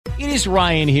It is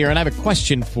Ryan here, and I have a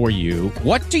question for you.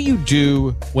 What do you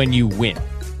do when you win?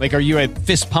 Like, are you a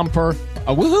fist pumper,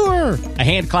 a woohooer, a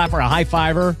hand clapper, a high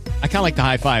fiver? I kind of like the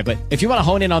high five, but if you want to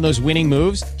hone in on those winning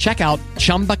moves, check out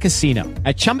Chumba Casino.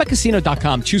 At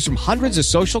ChumbaCasino.com, choose from hundreds of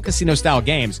social casino-style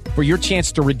games for your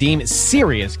chance to redeem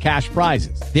serious cash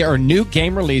prizes. There are new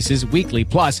game releases weekly,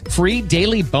 plus free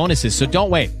daily bonuses. So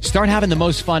don't wait. Start having the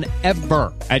most fun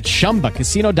ever at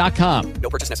ChumbaCasino.com.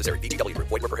 No purchase necessary. VGW. Void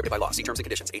where prohibited by law. See terms and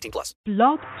conditions. 18 plus.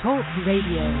 Blog Talk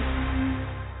Radio.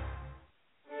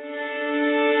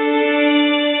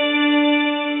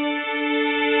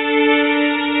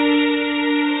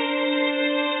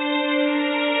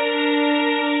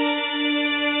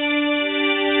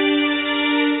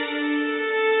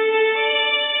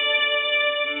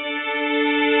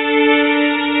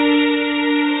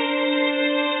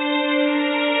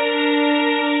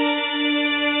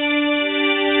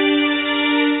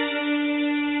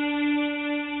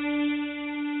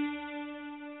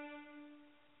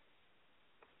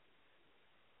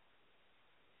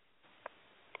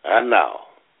 And now,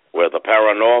 where the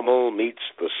paranormal meets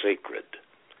the sacred,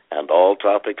 and all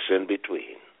topics in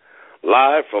between.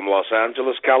 Live from Los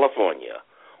Angeles, California,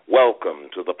 welcome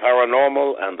to the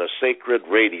Paranormal and the Sacred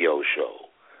Radio Show,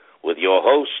 with your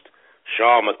host,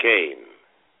 Shaw McCain.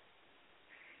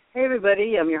 Hey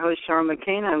everybody, I'm your host, Shaw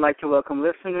McCain. I'd like to welcome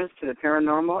listeners to the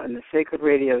Paranormal and the Sacred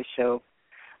Radio Show.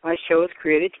 My show is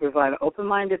created to provide an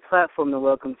open-minded platform that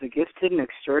welcomes the gifted and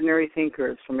extraordinary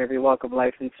thinkers from every walk of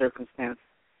life and circumstance.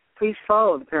 Please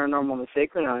follow the Paranormal and the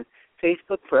Sacred on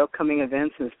Facebook for upcoming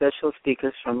events and special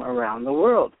speakers from around the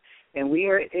world. And we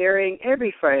are airing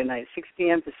every Friday night, 6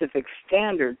 p.m. Pacific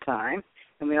Standard Time.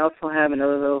 And we also have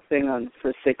another little thing on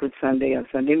for Sacred Sunday on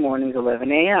Sunday mornings,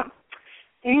 11 a.m.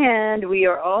 And we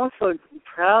are also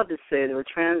proud to say that we're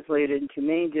translated into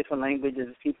many different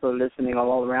languages. People are listening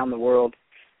all around the world.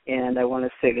 And I want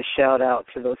to say a shout-out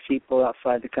to those people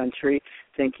outside the country.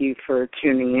 Thank you for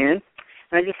tuning in.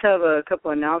 I just have a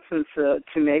couple announcements to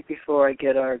make before I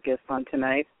get our guest on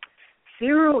tonight.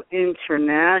 Zero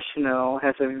International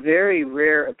has a very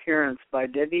rare appearance by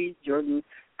Debbie Jordan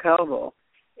Calvo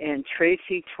and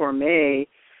Tracy Torme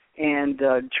and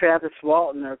Travis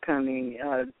Walton are coming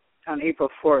on April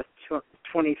 4th,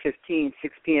 2015,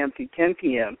 6 p.m. to 10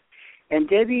 p.m. And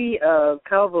Debbie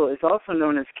Calvo is also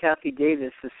known as Kathy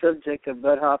Davis, the subject of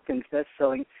Bud Hopkins'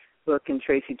 best-selling book and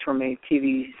Tracy Torme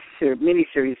TV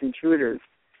miniseries Intruders,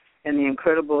 and the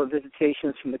incredible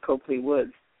visitations from the Copley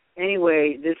Woods.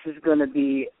 Anyway, this is going to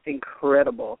be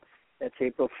incredible. That's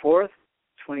April 4th,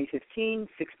 2015,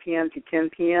 6 p.m. to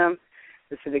 10 p.m.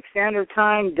 Pacific Standard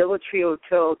Time, Doubletree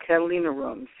Hotel, Catalina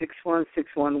Room,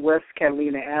 6161 West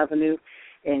Catalina Avenue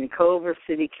in Culver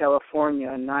City,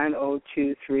 California,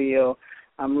 90230.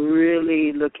 I'm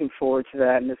really looking forward to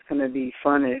that, and it's going to be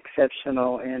fun and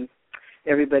exceptional, and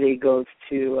everybody goes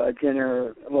to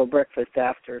breakfast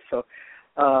after. So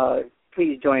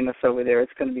please join us over there.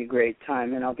 It's going to be a great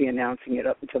time, and I'll be announcing it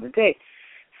up until the day.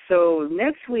 So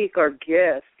next week, our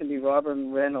guest is going to be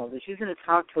Robin Reynolds, and she's going to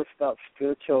talk to us about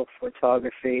spiritual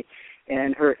photography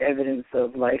and her evidence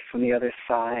of life from the other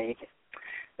side.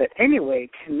 But anyway,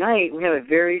 tonight we have a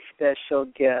very special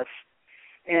guest,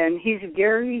 and he's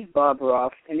Gary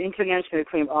Bobroff, an internationally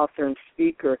acclaimed author and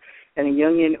speaker and a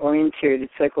Jungian-oriented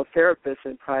psychotherapist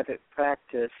in private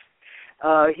practice.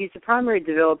 He's the primary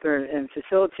developer and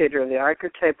facilitator of the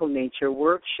Archetypal Nature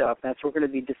Workshop. That's what we're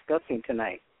going to be discussing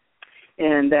tonight.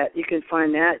 And that you can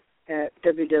find that at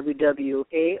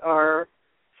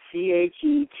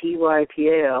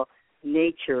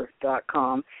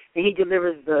www.archetypal.nature.com. And he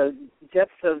delivers the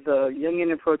depth of the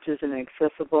Jungian approaches in an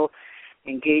accessible,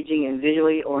 engaging, and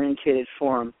visually oriented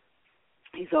form.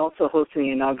 He's also hosting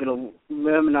an inaugural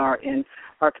webinar in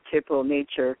Archetypal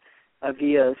Nature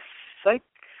via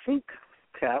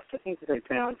Synccast, I think that's how you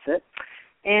pronounce it.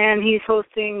 And he's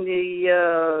hosting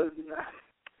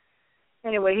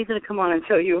anyway, he's going to come on and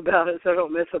tell you about it so I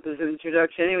don't mess up his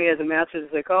introduction. Anyway, he has a Master's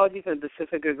of Psychology from the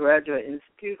Pacifica Graduate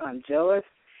Institute. I'm jealous.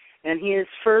 And his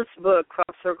first book,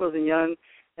 Crop Circles and Young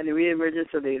and the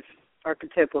Reemergence of the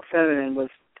Archetypal Feminine, was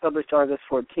published August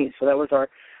 14th. So that was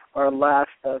our last,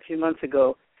 a few months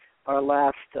ago, our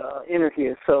last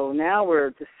interview. So now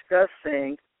we're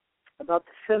discussing about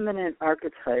the feminine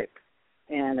archetype.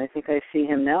 And I think I see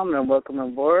him now. I'm going to welcome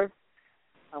him aboard.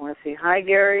 I want to say hi,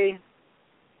 Gary.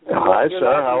 Hi, sir.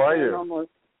 How are you?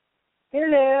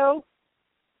 Hello.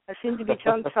 I seem to be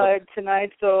tongue-tied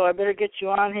tonight, so I better get you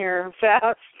on here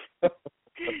fast.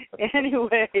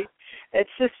 Anyway, it's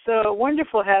just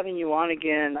wonderful having you on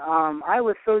again. I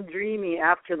was so dreamy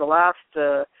after the last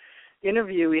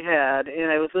interview we had,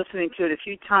 and I was listening to it a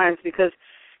few times because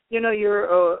you're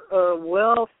a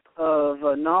wealth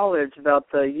of knowledge about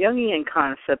the Jungian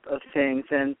concept of things,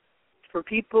 and for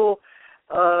people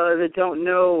that don't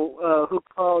know who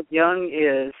Carl Jung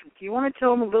is, do you want to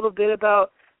tell them a little bit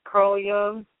about Carl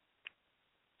Jung?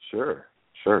 Sure.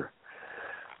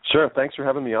 Thanks for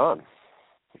having me on.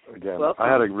 Again, welcome.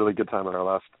 I had a really good time in our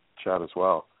last chat as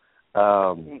well.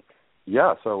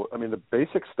 So, the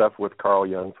basic stuff with Carl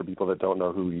Jung, for people that don't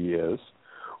know who he is,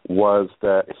 was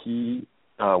that he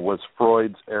was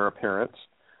Freud's heir apparent,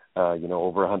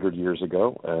 over 100 years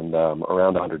ago, and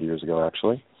around 100 years ago,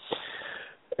 actually.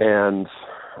 And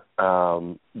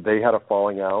they had a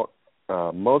falling out,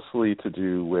 mostly to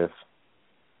do with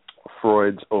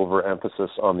Freud's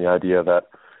overemphasis on the idea that,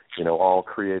 all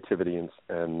creativity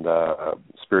and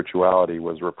spirituality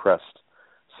was repressed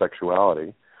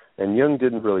sexuality. And Jung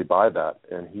didn't really buy that,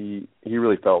 and he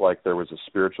really felt like there was a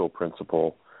spiritual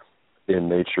principle in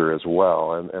nature as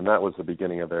well, and that was the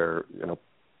beginning of their,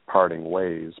 parting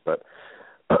ways. But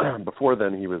before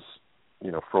then, he was,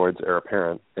 Freud's heir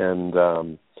apparent, and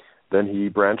then he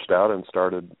branched out and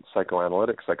started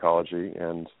psychoanalytic psychology,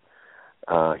 and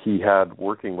he had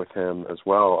working with him as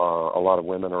well a lot of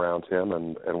women around him,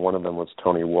 and one of them was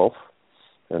Toni Wolff,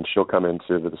 and she'll come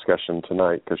into the discussion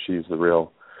tonight because she's the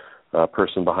real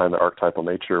person behind the Archetypal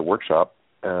Nature workshop,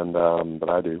 and that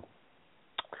I do.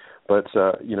 But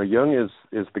Jung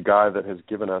is the guy that has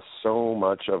given us so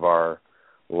much of our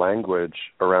language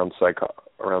around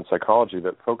psychology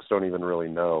that folks don't even really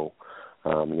know.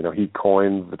 He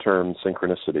coined the term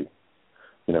synchronicity.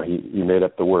 He made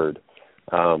up the word.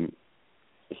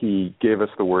 He gave us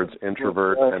the words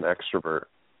introvert and extrovert,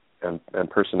 and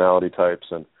personality types,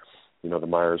 and the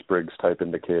Myers-Briggs type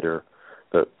indicator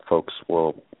that folks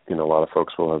will, a lot of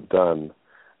folks will have done.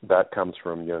 That comes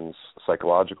from Jung's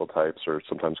psychological types, or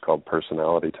sometimes called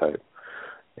personality type.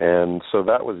 And so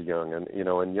that was Jung. And,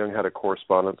 and Jung had a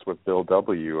correspondence with Bill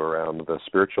W. around the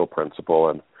spiritual principle,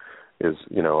 and is,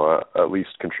 at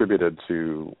least contributed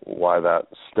to why that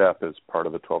step is part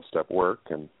of the 12-step work.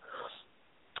 And,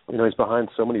 he's behind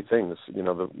so many things.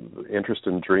 The interest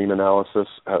in dream analysis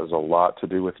has a lot to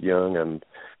do with Jung, and,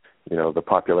 the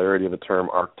popularity of the term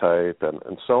archetype,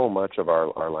 and so much of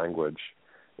our language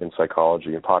in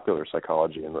psychology and popular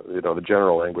psychology, and the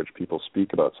general language people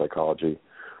speak about psychology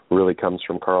really comes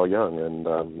from Carl Jung, and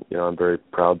I'm very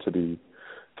proud to be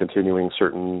continuing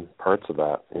certain parts of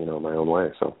that, in my own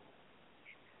way. So.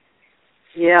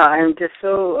 Yeah, I'm just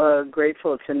so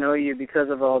grateful to know you because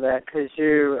of all that, because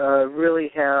you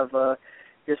really have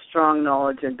your strong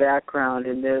knowledge and background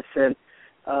in this, and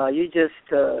you just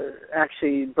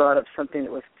actually brought up something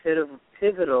that was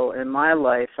pivotal in my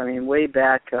life. Way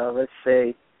back, let's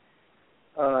say,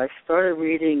 I started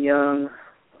reading Jung.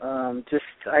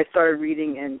 I started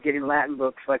reading and getting Latin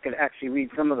books so I could actually read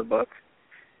some of the books.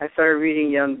 I started reading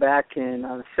Jung back in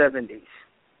the 70s.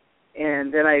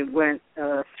 And then I went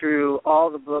through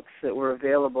all the books that were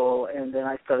available, and then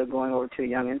I started going over to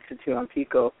Jung Institute on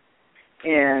Pico.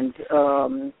 And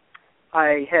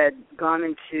I had gone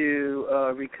into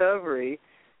recovery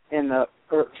in the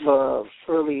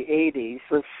early 80s.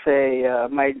 Let's say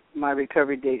my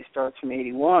recovery date starts from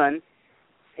 81.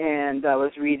 And I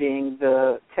was reading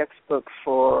the textbook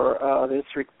for this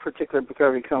particular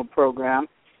recovery program.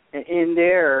 And in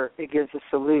there, it gives a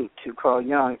salute to Carl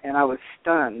Jung. And I was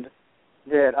stunned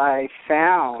that I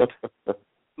found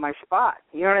my spot.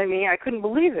 You know what I mean? I couldn't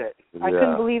believe it. Yeah. I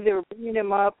couldn't believe they were bringing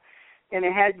him up. And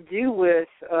it had to do with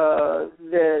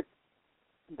that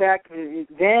back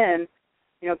then,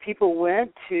 people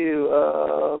went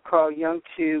to Carl Jung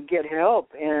to get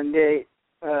help. And they...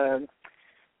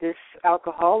 this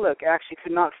alcoholic actually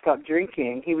could not stop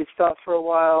drinking. He would stop for a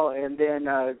while and then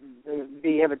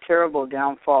have a terrible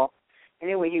downfall.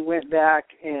 Anyway, he went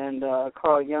back, and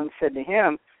Carl Jung said to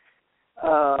him,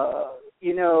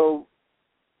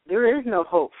 there is no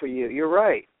hope for you. You're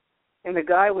right. And the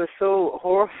guy was so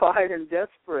horrified and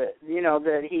desperate,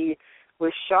 that he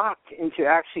was shocked into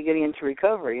actually getting into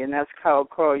recovery. And that's how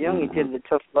Carl Jung he did the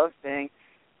tough love thing.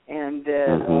 And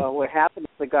what happened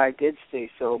is the guy did stay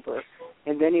sober.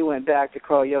 And then he went back to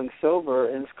Carl Jung sober,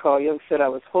 and Carl Jung said, I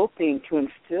was hoping to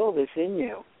instill this in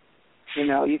you.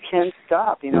 You can't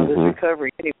stop, this recovery.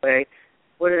 Anyway,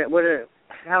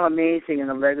 how amazing and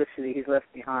the legacy he's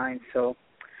left behind. So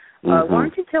why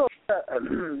don't you tell us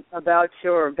about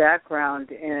your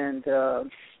background and how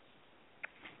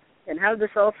did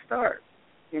this all start?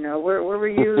 Where were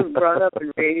you brought up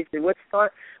and raised, and what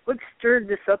stirred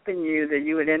this up in you that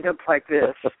you would end up like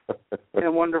this in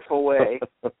a wonderful way?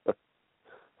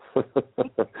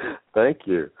 Thank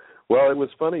you. Well, it was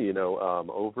funny,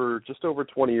 just over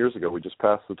 20 years ago, we just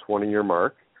passed the 20-year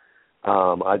mark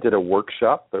I did a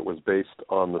workshop that was based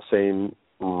on the same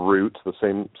route, the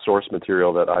same source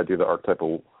material that I do the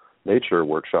Archetypal Nature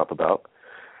workshop about.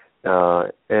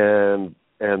 And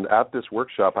at this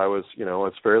workshop, I was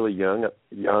fairly young,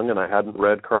 and I hadn't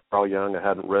read Carl Jung. I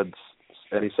hadn't read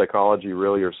any psychology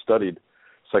really, or studied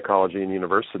psychology in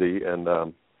university, and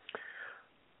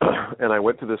I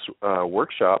went to this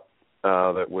workshop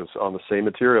that was on the same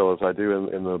material as I do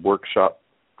in the workshop,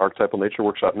 Archetypal Nature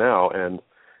workshop now, and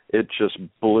it just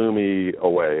blew me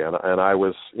away. And I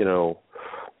was,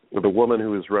 the woman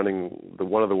who was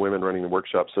one of the women running the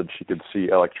workshop said she could see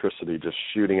electricity just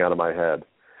shooting out of my head.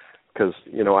 Because,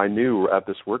 I knew at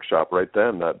this workshop right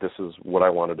then that this is what I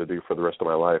wanted to do for the rest of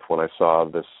my life when I saw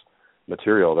this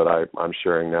material that I'm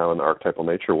sharing now in the Archetypal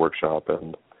Nature workshop.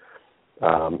 And,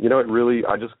 it really,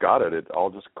 I just got it. It all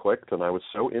just clicked, and I was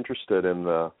so interested in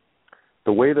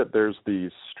the way that there's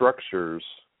these structures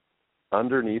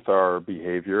underneath our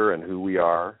behavior and who we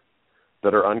are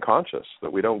that are unconscious,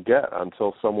 that we don't get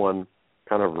until someone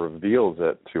kind of reveals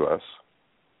it to us,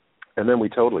 and then we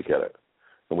totally get it,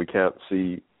 and we can't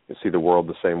see the world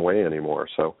the same way anymore.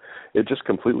 So it just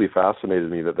completely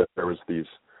fascinated me that there was these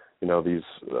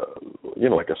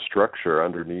like a structure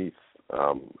underneath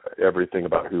everything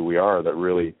about who we are that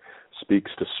really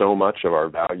speaks to so much of our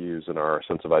values and our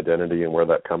sense of identity and where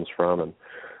that comes from. And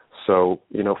so,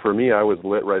 for me, I was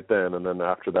lit right then. And then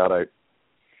after that, I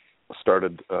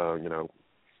started,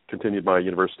 continued my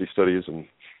university studies and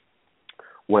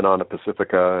went on to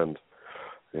Pacifica and,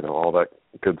 all that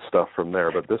good stuff from there.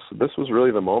 But this was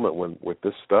really the moment when, with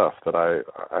this stuff, that I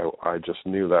just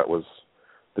knew that was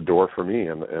the door for me,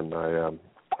 and I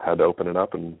had to open it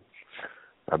up, and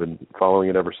I've been following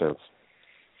it ever since.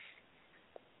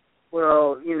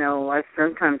 Well,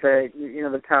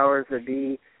 the powers that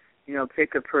be,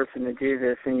 pick a person to do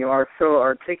this, and you are so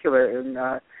articulate, and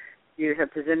you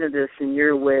have presented this in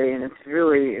your way, and it's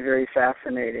really very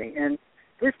fascinating. And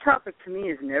this topic to me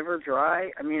is never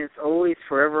dry. I mean, it's always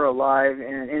forever alive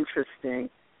and interesting,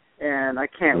 and I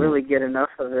can't really get enough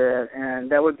of it.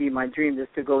 And that would be my dream,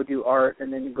 just to go do art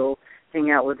and then go hang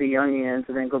out with the Jungians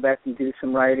and then go back and do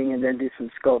some writing and then do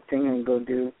some sculpting and go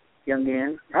do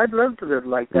Jungian. I'd love to live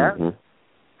like that.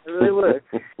 I really would.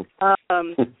 I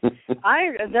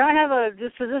have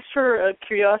just for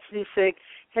curiosity's sake,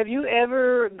 have you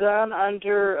ever gone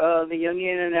under the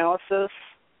Jungian analysis?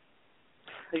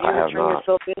 Have you ever turned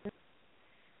yourself in?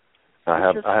 I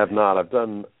have not. I've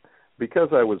done, because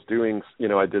I was doing,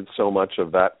 I did so much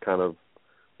of that kind of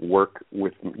work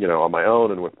with, on my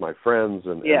own and with my friends,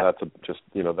 and that's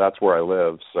that's where I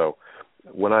live. So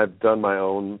when I've done my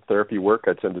own therapy work,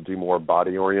 I tend to do more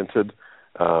body-oriented,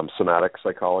 somatic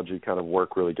psychology kind of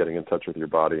work, really getting in touch with your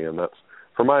body. And that's,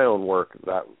 for my own work,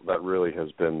 that really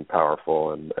has been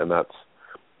powerful, and that's,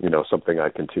 something I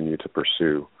continue to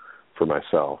pursue for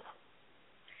myself.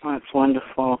 Oh, that's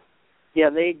wonderful. Yeah,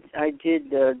 I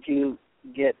did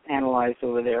get analyzed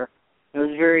over there. It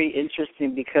was very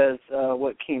interesting because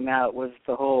what came out was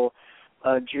the whole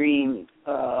dream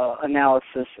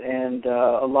analysis and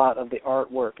a lot of the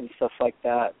artwork and stuff like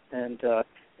that. And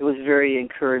it was very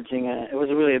encouraging, and it was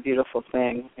really a beautiful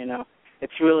thing,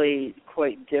 It's really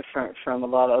quite different from a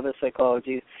lot of other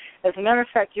psychology. As a matter of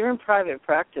fact, you're in private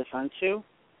practice, aren't you?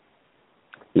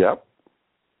 Yep.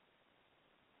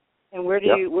 And where do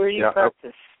you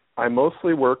practice? I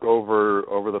mostly work over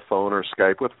the phone or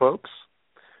Skype with folks,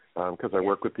 because I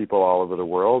work with people all over the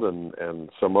world,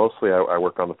 and so mostly I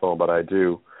work on the phone, but I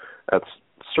do at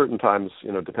certain times,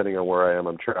 depending on where I am,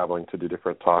 I'm traveling to do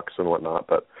different talks and whatnot,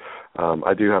 but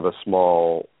I do have a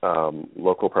small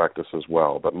local practice as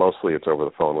well, but mostly it's over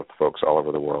the phone with folks all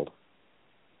over the world.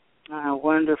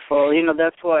 Wonderful.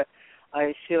 That's what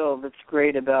I feel that's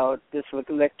great about this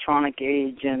electronic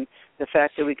age, and the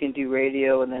fact that we can do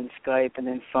radio and then Skype and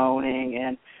then phoning,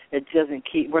 and it doesn't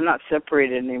we're not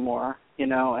separated anymore,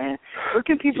 and where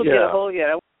can people get a hold of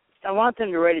you? I want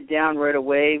them to write it down right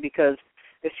away, because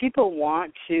if people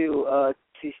want to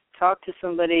talk to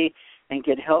somebody and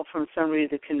get help from somebody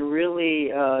that can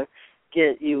really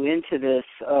get you into this,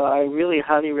 I really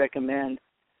highly recommend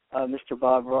Mr.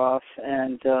 Bobroff.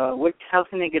 And how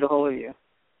can they get a hold of you?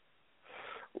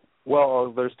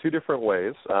 Well, there's two different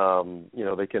ways.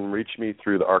 They can reach me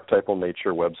through the Archetypal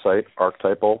Nature website,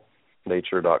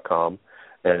 archetypalnature.com,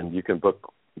 and you can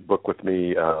book with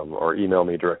me or email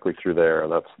me directly through there,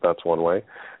 and that's one way.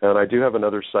 And I do have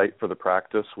another site for the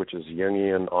practice, which is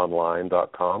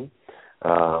jungianonline.com,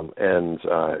 and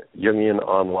Jungian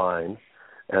Online,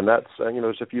 and that's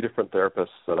there's a few different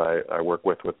therapists that I work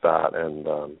with that, and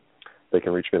they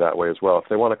can reach me that way as well. If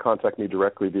they want to contact me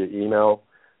directly via email,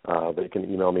 they can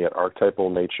email me at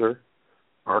archetypalnature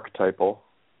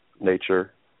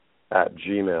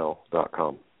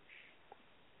archetypalnature@gmail.com.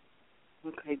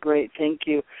 Okay, great. Thank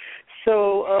you.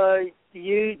 So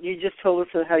you just told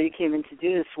us how you came in to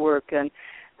do this work, and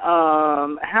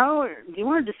how do you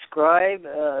want to describe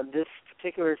this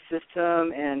particular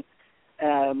system, and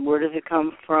where does it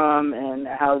come from, and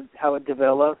how it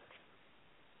developed?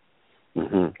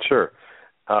 Sure.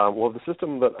 Well, the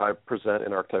system that I present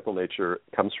in Archetypal Nature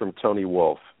comes from Toni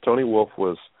Wolff. Toni Wolff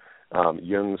was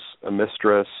Jung's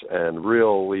mistress and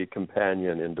really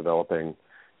companion in developing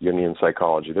Jungian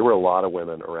psychology. There were a lot of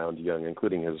women around Jung,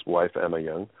 including his wife, Emma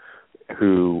Jung,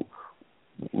 who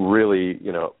really,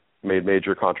 made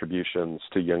major contributions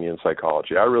to Jungian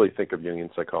psychology. I really think of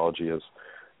Jungian psychology as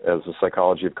the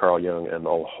psychology of Carl Jung and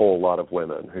a whole lot of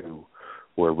women who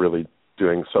were really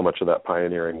doing so much of that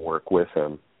pioneering work with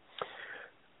him.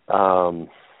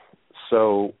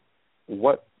 So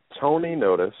what Toni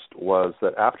noticed was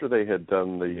that after they had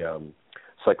done the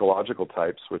psychological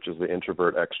types, which is the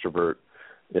introvert, extrovert,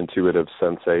 intuitive,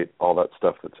 sensate, all that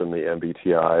stuff that's in the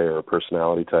MBTI or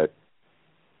personality type,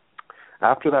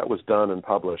 after that was done and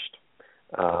published,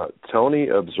 Toni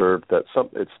observed that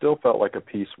it still felt like a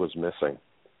piece was missing,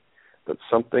 that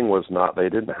something was not, they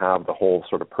didn't have the whole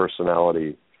sort of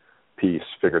personality piece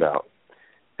figured out.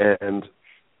 And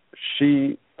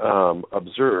she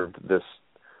observed this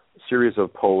series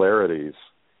of polarities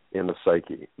in the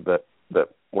psyche that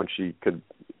when she could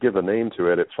give a name to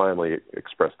it, it finally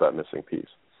expressed that missing piece.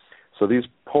 So these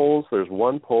poles, there's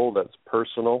one pole that's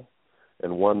personal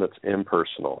and one that's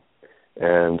impersonal.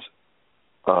 And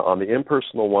on the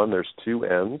impersonal one, there's two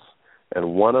ends,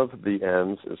 and one of the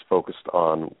ends is focused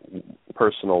on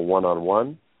personal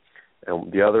one-on-one,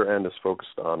 and the other end is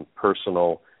focused on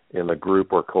personal in the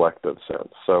group or collective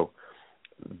sense. So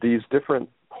these different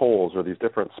poles or these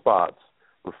different spots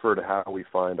refer to how we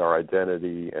find our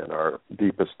identity and our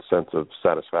deepest sense of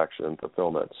satisfaction and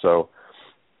fulfillment. So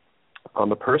on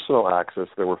the personal axis,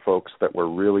 there were folks that were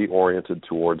really oriented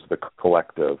towards the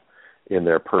collective in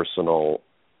their personal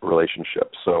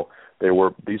relationships. So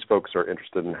these folks are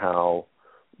interested in how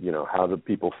do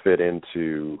people fit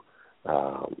into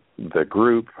the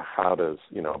group, how does,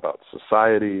 about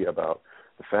society, about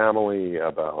the family,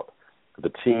 about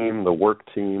the team, the work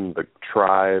team, the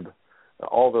tribe,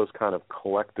 all those kind of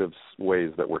collective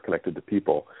ways that we're connected to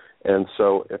people. And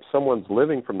so if someone's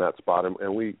living from that spot,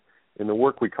 and we, in the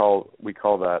work we call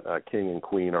that king and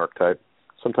queen archetype.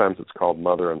 Sometimes it's called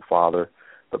mother and father,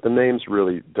 but the names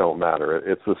really don't matter.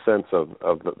 It's the sense of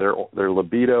their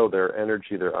libido, their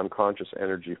energy, their unconscious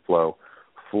energy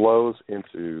flows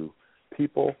into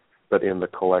people, but in the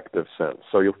collective sense.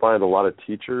 So you'll find a lot of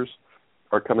teachers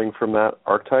are coming from that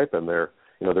archetype, and their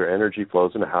energy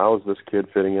flows into how is this kid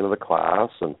fitting into the class,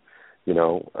 and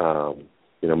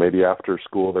maybe after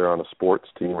school they're on a sports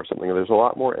team or something. There's a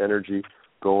lot more energy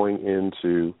going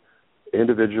into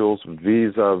individuals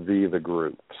vis-a-vis the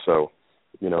group. So,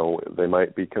 they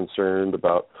might be concerned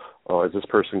about, is this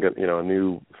person a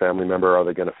new family member? Are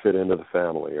they going to fit into the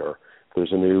family? Or if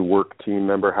there's a new work team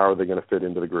member, how are they going to fit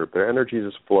into the group? Their energy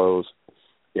just flows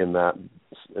in that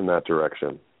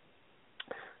direction.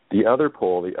 The other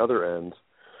pole, the other end,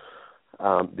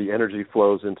 the energy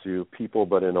flows into people,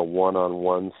 but in a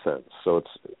one-on-one sense. So it's,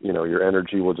 your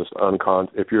energy will just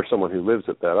if you're someone who lives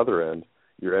at that other end,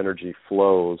 your energy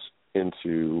flows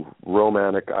into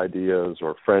romantic ideas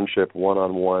or friendship,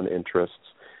 one-on-one interests,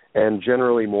 and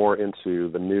generally more into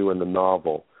the new and the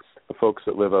novel. The folks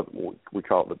that live up, we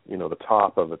call it the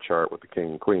top of the chart with the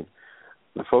king and queen.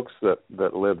 The folks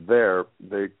that live there,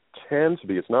 they tend to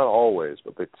be, it's not always,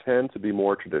 but they tend to be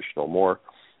more traditional, more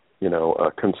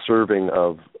conserving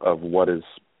of what is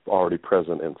already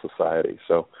present in society.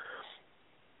 So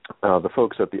the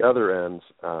folks at the other ends,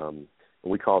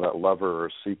 we call that lover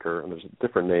or seeker, and there's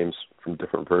different names from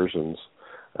different versions,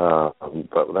 but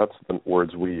that's the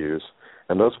words we use.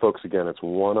 And those folks, again, it's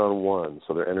one-on-one,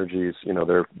 so their energies,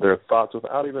 their thoughts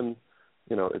without even,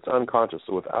 it's unconscious,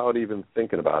 so without even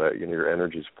thinking about it, your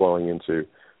energy's flowing into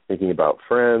thinking about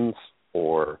friends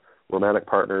or romantic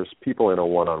partners, people in a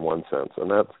one-on-one sense,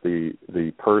 and that's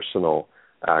the personal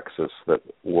axis that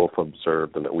Wolff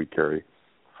observed and that we carry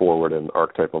forward in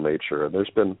Archetypal Nature. And there's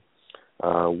been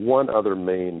one other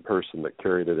main person that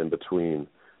carried it in between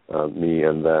me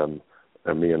and them,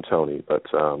 and me and Toni, but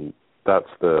that's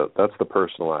the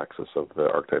personal axis of the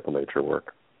Archetypal Nature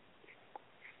work.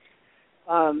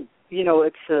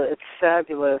 It's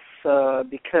fabulous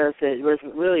because it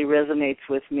really resonates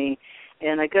with me.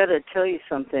 And I got to tell you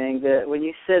something, that when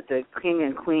you said the king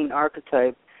and queen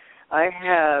archetype, I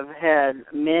have had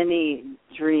many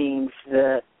dreams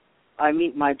that I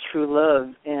meet my true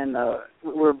love, and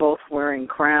we're both wearing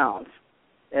crowns,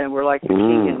 and we're like the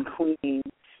king and queen,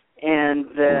 and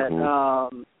that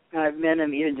I've met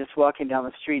him even just walking down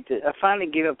the street. That I finally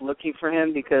gave up looking for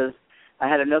him because I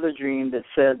had another dream that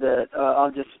said that I'll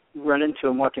just run into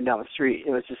him walking down the street.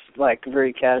 It was just like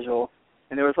very casual,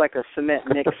 and there was like a cement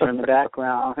mixer in the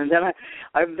background. And then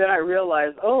I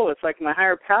realized, oh, it's like my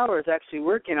higher power is actually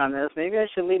working on this. Maybe I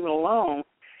should leave it alone.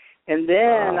 And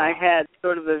then I had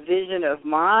sort of a vision of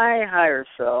my higher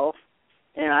self,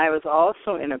 and I was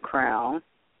also in a crown,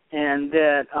 and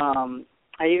that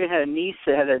I even had a niece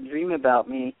that had a dream about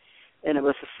me, and it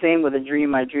was the same with a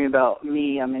dream. I dream about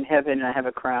me. I'm in heaven, and I have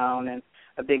a crown and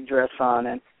a big dress on,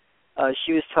 and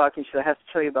she was talking. She said, I have to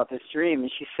tell you about this dream,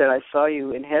 and she said, I saw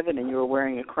you in heaven, and you were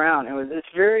wearing a crown. It's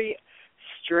very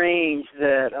strange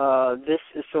that this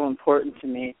is so important to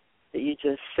me that you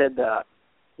just said that.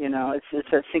 You know, it's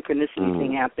that synchronicity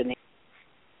thing happening.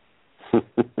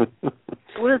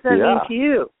 What does that mean to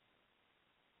you?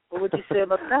 What would you say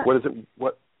about that? What is it?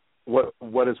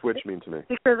 What does which mean to me?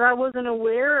 Because I wasn't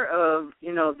aware of,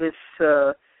 you know, this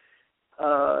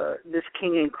this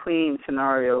king and queen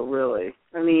scenario, really.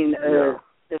 I mean,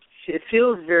 it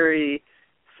feels very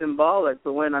symbolic,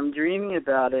 but when I'm dreaming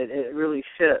about it, it really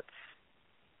fits.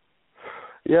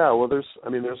 Yeah, well,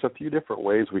 there's a few different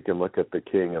ways we can look at the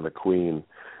king and the queen.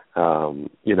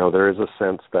 You know, there is a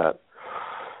sense that,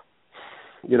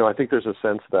 you know, I think there's a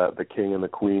sense that the king and the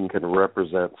queen can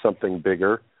represent something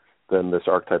bigger than this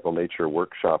archetypal nature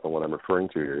workshop and what I'm referring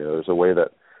to here. You know, there's a way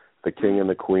that the king and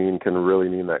the queen can really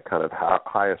mean that kind of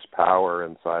highest power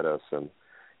inside us and,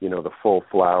 you know, the full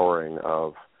flowering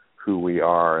of who we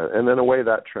are. And in a way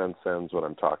that transcends what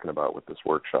I'm talking about with this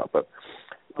workshop. But,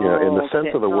 you know, in the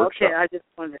sense of the workshop. Okay, I just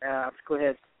wanted to ask. Go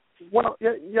ahead. Well,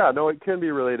 no, it can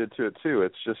be related to it too.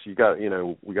 It's just we got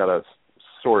to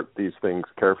sort these things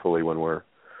carefully when we're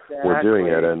doing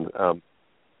it, and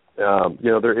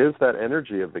you know, there is that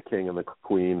energy of the king and the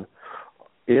queen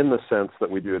in the sense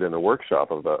that we do it in the workshop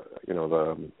of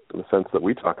the sense that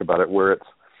we talk about it, where it's,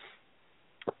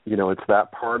 you know, it's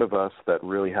that part of us that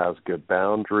really has good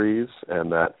boundaries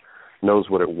and that knows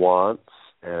what it wants,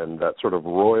 and that sort of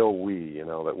royal we, you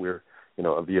know, that we're, you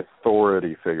know, the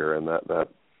authority figure, and that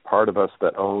part of us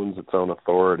that owns its own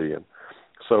authority. And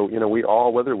so, you know, we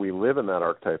all, whether we live in that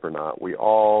archetype or not, we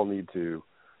all need to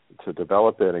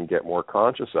develop it and get more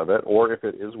conscious of it. Or if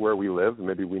it is where we live,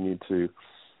 maybe we need to,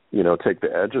 you know, take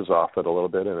the edges off it a little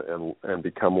bit and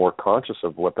become more conscious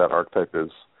of what that archetype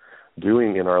is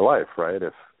doing in our life, right?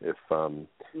 If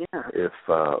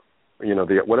you know,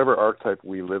 whatever archetype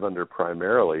we live under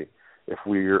primarily, if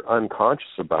we're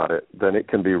unconscious about it, then it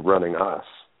can be running us,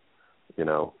 you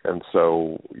know. And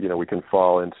so, you know, we can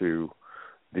fall into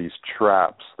these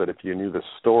traps that if you knew the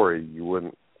story, you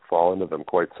wouldn't fall into them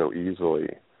quite so easily.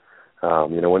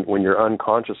 You know, when you're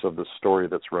unconscious of the story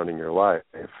that's running your life,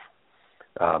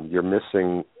 you're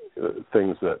missing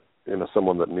things that, you know,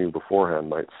 someone that knew beforehand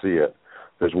might see it.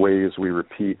 There's ways we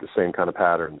repeat the same kind of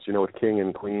patterns. You know, with king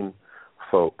and queen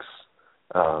folks,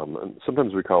 and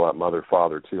sometimes we call that mother,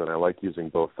 father too, and I like using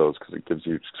both those because it gives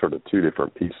you sort of two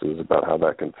different pieces about how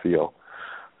that can feel.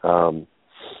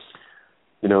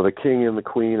 You know, the king and the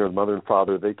queen, or the mother and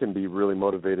father, they can be really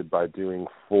motivated by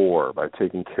by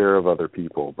taking care of other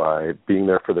people, by being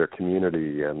there for their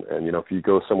community. And you know, if you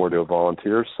go somewhere to a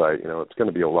volunteer site, you know, it's going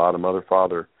to be a lot of mother,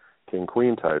 father, king,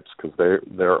 queen types because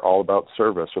they're all about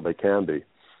service, or they can be.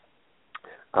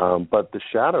 But the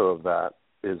shadow of that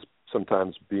is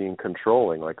sometimes being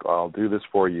controlling, like, I'll do this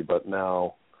for you, but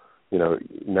now, you know,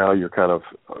 now you're kind of,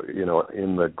 you know,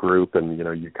 in the group and, you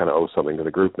know, you kind of owe something to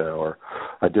the group now, or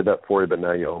I did that for you, but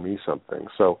now you owe me something.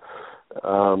 So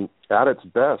at its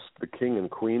best, the king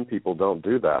and queen people don't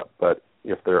do that. But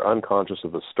if they're unconscious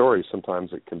of the story, sometimes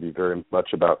it can be very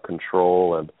much about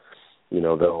control, and, you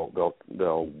know,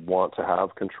 they'll want to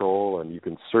have control. And you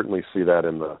can certainly see that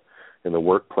in the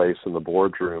workplace, in the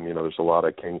boardroom. You know, there's a lot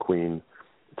of king, queen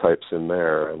types in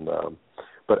there. And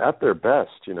but at their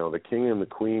best, you know, the king and the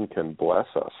queen can bless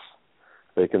us.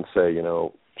 They can say, you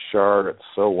know, Shar, it's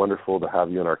so wonderful to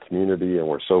have you in our community, and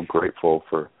we're so grateful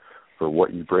for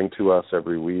what you bring to us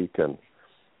every week, and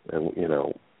you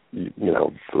know,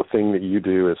 the thing that you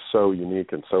do is so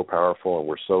unique and so powerful, and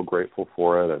we're so grateful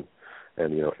for it.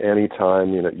 And you know,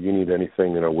 anytime, you know, you need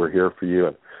anything, you know, we're here for you.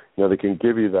 And you know, they can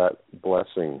give you that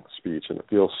blessing speech, and it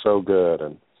feels so good.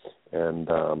 And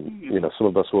you know, some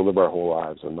of us will live our whole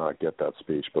lives and not get that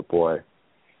speech, but boy,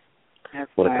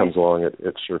 when it comes along,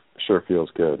 it sure feels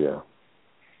good. Yeah,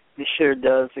 it sure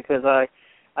does, because I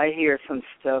hear some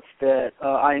stuff that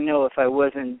I know if I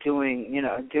wasn't doing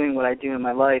what I do in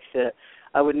my life, that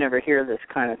I would never hear this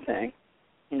kind of thing,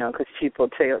 because people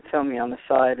tell me on the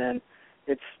side, and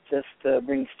it's just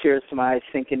brings tears to my eyes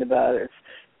thinking about it.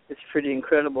 It's pretty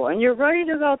incredible. And you're right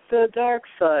about the dark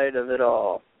side of it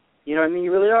all. You know what I mean?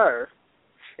 You really are.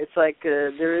 It's like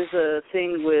there is a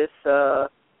thing with the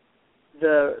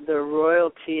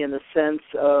royalty in the sense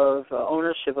of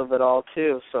ownership of it all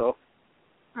too. So,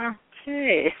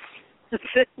 okay.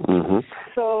 Mm-hmm.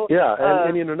 So yeah,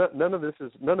 and none of this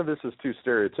is too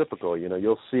stereotypical.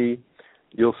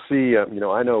 You'll see.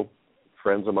 I know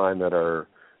friends of mine that are,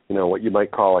 what you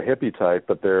might call a hippie type,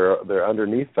 but they're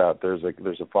underneath that. There's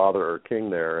a father or king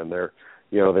there, and they're,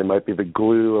 they might be the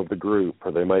glue of the group,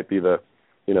 or they might be the,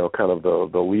 kind of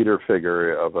the leader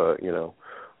figure of at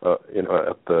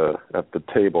the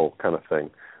table kind of thing.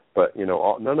 But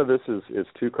none of this is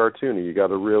too cartoony. You got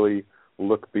to really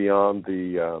look beyond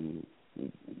the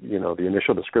the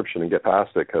initial description and get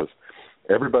past it, because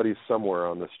everybody's somewhere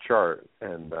on this chart,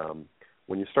 and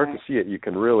when you start to see it, you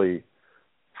can really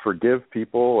forgive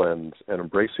people and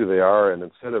embrace who they are, and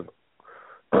instead of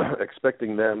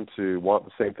expecting them to want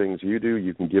the same things you do,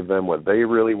 you can give them what they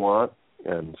really want,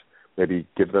 and maybe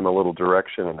give them a little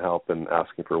direction and help in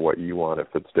asking for what you want if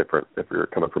it's different, if you're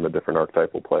coming from a different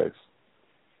archetypal place.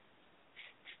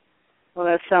 Well,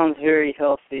 that sounds very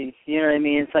healthy. You know what I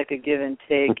mean? It's like a give and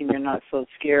take, and you're not so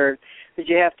scared, but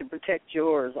you have to protect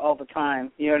yours all the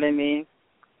time. You know what I mean?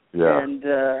 Yeah. And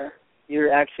you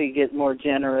actually get more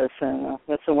generous, and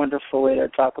that's a wonderful way to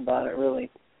talk about it, really.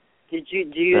 Do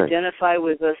you identify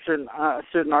with a certain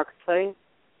archetype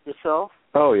yourself?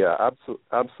 Oh yeah,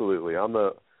 absolutely. On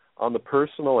the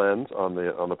personal end, on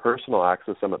the personal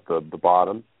axis, I'm at the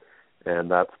bottom, and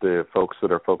that's the folks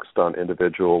that are focused on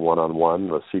individual, one-on-one,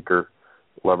 the seeker,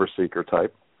 lover-seeker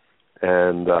type,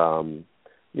 and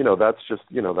that's just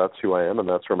that's who I am, and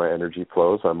that's where my energy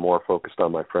flows. I'm more focused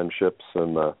on my friendships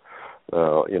and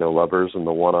lovers and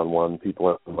the one-on-one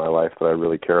people in my life that I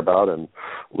really care about, and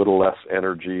a little less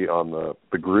energy on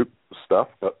the group stuff.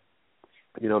 But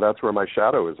that's where my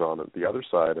shadow is on the other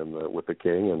side, and with the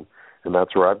king, and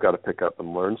that's where I've got to pick up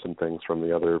and learn some things from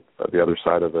the other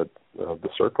side of the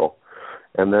circle.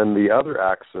 And then the other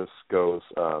axis goes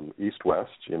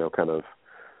east-west, kind of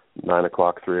 9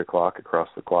 o'clock, 3 o'clock across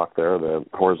the clock there, the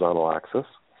horizontal axis.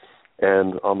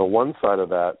 And on the one side of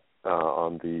that,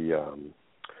 on the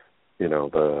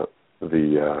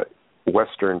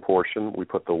western portion, we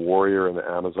put the warrior and the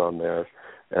Amazon there.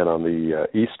 And on the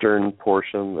eastern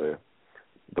portion,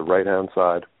 the right-hand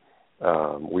side,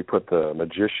 we put the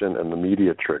magician and the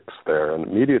mediatrix there.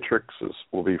 And mediatrix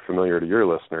will be familiar to your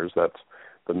listeners. That's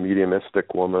the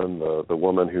mediumistic woman, the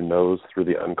woman who knows through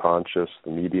the unconscious,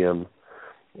 the medium,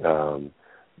 the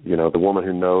woman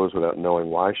who knows without knowing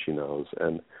why she knows.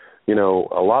 And,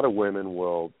 a lot of women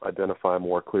will identify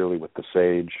more clearly with the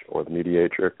sage or the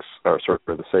mediatrix, or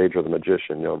the sage or the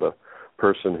magician, the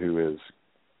person who is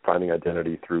finding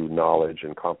identity through knowledge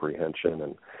and comprehension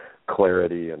and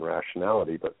clarity and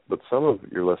rationality. But some of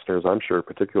your listeners, I'm sure,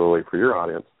 particularly for your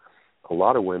audience, a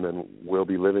lot of women will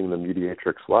be living the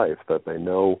mediatrix life, that they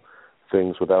know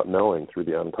things without knowing through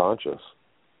the unconscious.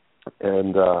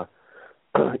 And,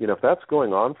 if that's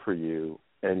going on for you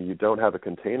and you don't have a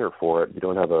container for it, you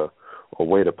don't have a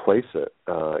way to place it,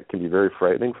 it can be very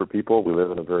frightening for people. We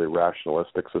live in a very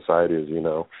rationalistic society, as you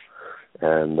know.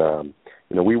 And,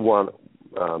 we want,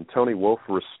 Tony Wolfe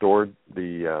restored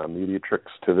the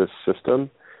mediatrix to this system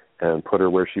and put her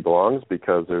where she belongs,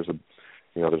 because there's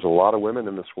a lot of women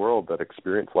in this world that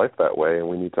experience life that way, and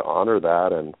we need to honor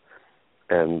that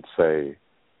and say,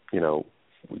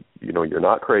 you're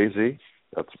not crazy.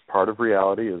 That's part of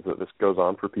reality, is that this goes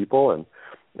on for people, and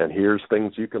here's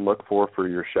things you can look for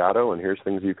your shadow, and here's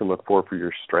things you can look for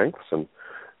your strengths,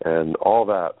 and all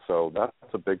that. So that's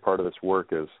a big part of this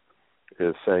work, is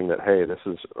saying that, hey, this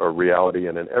is a reality,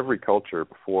 and in every culture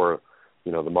before,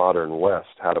 the modern West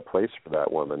had a place for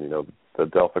that woman. The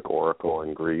Delphic Oracle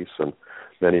in Greece and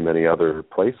many, many other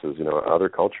places, other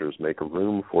cultures make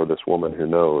room for this woman who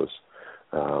knows,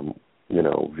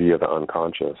 via the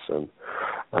unconscious.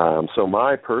 And so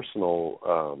my personal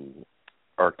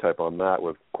archetype on that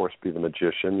would, of course, be the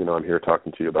magician. I'm here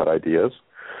talking to you about ideas.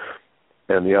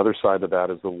 And the other side of that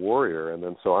is the warrior. And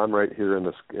then so I'm right here in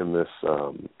this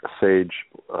sage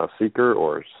seeker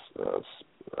or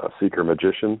seeker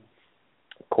magician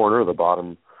corner, the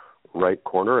bottom right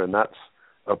corner, and that's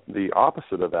the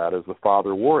opposite of that is the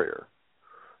father warrior.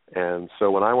 And so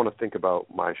when I want to think about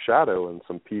my shadow and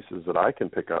some pieces that I can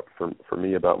pick up for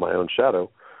me about my own shadow,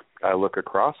 I look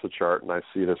across the chart and I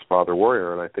see this father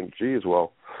warrior, and I think, geez,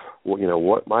 well,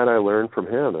 what might I learn from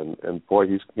him? And boy,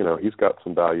 he's got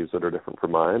some values that are different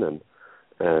from mine,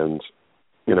 and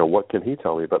what can he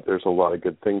tell me? But there's a lot of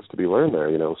good things to be learned there,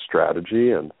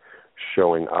 strategy and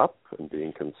showing up and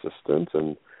being consistent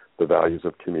and the values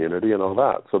of community and all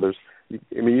that. So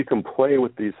you can play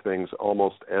with these things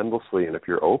almost endlessly, and if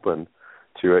you're open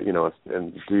to it,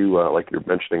 and do, like you're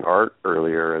mentioning art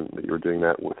earlier, and that you were doing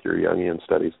that with your Jungian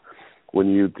studies, when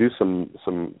you do some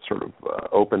sort of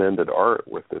open-ended art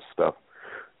with this stuff,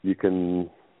 you can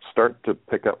start to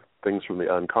pick up things from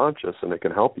the unconscious, and it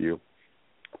can help you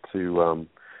to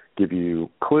give you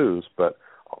clues, but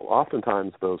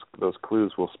oftentimes those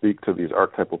clues will speak to these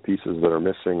archetypal pieces that are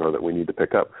missing or that we need to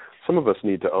pick up. Some of us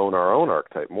need to own our own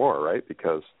archetype more, right?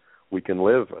 Because we can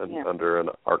live under an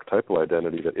archetypal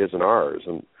identity that isn't ours.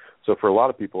 And so for a lot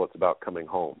of people, it's about coming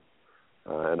home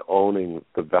and owning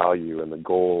the value and the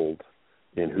gold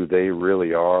in who they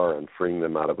really are and freeing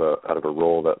them out of a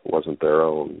role that wasn't their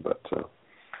own. But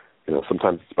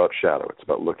sometimes it's about shadow. It's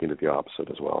about looking at the opposite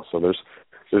as well. So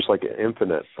there's like an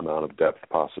infinite amount of depth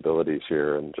possibilities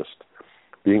here, and just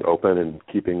being open and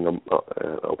keeping an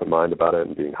open mind about it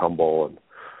and being humble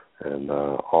and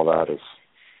all that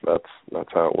that's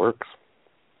how it works.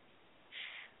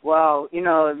 Wow,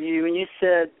 when you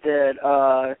said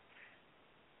that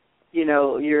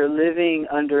you're living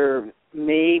under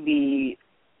maybe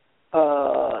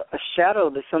a shadow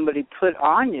that somebody put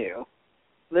on you.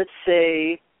 Let's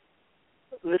say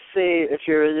if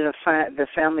you're in the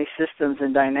family systems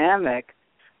and dynamic,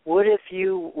 what if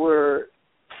you were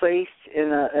placed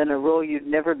in a role you've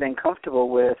never been comfortable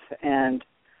with, and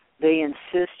they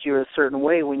insist you're a certain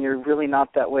way when you're really not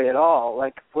that way at all?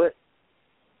 Like what?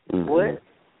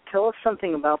 Tell us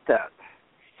something about that,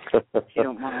 if you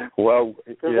don't mind. Well,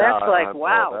 that's like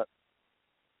wow.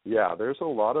 There's a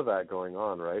lot of that going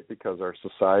on, right? Because our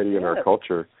society and our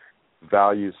culture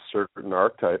values certain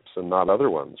archetypes and not other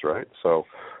ones, right? So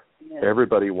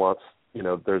everybody wants,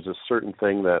 there's a certain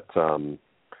thing that,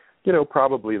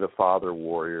 probably the father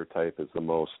warrior type is the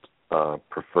most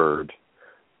preferred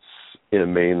in a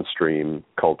mainstream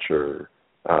culture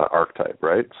archetype,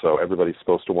 right? So everybody's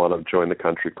supposed to want to join the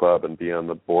country club and be on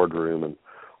the boardroom and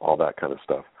all that kind of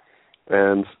stuff.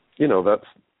 And,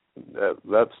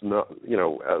 that's not,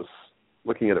 as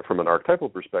looking at it from an archetypal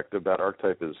perspective, that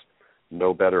archetype is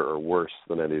no better or worse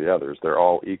than any of the others. They're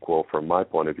all equal from my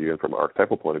point of view, and from an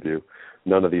archetypal point of view,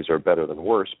 none of these are better than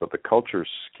worse, but the culture's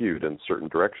skewed in certain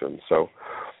directions. So,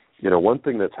 one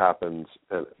thing that's happened,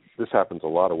 and this happens a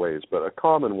lot of ways, but a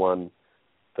common one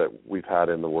that we've had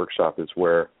in the workshop is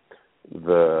where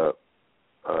a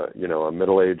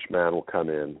middle-aged man will come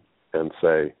in and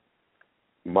say,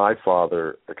 my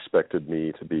father expected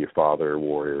me to be a father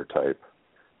warrior type,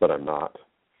 but I'm not.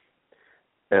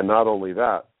 And not only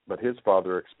that, but his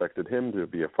father expected him to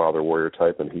be a father warrior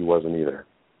type, and he wasn't either.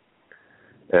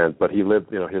 But he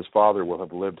lived, his father will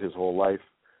have lived his whole life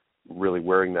really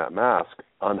wearing that mask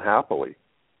unhappily.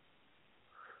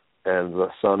 And the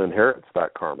son inherits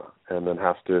that karma, and then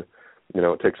has to,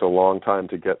 it takes a long time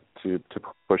to get to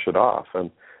push it off.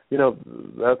 And,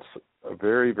 that's a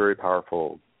very, very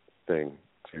powerful thing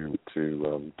to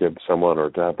give someone, or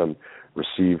to have them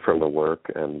receive from the work,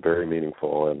 and very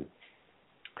meaningful. And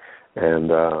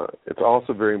it's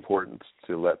also very important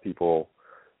to let people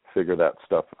figure that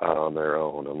stuff out on their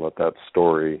own and let that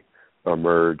story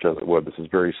emerge as it would. This is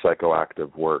very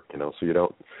psychoactive work, so you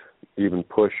don't even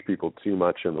push people too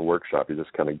much in the workshop. You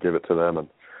just kind of give it to them,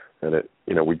 and it,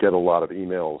 we get a lot of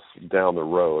emails down the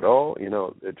road.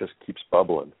 It just keeps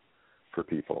bubbling for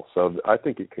people. So I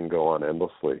think it can go on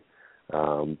endlessly.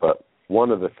 But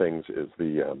one of the things is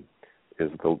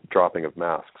the dropping of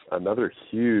masks. Another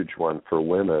huge one for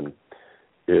women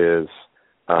is,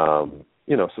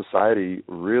 society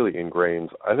really ingrains,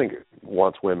 I think,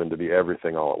 wants women to be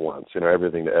everything all at once,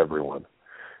 everything to everyone.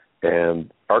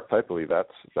 And archetypally,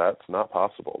 that's not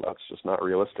possible. That's just not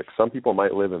realistic. Some people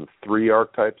might live in 3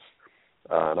 archetypes,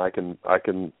 and I can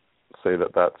say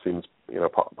that seems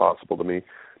possible to me.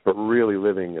 But really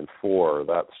living in 4,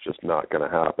 that's just not going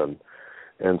to happen.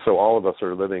 And so all of us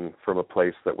are living from a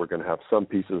place that we're going to have some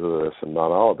pieces of this and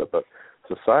not all of it. But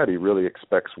society really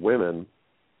expects women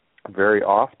very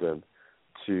often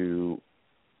to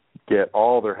get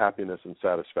all their happiness and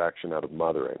satisfaction out of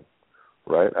mothering,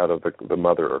 right, out of the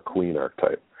mother or queen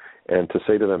archetype. And to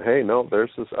say to them, hey, no, there's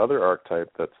this other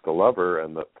archetype that's the lover,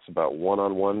 and that's about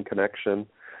one-on-one connection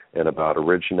and about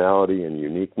originality and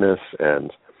uniqueness,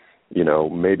 and,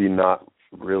 maybe not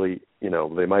really,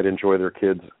 they might enjoy their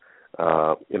kids,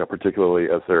 particularly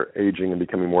as they're aging and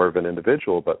becoming more of an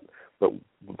individual, but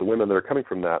the women that are coming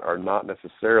from that are not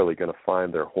necessarily going to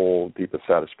find their whole deepest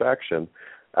satisfaction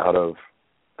out of,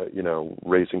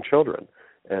 raising children.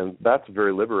 And that's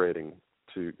very liberating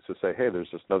to say, hey, there's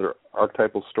just another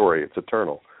archetypal story. It's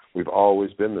eternal. We've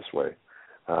always been this way.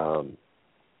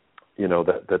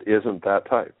 That isn't that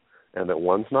type, and that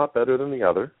one's not better than the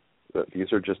other, that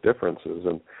these are just differences.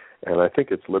 And I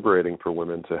think it's liberating for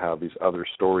women to have these other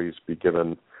stories be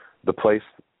given the place,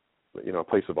 a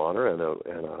place of honor,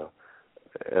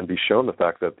 and be shown the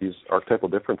fact that these archetypal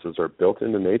differences are built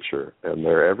into nature, and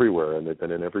they're everywhere, and they've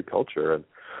been in every culture. And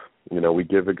we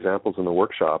give examples in the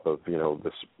workshop of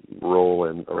this role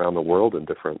around the world in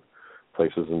different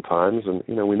places and times, and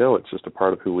we know it's just a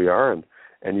part of who we are,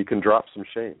 and you can drop some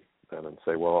shame then and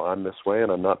say, well, I'm this way and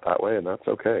I'm not that way, and that's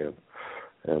okay.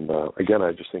 And again,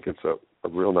 I just think it's a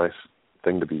real nice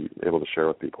thing to be able to share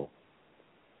with people.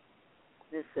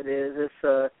 Yes, it is. It's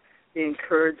the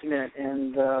encouragement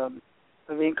and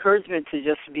the encouragement to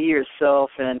just be yourself.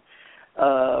 And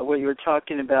what you were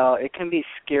talking about, it can be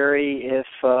scary if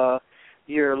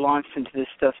you're launched into this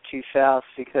stuff too fast,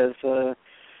 because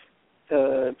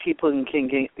people can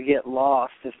get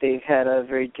lost if they've had a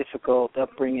very difficult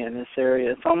upbringing in this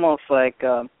area. It's almost like,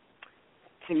 to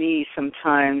me,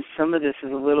 sometimes some of this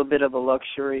is a little bit of a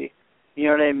luxury. You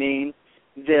know what I mean?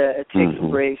 That it takes a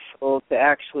brave soul to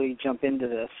actually jump into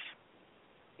this.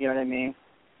 You know what I mean?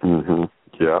 Mm-hmm.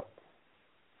 Yeah.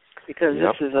 Because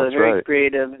this is a very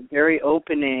creative, very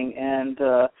opening, and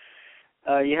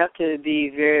you have to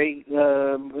be very,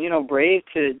 brave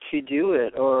to do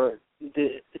it. Or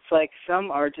it's like some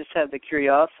are just have the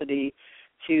curiosity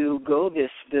to go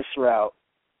this route,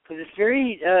 because it's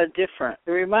very different.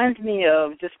 It reminds me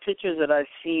of just pictures that I've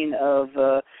seen of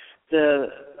the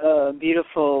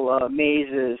beautiful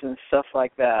mazes and stuff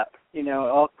like that.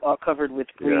 All covered with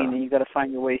green, and you got to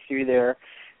find your way through there.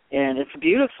 And it's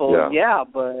beautiful,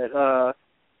 but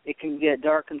it can get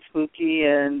dark and spooky,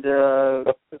 and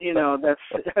that's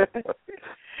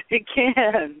it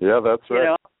can. Yeah, that's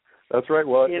right. That's right.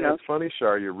 Well, it's funny,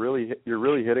 Shar. You're really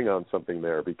hitting on something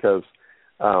there, because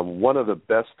one of the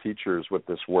best teachers with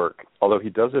this work, although he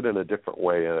does it in a different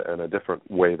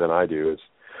way than I do, is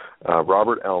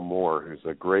Robert L. Moore, who's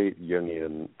a great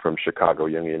Jungian from Chicago,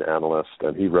 Jungian analyst,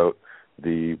 and he wrote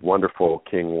the wonderful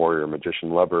King, Warrior,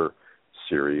 Magician, Lover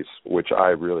series, which I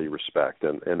really respect,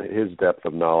 and his depth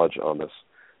of knowledge on this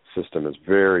system is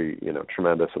very,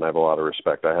 tremendous, and I have a lot of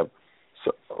respect. I have,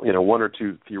 one or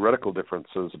two theoretical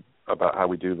differences about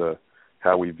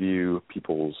how we view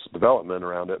people's development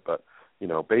around it, but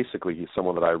basically he's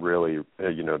someone that I really,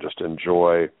 just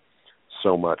enjoy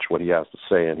so much what he has to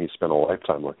say, and he spent a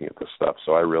lifetime looking at this stuff,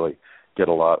 so I really get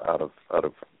a lot out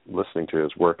of listening to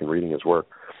his work and reading his work.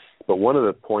 But one of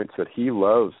the points that he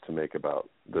loves to make about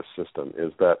this system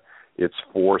is that it's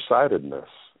four-sidedness.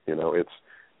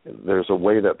 There's a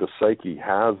way that the psyche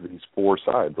has these four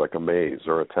sides, like a maze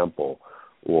or a temple,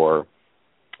 or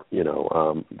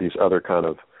these other kind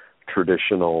of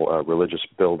traditional religious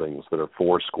buildings that are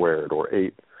four-squared or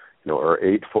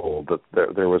eightfold.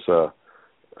 That there was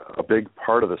a big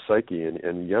part of the psyche,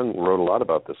 and Jung wrote a lot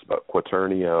about this, about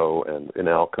quaternio and in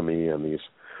alchemy, and these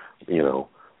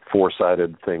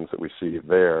four-sided things that we see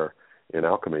there in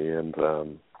alchemy. And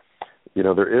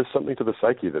there is something to the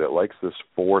psyche that it likes this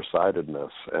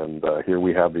four-sidedness, and here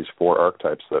we have these four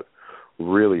archetypes that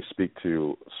really speak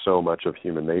to so much of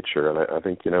human nature. And I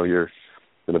think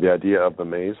the idea of the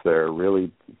maze there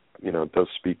really does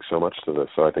speak so much to this.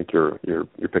 So I think you're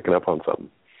picking up on something.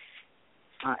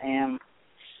 I am.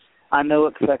 I know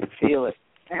it because I can feel it.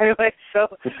 Anyway, so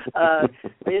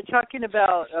you're talking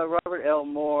about Robert L.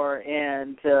 Moore,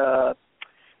 and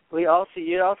you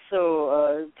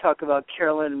also talk about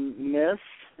Carolyn Myss.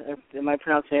 Am I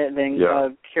pronouncing it?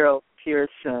 Then Carol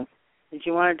Pearson. Did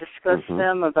you want to discuss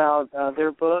them about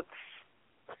their books?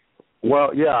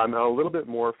 Well, yeah, I'm a little bit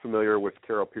more familiar with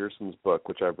Carol Pearson's book,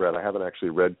 which I've read. I haven't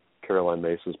actually read Caroline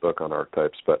Myss's book on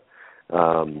archetypes, but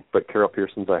Carol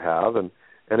Pearson's I have, and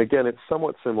again, it's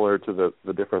somewhat similar to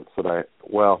the difference that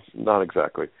not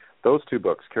exactly. Those two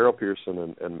books, Carol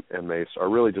Pearson and Myss, are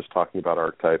really just talking about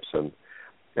archetypes, and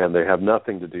they have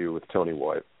nothing to do with Tony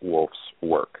Wolf's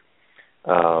work.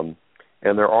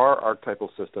 And there are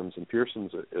archetypal systems, and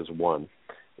Pearson's is one,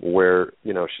 where,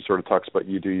 she sort of talks about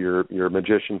you do your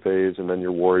magician phase, and then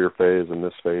your warrior phase, and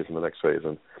this phase, and the next phase.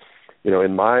 And,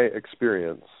 in my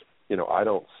experience, I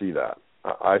don't see that.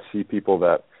 I see people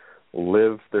that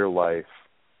live their life,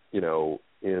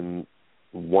 in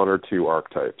one or two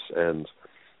archetypes, and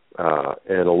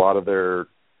a lot of their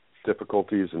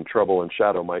difficulties and trouble and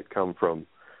shadow might come from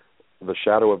the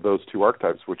shadow of those two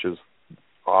archetypes, which is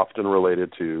often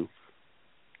related to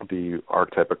the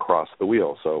archetype across the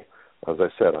wheel. So, as I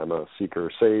said, I'm a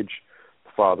seeker sage.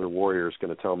 The father warrior is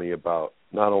going to tell me about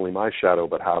not only my shadow,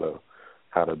 but how to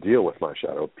how to deal with my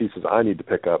shadow, pieces I need to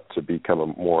pick up to become a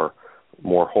more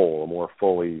whole, a more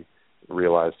fully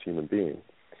realized human being.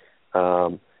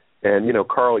 And, you know,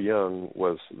 Carl Jung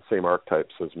was the same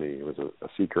archetypes as me. He was a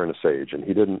seeker and a sage, and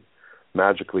he didn't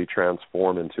magically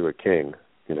transform into a king.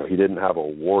 You know, he didn't have a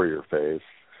warrior phase.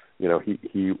 You know,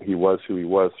 he was who he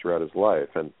was throughout his life.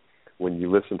 And when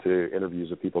you listen to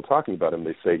interviews of people talking about him,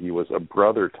 they say he was a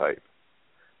brother type.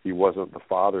 He wasn't the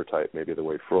father type, maybe the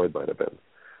way Freud might have been.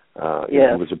 He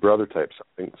was a brother type,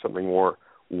 something more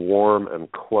warm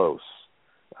and close,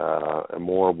 and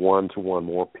more one-to-one,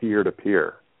 more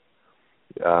peer-to-peer.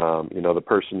 You know, the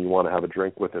person you want to have a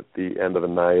drink with at the end of the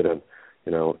night and,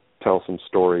 you know, tell some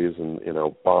stories and, you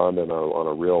know, bond on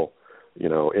a real, you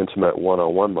know, intimate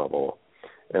one-on-one level.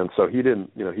 And so he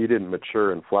didn't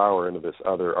mature and flower into this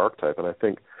other archetype. And I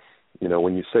think, you know,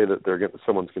 when you say that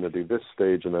someone's going to do this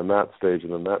stage and then that stage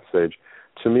and then that stage,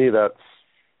 to me that's,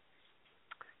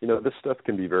 you know, this stuff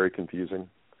can be very confusing.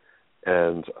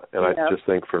 And I just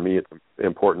think for me it's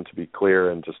important to be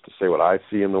clear and just to say what I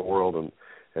see in the world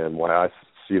and why I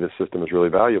see the system as really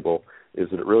valuable is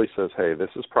that it really says, hey, this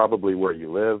is probably where you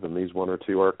live in these one or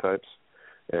two archetypes,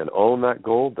 and own that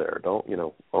gold there. Don't, you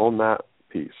know, own that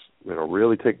piece. You know,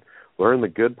 really learn the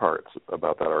good parts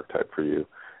about that archetype for you,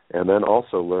 and then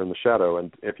also learn the shadow.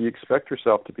 And if you expect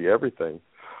yourself to be everything,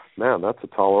 man, that's a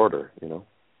tall order, you know.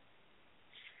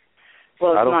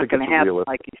 Well, it's not going to happen,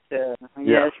 like you said.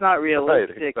 Yeah, it's not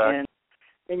realistic, right, exactly.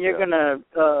 and you're gonna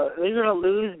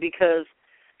lose because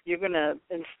you're gonna,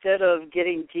 instead of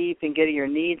getting deep and getting your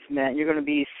needs met, you're gonna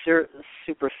be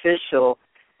superficial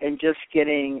and just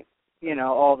getting, you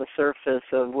know, all the surface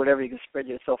of whatever you can spread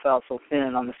yourself out so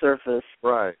thin on the surface,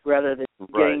 right? Rather than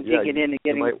digging in and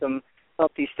getting some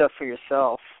healthy stuff for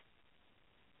yourself.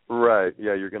 Right.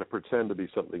 Yeah, you're going to pretend to be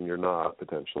something you're not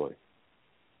potentially.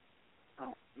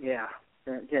 Oh, yeah.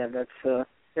 That's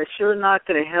sure not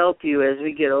going to help you as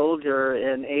we get older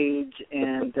and age,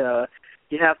 and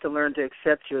you have to learn to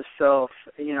accept yourself,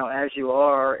 you know, as you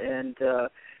are. And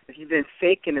if you've been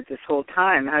faking it this whole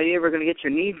time, how are you ever going to get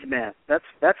your needs met?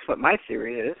 That's what my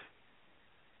theory is.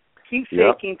 Keep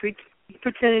faking,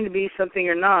 pretending to be something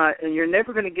you're not, and you're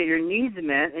never going to get your needs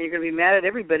met, and you're going to be mad at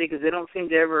everybody because they don't seem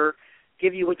to ever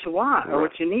give you what you want or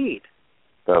what you need.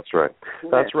 That's right.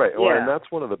 That's right. Yeah. Well, and that's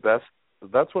one of the best.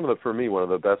 That's for me, one of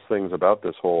the best things about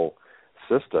this whole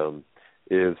system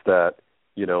is that,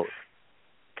 you know,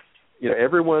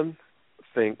 everyone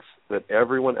thinks that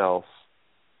everyone else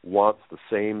wants the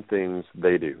same things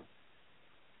they do,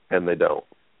 and they don't.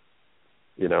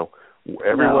 You know,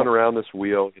 everyone around this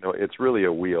wheel, you know, it's really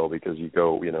a wheel because you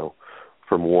go, you know,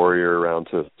 from warrior around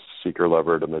to seeker,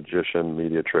 lover to magician,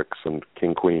 mediatrix, and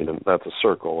king, queen, and that's a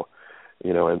circle,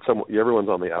 you know, and everyone's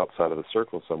on the outside of the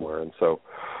circle somewhere. And so,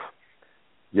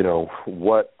 you know,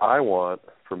 what I want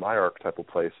for my archetypal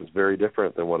place is very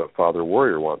different than what a father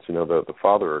warrior wants. You know, the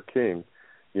father or king,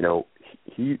 you know,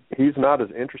 he's not as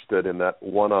interested in that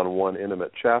one-on-one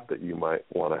intimate chat that you might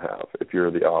want to have if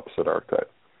you're the opposite archetype.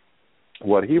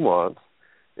 What he wants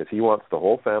is he wants the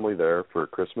whole family there for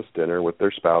Christmas dinner with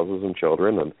their spouses and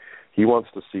children, and he wants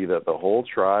to see that the whole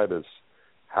tribe is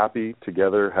happy,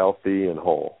 together, healthy, and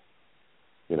whole,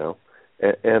 you know.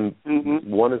 And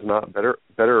one is not better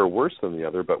or worse than the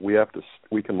other, but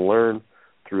we can learn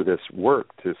through this work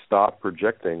to stop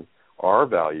projecting our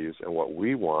values and what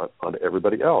we want on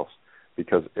everybody else,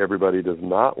 because everybody does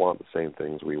not want the same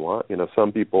things we want. You know,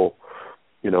 some people,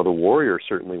 you know, the warrior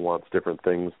certainly wants different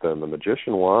things than the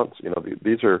magician wants. You know,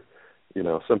 these are, you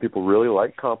know, some people really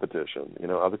like competition. You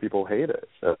know, other people hate it.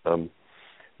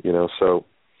 You know, so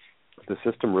the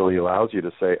system really allows you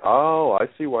to say, oh, I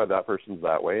see why that person's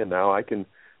that way, and now I can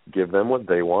give them what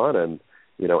they want. And,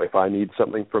 you know, if I need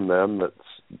something from them that's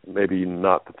maybe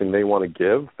not the thing they want to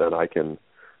give, then I can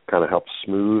kind of help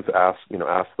ask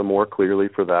them more clearly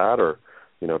for that, or,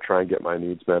 you know, try and get my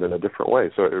needs met in a different way.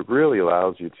 So it really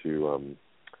allows you to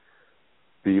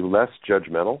be less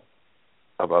judgmental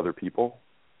of other people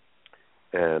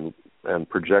and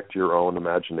project your own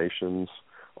imaginations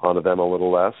onto them a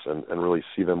little less, and really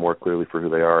see them more clearly for who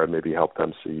they are, and maybe help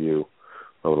them see you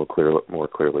a little more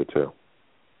clearly too.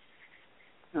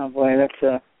 Oh boy,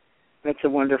 that's a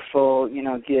wonderful, you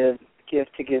know,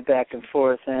 gift to give back and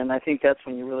forth, and I think that's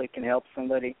when you really can help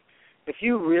somebody. If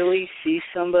you really see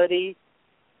somebody,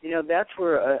 you know, that's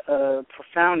where a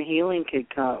profound healing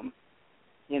could come,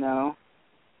 you know,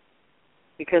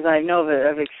 because I know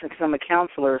that because I'm a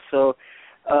counselor, so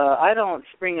I don't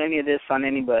spring any of this on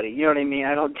anybody. You know what I mean?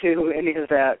 I don't do any of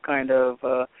that kind of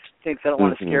things. I don't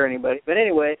want to scare anybody. But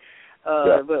anyway,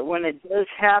 but when it does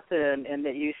happen and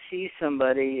that you see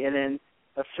somebody and then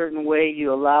a certain way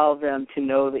you allow them to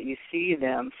know that you see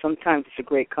them, sometimes it's a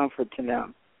great comfort to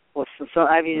them. Well, so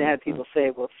I've even had people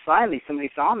say, well, finally somebody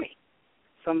saw me.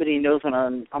 Somebody knows what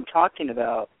I'm talking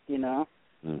about, you know.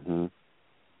 Mm-hmm.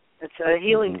 It's a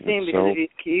healing thing because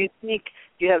you think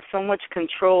you have so much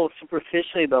control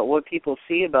superficially about what people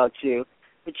see about you,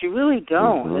 but you really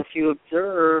don't. If you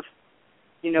observe,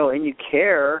 you know, and you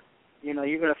care, you know,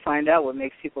 you're going to find out what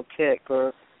makes people tick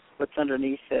or what's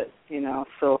underneath it, you know.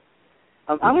 So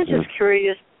I was just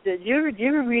curious, did you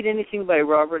ever read anything by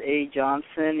Robert A.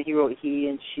 Johnson? He wrote He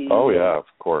and She. Oh, yeah, of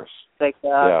course. Like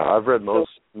that. Yeah, I've read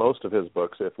most of his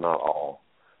books, if not all.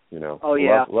 You know,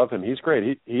 love him. He's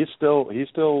great. He's still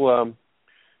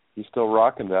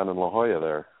rocking down in La Jolla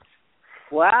there.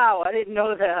 Wow, I didn't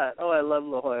know that. Oh, I love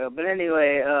La Jolla. But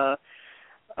anyway,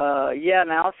 yeah,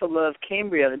 and I also love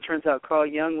Cambria. It turns out Carl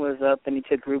Jung was up, and he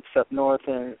took groups up north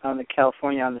and on the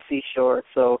California on the seashore.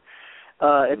 So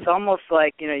it's almost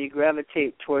like, you know, you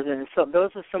gravitate towards it. And so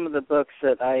those are some of the books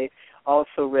that I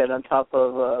also read on top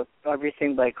of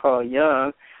everything by Carl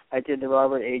Jung. I did the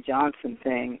Robert A. Johnson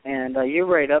thing, and you're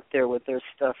right up there with their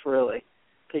stuff, really,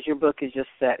 because your book is just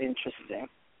that interesting.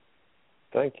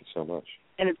 Thank you so much.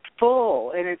 And it's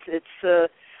full, and it's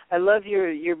I love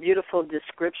your beautiful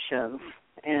descriptions,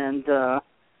 and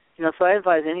you know, so I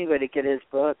advise anybody to get his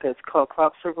book. It's called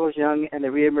Crop Circles, Jung and the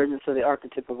Reemergence of the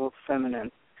Archetypal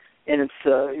Feminine, and it's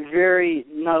very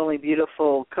not only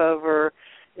beautiful cover,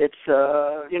 it's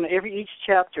you know, each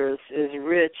chapter is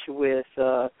rich with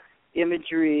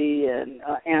imagery and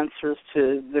answers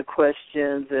to the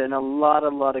questions and a lot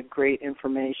of great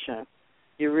information.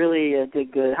 You really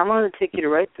did good. How long did it take you to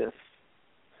write this?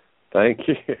 Thank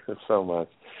you so much.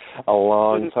 A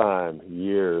long time,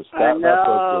 years. I know. That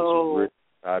book was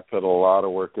I put a lot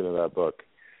of work into that book.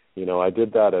 You know, I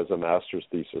did that as a master's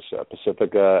thesis at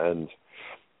Pacifica,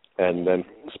 and then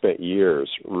spent years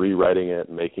rewriting it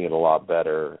and making it a lot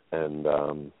better, and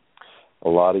a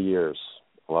lot of years,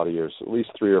 at least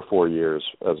 3 or 4 years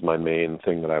as my main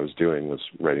thing that I was doing was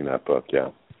writing that book, yeah.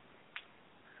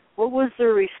 What was the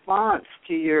response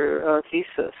to your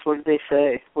thesis? What did they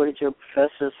say? What did your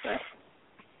professors say?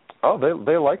 Oh,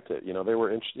 they liked it. You know, they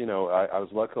were interested. You know, I was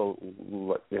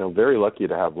very lucky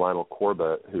to have Lionel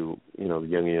Corbett, who, you know, the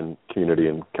Jungian community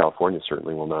in California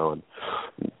certainly will know, and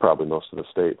probably most of the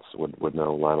states would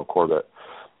know Lionel Corbett.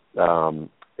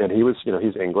 And he was, you know,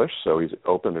 he's English, so he's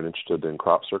open and interested in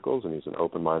crop circles, and he's an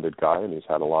open-minded guy, and he's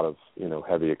had a lot of, you know,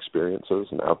 heavy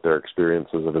experiences and out there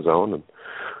experiences of his own, and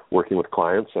working with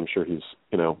clients. I'm sure he's,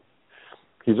 you know,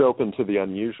 he's open to the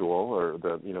unusual or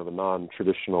the, you know, the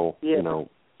non-traditional, you know,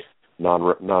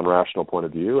 non-rational point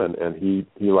of view, and he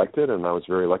liked it, and I was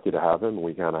very lucky to have him.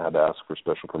 We kind of had to ask for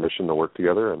special permission to work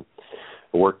together, and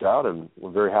it worked out, and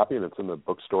we're very happy, and it's in the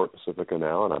bookstore at Pacifica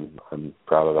now, and I'm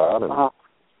proud of that. And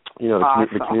you know,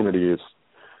 the community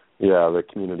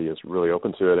is really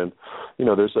open to it, and you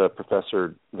know, there's a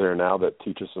professor there now that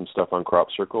teaches some stuff on crop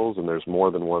circles, and there's more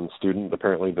than one student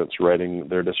apparently that's writing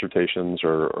their dissertations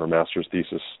or master's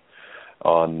thesis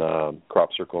on crop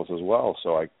circles as well.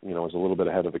 So I, you know, was a little bit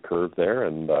ahead of the curve there,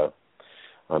 and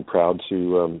I'm proud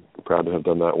to have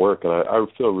done that work, and I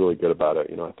feel really good about it.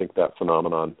 You know, I think that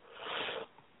phenomenon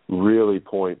really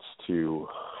points to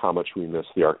how much we miss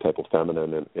the archetypal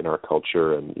feminine in our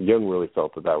culture, and Jung really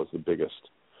felt that was the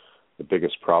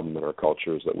biggest problem in our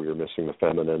culture, is that we were missing the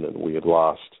feminine, and we had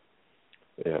lost,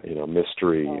 you know,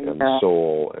 mystery and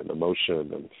soul and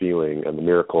emotion and feeling and the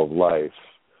miracle of life.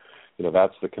 You know,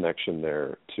 that's the connection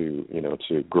there to, you know,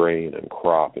 to grain and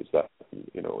crop, is that,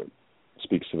 you know, it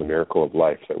speaks to the miracle of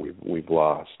life that we've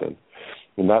lost, and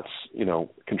that's, you know,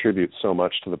 contributes so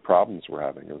much to the problems we're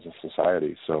having as a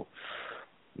society. So,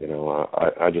 you know,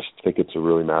 I just think it's a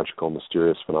really magical,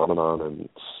 mysterious phenomenon, and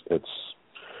it's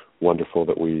wonderful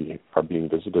that we are being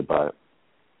visited by it.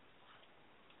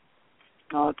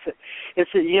 Oh,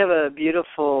 you have a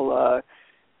beautiful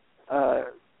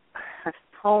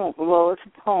poem. Well, it's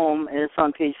a poem, and it's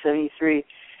on page 73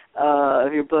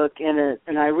 of your book,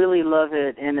 and I really love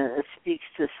it, and it speaks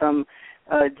to some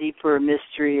deeper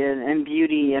mystery and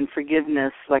beauty and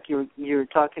forgiveness, like you were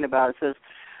talking about. It says,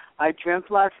 "I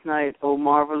dreamt last night, oh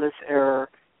marvelous error,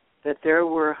 that there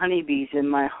were honeybees in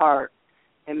my heart,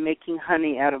 and making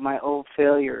honey out of my old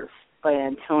failures," by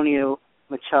Antonio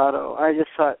Machado. I just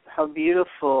thought how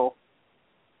beautiful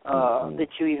that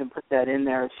you even put that in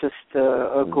there. It's just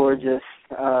a gorgeous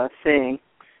thing.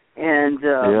 And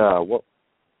well,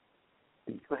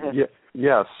 go ahead.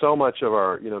 Yeah, so much of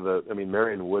our, you know,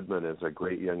 Marion Woodman is a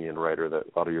great Jungian writer that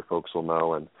a lot of your folks will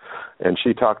know, and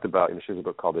she talked about, you know, she has a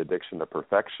book called Addiction to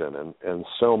Perfection, and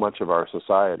so much of our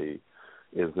society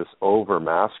is this over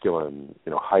masculine,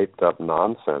 hyped up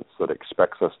nonsense that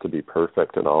expects us to be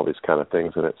perfect and all these kind of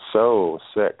things, and it's so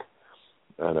sick,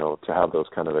 to have those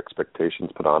kind of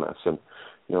expectations put on us. And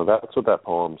that's what that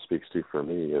poem speaks to for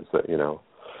me, is that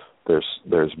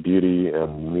there's beauty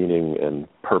and meaning and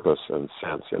purpose and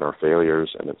sense in our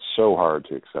failures, and it's so hard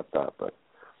to accept that, but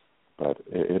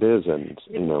it is, and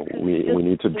we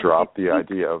need to drop the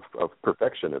idea of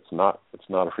perfection. It's not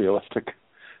a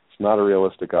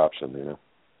realistic option,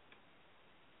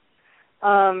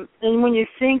 And when you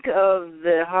think of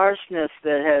the harshness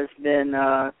that has been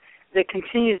that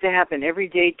continues to happen every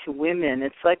day to women,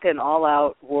 it's like an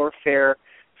all-out warfare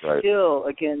still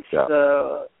against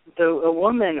a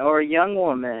woman or a young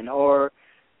woman or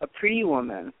a pretty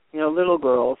woman, little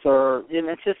girls, or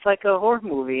it's just like a horror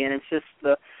movie, and it's just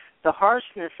the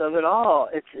harshness of it all.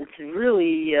 It's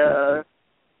really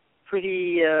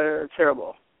pretty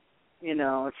terrible.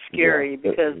 It's scary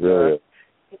because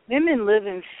women live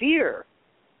in fear.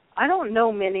 I don't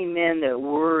know many men that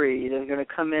worry they're going to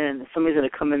come in, somebody's going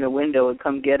to come in the window and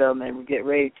come get them and get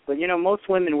raped. But, most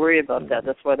women worry about that.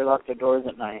 That's why they lock their doors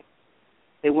at night.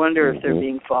 They wonder if they're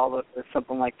being followed or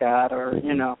something like that, or,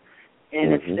 and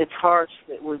it's harsh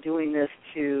that we're doing this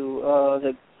to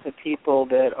the people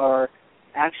that are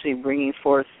actually bringing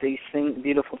forth these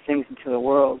beautiful things into the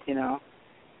world,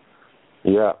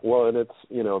 Yeah, well, and it's,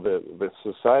 the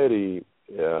society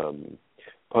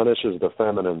punishes the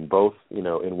feminine both,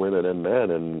 in women and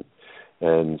men,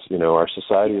 and our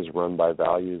society is run by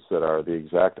values that are the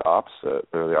exact opposite.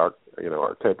 They're the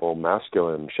archetypal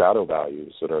masculine shadow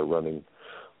values that are running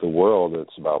the world.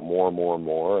 It's about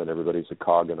more, and everybody's a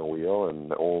cog in a wheel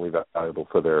and only valuable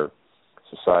for their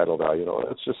societal value.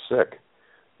 It's just sick,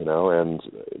 and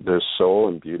there's soul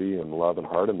and beauty and love and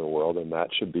heart in the world, and that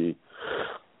should be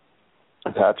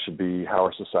how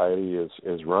our society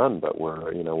is run, but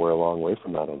we're a long way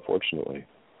from that, unfortunately.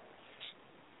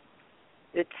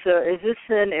 It's is this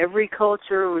in every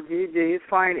culture? Do you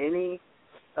find any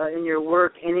in your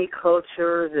work any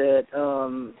culture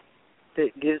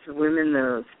that gives women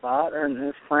their spot on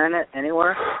this planet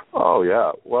anywhere? Oh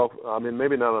yeah, well, I mean,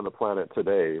 maybe not on the planet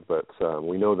today, but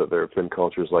we know that there have been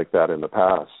cultures like that in the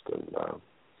past, and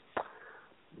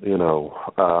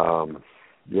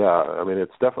yeah, I mean,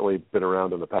 it's definitely been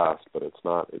around in the past, but it's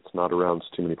not around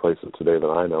too many places today that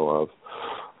I know of.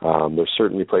 There's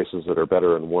certainly places that are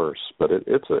better and worse, but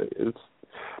it's the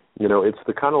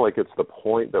kind of like it's the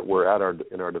point that we're at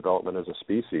in our development as a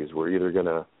species. We're either going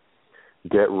to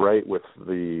get right with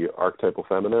the archetypal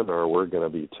feminine or we're going to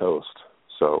be toast.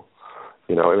 So,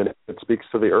 I mean, it speaks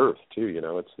to the earth too.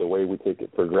 It's the way we take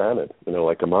it for granted.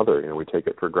 Like a mother, we take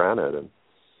it for granted,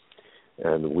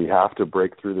 and we have to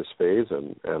break through this phase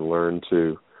and learn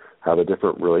to have a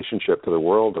different relationship to the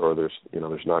world, or there's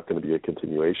not going to be a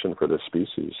continuation for this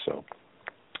species. So,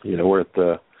 we're at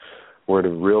a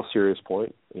real serious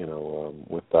point,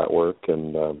 with that work.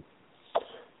 And,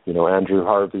 Andrew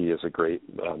Harvey is a great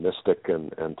mystic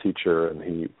and teacher,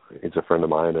 and he's a friend of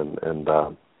mine and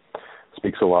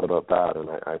speaks a lot about that. And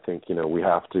I think, we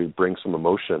have to bring some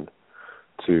emotion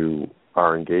to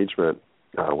our engagement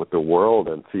with the world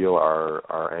and feel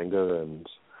our anger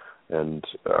and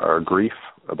our grief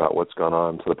about what's gone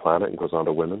on to the planet and goes on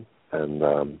to women, and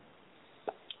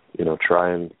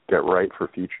try and get right for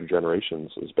future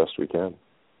generations as best we can.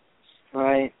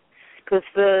 Right, because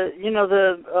the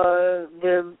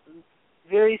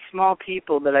very small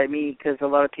people that I meet, because a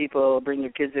lot of people bring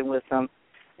their kids in with them,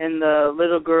 and the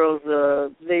little girls,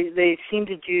 they seem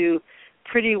to do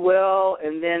pretty well,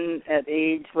 and then at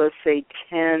age, let's say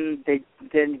 10, they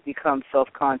then become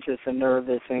self-conscious and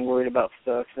nervous and worried about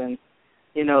stuff, and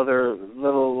their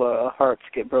little hearts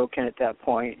get broken at that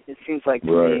point. It seems like to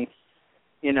me,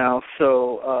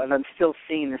 so and I'm still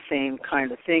seeing the same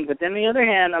kind of thing. But then on the other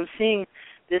hand, I'm seeing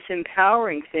this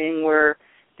empowering thing where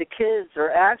the kids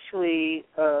are actually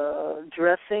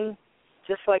dressing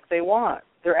just like they want.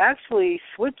 They're actually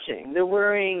switching.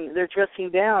 They're dressing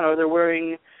down, or they're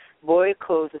wearing boy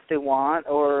clothes if they want,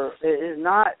 or it is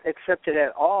not accepted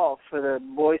at all for the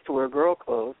boys to wear girl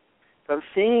clothes. But I'm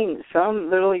seeing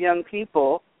some little young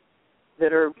people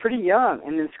that are pretty young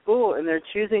and in school, and they're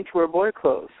choosing to wear boy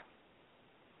clothes.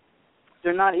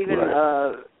 They're not even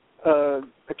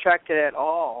attracted at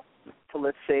all to,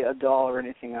 let's say, a doll or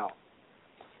anything else.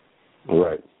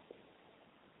 Right.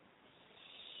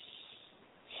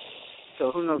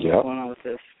 So who knows what's going on with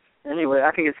this? Anyway,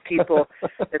 I think it's people,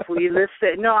 if we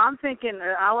listen, I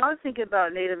was thinking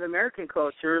about Native American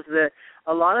cultures, that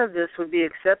a lot of this would be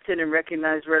accepted and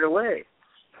recognized right away.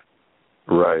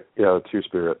 Right, yeah, the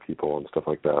Two-Spirit people and stuff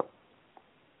like that.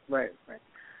 Right.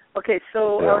 Okay,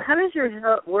 so how does your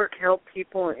work help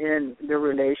people in their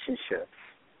relationships?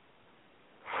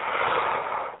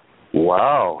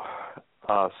 Wow.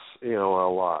 A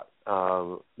lot.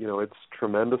 It's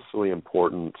tremendously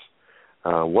important.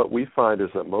 What we find is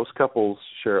that most couples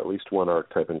share at least one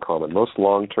archetype in common. Most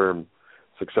long-term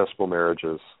successful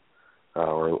marriages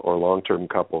or long-term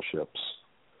coupleships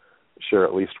share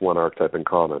at least one archetype in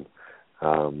common.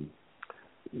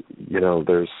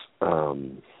 There's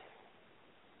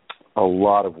a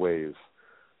lot of ways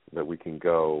that we can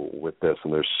go with this,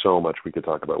 and there's so much we could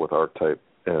talk about with archetype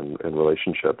and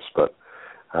relationships, but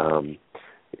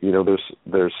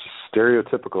there's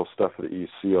stereotypical stuff that you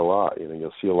see a lot.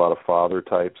 You'll see a lot of father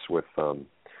types with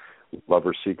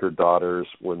lover-seeker daughters.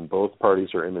 When both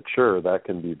parties are immature, that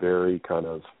can be very kind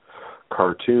of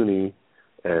cartoony,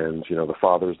 and the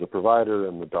father's the provider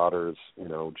and the daughter's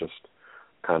just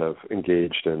kind of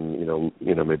engaged in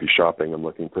maybe shopping and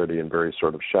looking pretty, and very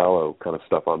sort of shallow kind of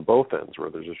stuff on both ends,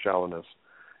 where there's a shallowness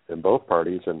in both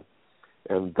parties, and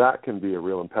that can be a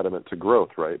real impediment to growth,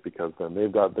 right? Because then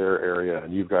they've got their area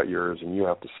and you've got yours, and you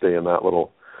have to stay in that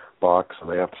little box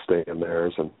and they have to stay in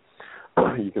theirs. And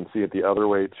you can see it the other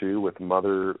way too, with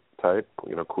mother type,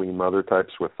 queen mother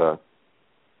types, with a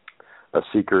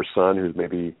seeker son who's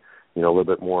maybe a little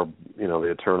bit more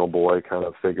the eternal boy kind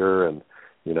of figure, and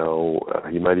he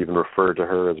might even refer to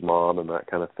her as mom and that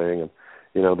kind of thing. And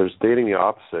there's dating the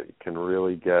opposite can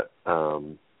really get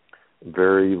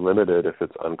very limited if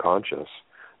it's unconscious.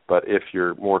 But if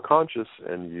you're more conscious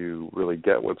and you really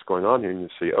get what's going on here, and you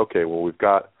see, okay, well, we've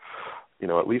got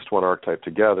at least one archetype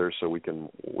together, so we can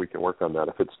work on that.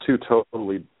 If it's two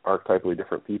totally archetypally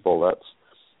different people,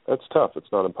 that's tough.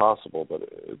 It's not impossible, but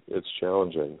it's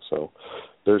challenging. So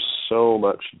there's so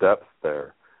much depth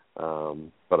there.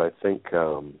 But I think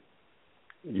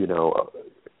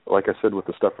like I said with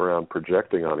the stuff around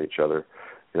projecting on each other,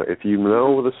 if you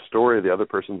know the story the other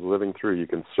person's living through, you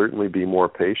can certainly be more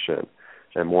patient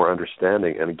and more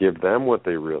understanding and give them what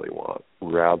they really want,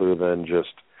 rather than just,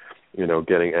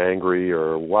 getting angry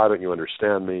or why don't you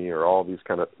understand me or all these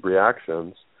kind of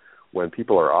reactions. When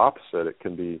people are opposite, it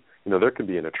can be, there can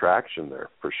be an attraction there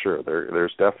for sure.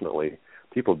 There's definitely,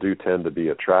 people do tend to be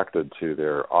attracted to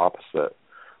their opposite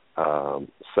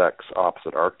sex,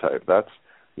 opposite archetype. That's,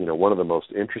 one of the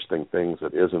most interesting things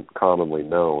that isn't commonly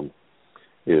known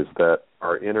is that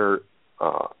our inner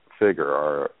figure,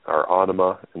 our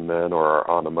anima in men or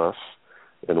our animus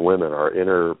in women, our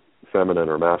inner feminine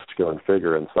or masculine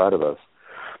figure inside of us,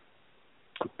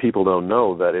 people don't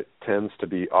know that it tends to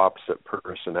be opposite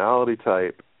personality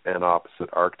type and opposite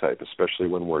archetype, especially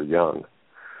when we're young.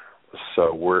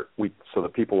 So so the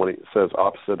people, when it says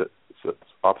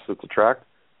opposites attract,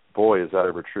 boy, is that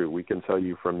ever true. We can tell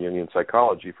you from Jungian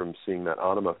psychology, from seeing that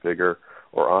anima figure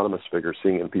or animus figure,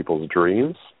 seeing it in people's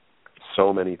dreams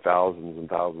so many thousands and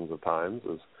thousands of times,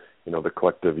 as the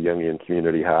collective Jungian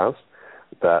community has,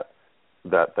 that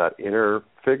inner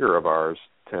figure of ours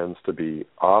tends to be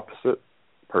opposite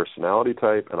personality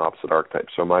type and opposite archetype.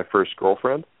 So my first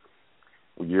girlfriend,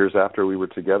 years after we were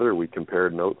together, we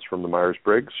compared notes from the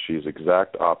Myers-Briggs. She's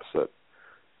exact opposite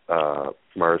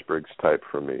Myers-Briggs type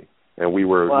from me. And we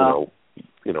were, wow,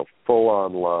 full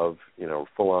on love,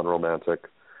 full on romantic,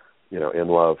 in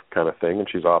love kind of thing. And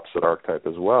she's opposite archetype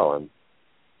as well. And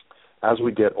as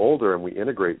we get older and we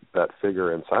integrate that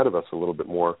figure inside of us a little bit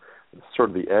more, sort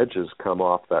of the edges come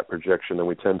off that projection, and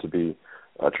we tend to be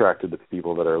attracted to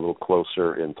people that are a little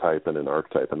closer in type and in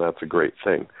archetype, and that's a great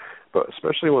thing. But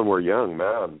especially when we're young,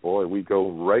 man, boy, we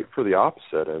go right for the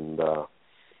opposite, and a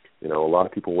lot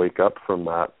of people wake up from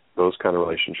those kind of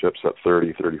relationships at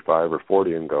 30, 35, or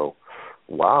 40 and go,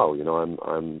 wow,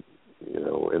 I'm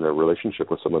in a relationship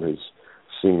with someone who's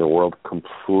seeing the world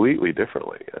completely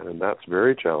differently, and that's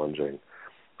very challenging.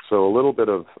 So a little bit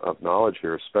of knowledge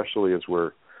here, especially as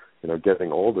we're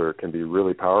getting older, can be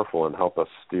really powerful and help us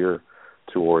steer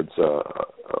towards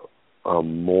a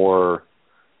more,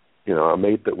 a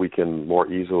mate that we can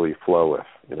more easily flow with,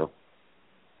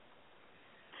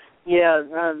 Yeah,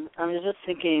 I was just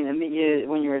thinking,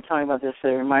 when you were talking about this, it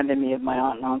reminded me of my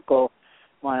aunt and uncle,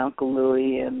 my Uncle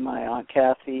Louis and my Aunt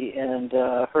Kathy, and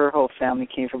her whole family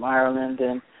came from Ireland,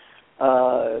 and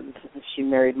she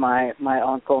married my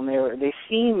uncle, and they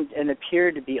seemed and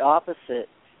appeared to be opposite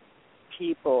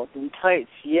people and types,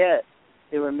 yet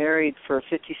they were married for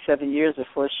 57 years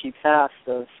before she passed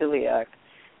of celiac.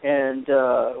 And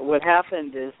what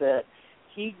happened is that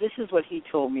this is what he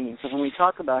told me, because when we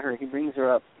talk about her, he brings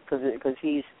her up, because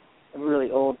he's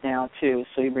really old now too,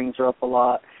 so he brings her up a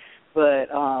lot. But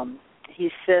he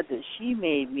said that she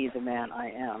made me the man I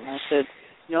am. I said,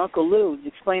 Uncle Lou,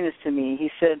 explain this to me. He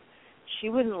said, she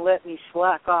wouldn't let me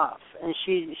slack off. And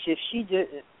if she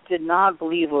did not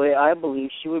believe the way I believe,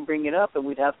 she would bring it up and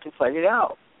we'd have to fight it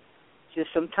out. Just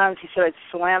sometimes he said I'd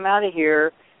slam out of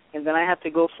here and then I have to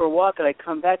go for a walk and I'd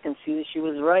come back and see that she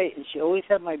was right. And she always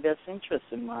had my best interest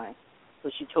in mind. So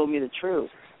she told me the truth.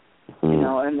 You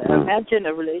know, and imagine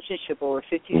a relationship over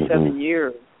 57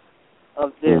 years of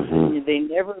this. And they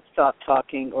never stopped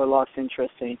talking or lost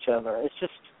interest in each other. It's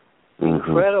just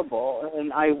incredible.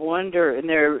 And I wonder,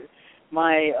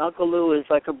 my Uncle Lou is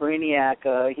like a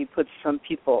brainiac. He puts some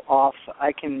people off.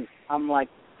 I'm like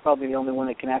probably the only one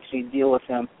that can actually deal with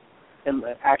him and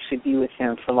actually be with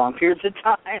him for long periods of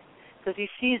time because he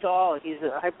sees all. He's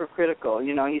hypercritical.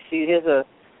 You know, he has a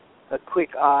quick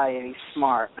eye and he's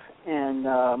smart. And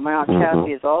my Aunt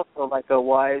Kathy is also like a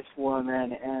wise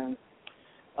woman and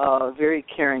very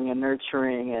caring and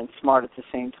nurturing and smart at the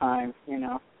same time, you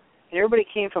know. And everybody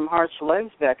came from harsh lives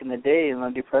back in the day and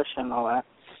the Depression and all that.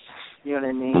 You know what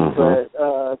I mean? But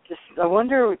just I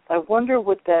wonder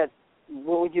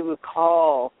what you would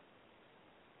call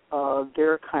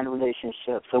their kind of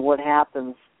relationships, or what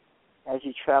happens as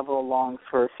you travel along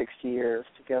for 60 years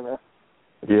together.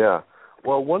 Yeah.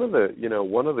 Well, one of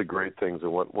the great things,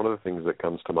 and one of the things that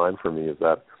comes to mind for me is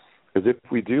if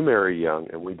we do marry young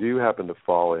and we do happen to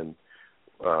fall in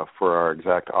for our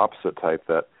exact opposite type,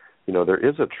 that, you know, there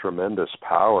is a tremendous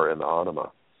power in the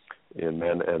anima, in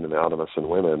men and in the animus in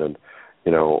women. And,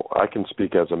 you know, I can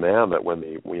speak as a man that when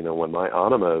my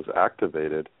anima is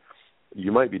activated,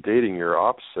 you might be dating your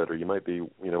opposite, or you might be,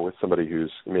 you know, with somebody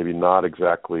who's maybe not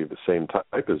exactly the same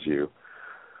type as you,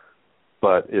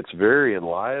 but it's very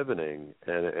enlivening,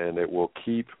 and it will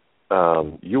keep,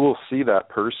 you will see that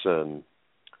person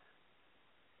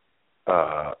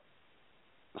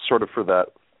sort of for that,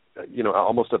 you know,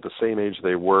 almost at the same age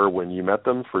they were when you met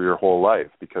them for your whole life,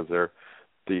 because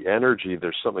the energy,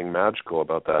 there's something magical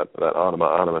about that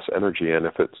animus energy, and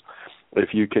if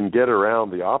you can get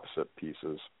around the opposite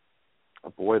pieces,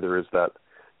 boy, there is that,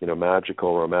 you know,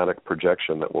 magical romantic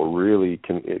projection that will really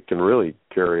can really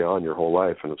carry on your whole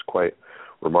life, and it's quite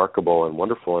remarkable and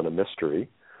wonderful and a mystery.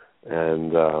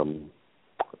 And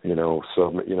you know,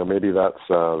 so, you know, maybe that's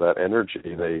that energy.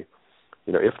 They,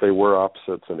 you know, if they were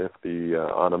opposites and if the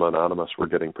anima and animus were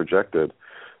getting projected,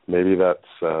 maybe that's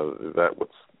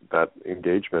that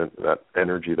engagement, that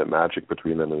energy, that magic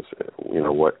between them is, you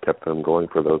know, what kept them going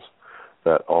for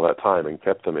all that time, and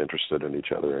kept them interested in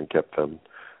each other, and kept them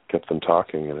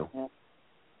talking, you know. Yeah.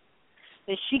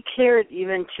 And she cared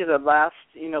even to the last,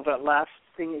 you know, that last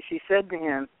thing that she said to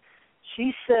him.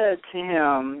 She said to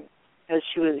him as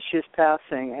she was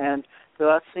passing, and the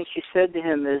last thing she said to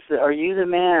him is, "Are you the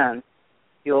man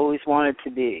you always wanted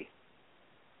to be?"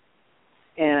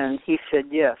 And he said,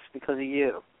 "Yes, because of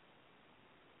you."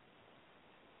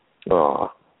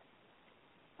 Oh.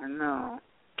 I know.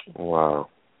 Wow.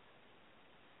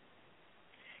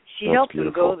 She helped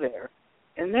him go there.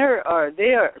 And they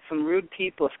are some rude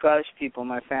people, Scottish people in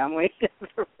my family.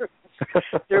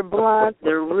 They're blunt,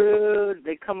 they're rude,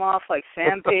 they come off like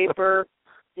sandpaper.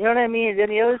 You know what I mean? Then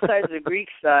the other side is the Greek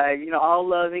side, you know, all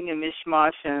loving and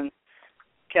mishmash and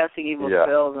casting evil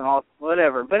spells and all,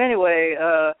 whatever. But anyway,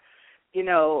 you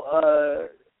know,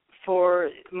 for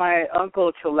my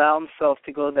uncle to allow himself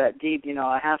to go that deep, you know,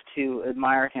 I have to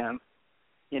admire him,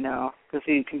 you know, because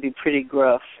he can be pretty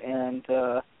gruff and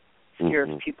scares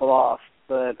people off.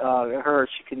 But her,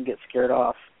 she couldn't get scared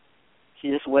off. She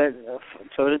just went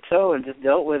toe-to-toe and just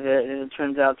dealt with it, and it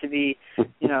turns out to be,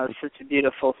 you know, such a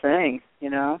beautiful thing, you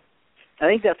know. I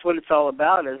think that's what it's all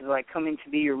about, is like coming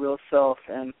to be your real self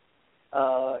and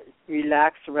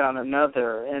relax around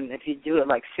another. And if you do it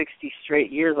like 60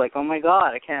 straight years, like, oh, my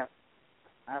God,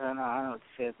 I don't know what to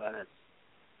say about it.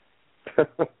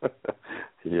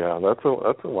 Yeah, that's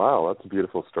a wow. That's a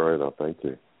beautiful story, though. Thank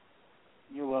you.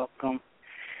 You're welcome.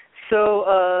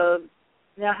 So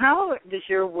now how does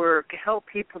your work help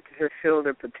people to fulfill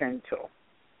their potential?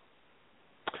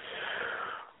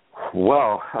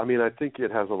 Well, I mean, I think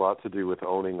it has a lot to do with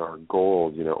owning our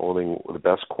goals, you know, owning the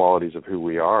best qualities of who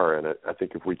we are. And I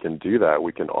think if we can do that,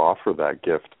 we can offer that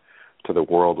gift to the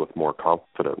world with more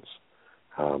confidence.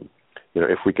 You know,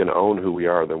 if we can own who we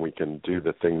are, then we can do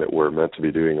the thing that we're meant to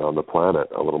be doing on the planet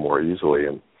a little more easily.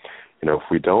 And, you know, if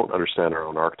we don't understand our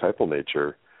own archetypal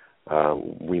nature,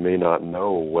 we may not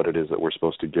know what it is that we're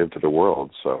supposed to give to the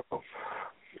world. So,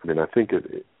 I mean, I think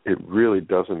it really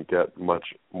doesn't get much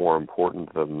more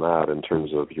important than that in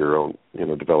terms of your own, you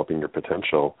know, developing your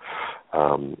potential.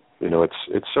 You know,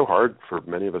 it's so hard for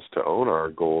many of us to own our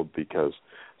gold because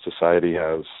society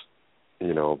has,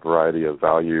 you know, a variety of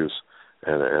values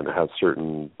and has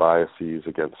certain biases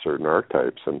against certain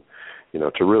archetypes. And,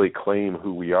 to really claim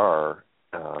who we are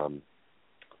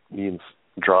means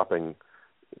dropping,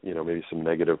 maybe some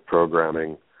negative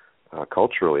programming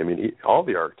culturally. I mean, all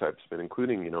the archetypes,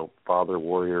 including, Father,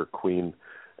 Warrior, Queen,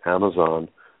 Amazon,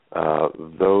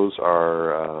 those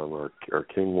are, or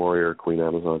King, Warrior, Queen,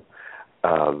 Amazon,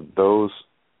 those,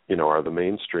 are the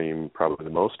mainstream, probably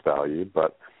the most valued,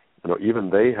 but, even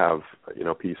they have,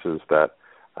 pieces that,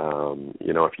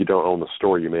 if you don't own the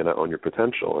story, you may not own your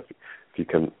potential. If you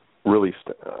can really,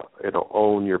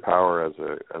 own your power as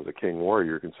a king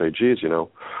warrior, you can say, geez,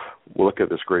 look at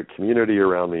this great community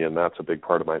around me, and that's a big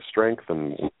part of my strength,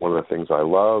 and one of the things I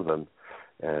love, and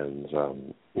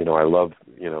I love,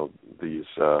 these,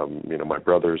 my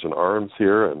brothers in arms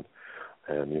here, and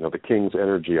the king's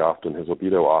energy often, his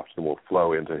libido often will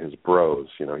flow into his bros.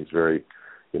 He's very,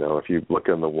 if you look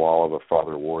on the wall of a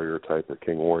father warrior type or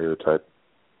king warrior type,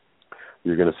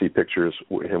 you're going to see pictures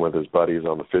him with his buddies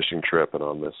on the fishing trip and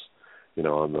on this,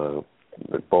 on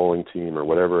the bowling team or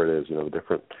whatever it is, the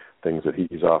different things that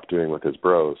he's off doing with his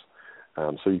bros.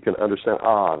 So you can understand,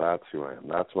 that's who I am.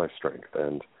 That's my strength.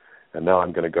 And now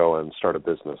I'm going to go and start a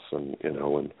business and,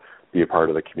 and be a part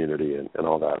of the community and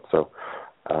all that. So,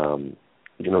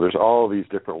 there's all these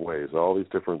different ways, all these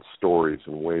different stories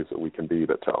and ways that we can be,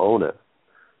 but to own it,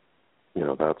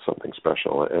 that's something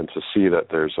special. And to see that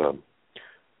there's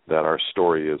that our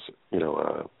story is,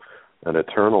 an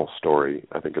eternal story,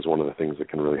 I think is one of the things that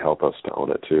can really help us to own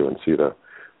it too, and see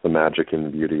the magic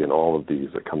and beauty in all of these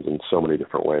that comes in so many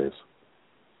different ways.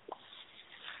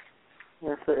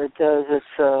 Yes, it does. It's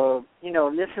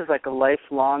this is like a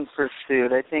lifelong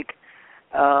pursuit. I think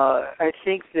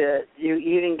that you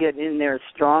even get in there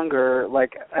stronger,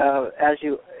 like as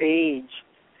you age.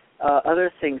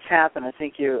 Other things happen. I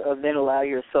think you then allow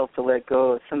yourself to let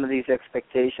go of some of these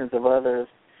expectations of others,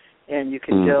 and you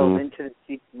can delve into the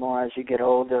deep more as you get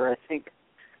older. I think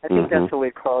that's the way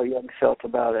Carl Jung felt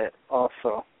about it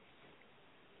also.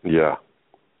 Yeah.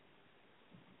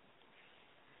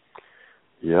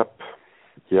 Yep.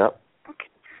 Okay.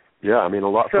 Yeah, I mean,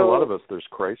 for a lot of us, there's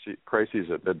crises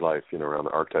at midlife, around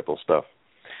the archetypal stuff.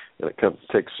 And it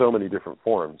takes so many different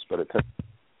forms, but it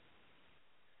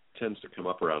tends to come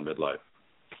up around midlife.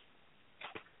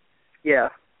 Yeah.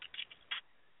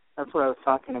 That's what I was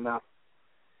talking about.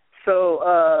 So,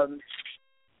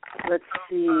 let's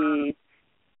see.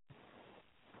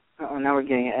 Now we're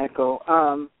getting an echo.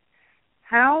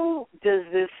 How does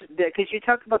this, because you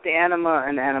talked about the anima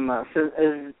and anima, so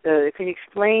can you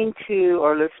explain to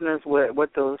our listeners what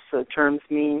those terms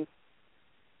mean?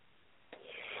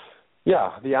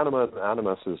 Yeah, the anima and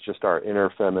animus is just our inner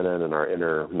feminine and our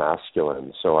inner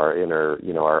masculine, so our inner,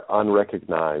 our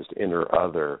unrecognized inner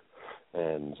other,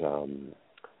 and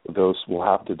those will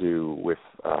have to do with,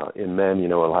 in men,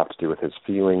 it'll have to do with his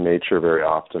feeling nature very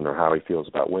often, or how he feels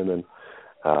about women.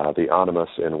 The animus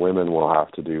in women will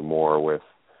have to do more with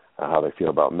how they feel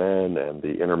about men and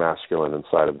the inner masculine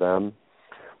inside of them.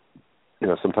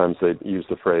 Sometimes they use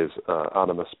the phrase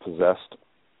animus possessed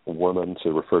woman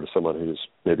to refer to someone who's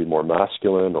maybe more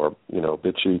masculine or,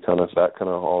 bitchy,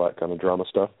 all that kind of drama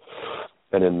stuff.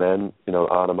 And in men,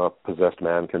 anima possessed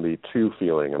man can be too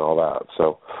feeling and all that.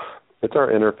 So it's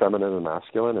our inner feminine and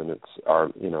masculine, and it's our,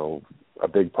 a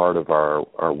big part of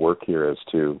our work here is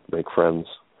to make friends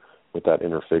with that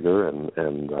inner figure and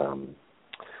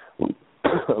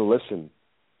listen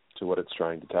to what it's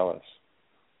trying to tell us.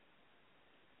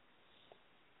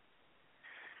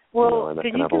 Well, and it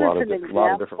could can you have give a lot us of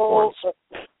an different forms.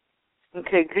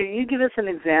 Okay, could you give us an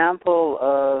example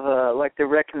of like the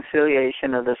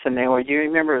reconciliation of the scenario? Do you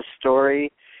remember a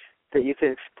story that you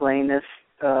could explain this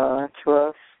to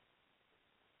us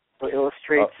or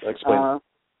illustrate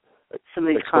some of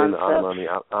these explain concepts? The anima and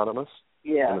the animus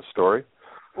in the story?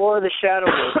 Or the shadow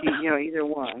work, either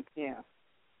one, yeah.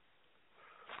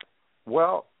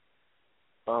 Well,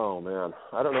 oh man,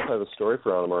 I don't know if I have a story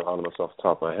for anima or animus off the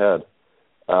top of my head.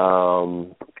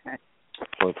 Okay.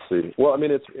 Let's see. Well, I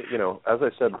mean, it's, as I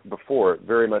said before, it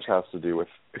very much has to do with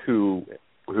who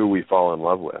we fall in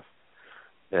love with.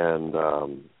 And,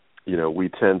 we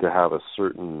tend to have a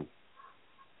certain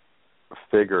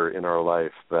figure in our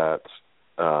life that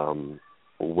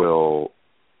will,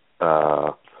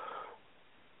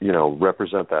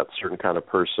 represent that certain kind of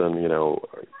person,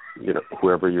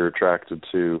 whoever you're attracted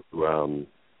to,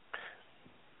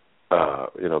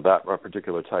 that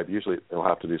particular type. Usually it'll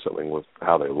have to do something with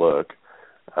how they look.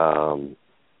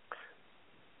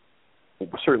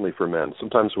 Certainly for men.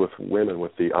 Sometimes with women,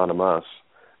 with the animus,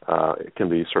 it can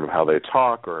be sort of how they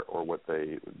talk or what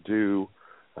they do,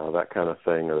 that kind of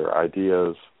thing, or their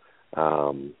ideas.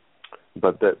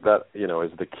 But that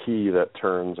is the key that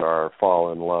turns our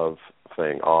fall in love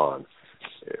thing on.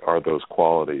 are those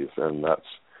qualities, and that's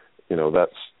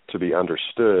to be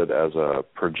understood as a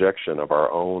projection of our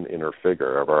own inner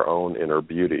figure, of our own inner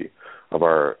beauty, of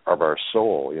our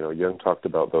soul. Jung talked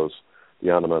about the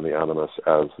anima and the animus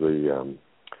as the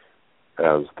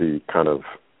kind of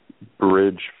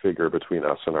bridge figure between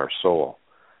us and our soul.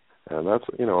 And that's,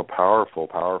 a powerful,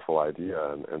 powerful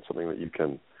idea, and something that you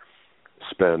can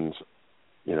spend,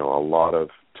 a lot of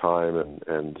time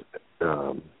and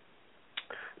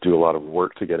do a lot of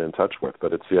work to get in touch with.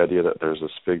 But it's the idea that there's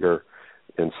this figure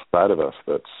inside of us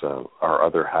that's our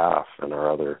other half and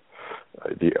the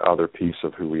other piece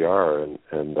of who we are, and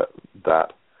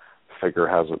that figure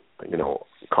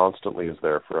constantly is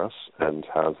there for us and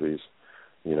has these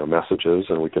messages,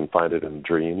 and we can find it in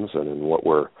dreams and in what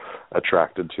we're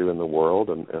attracted to in the world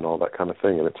and all that kind of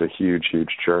thing. And it's a huge,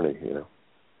 huge journey,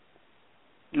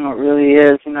 It really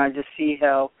is. I just see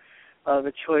how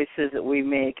the choices that we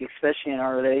make, especially in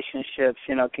our relationships,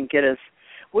 can get us.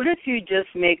 What if you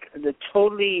just make the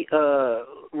totally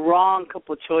wrong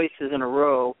couple of choices in a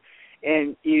row,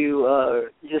 and you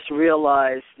just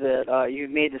realize that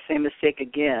you've made the same mistake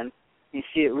again? You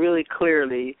see it really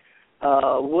clearly.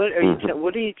 What are you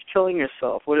telling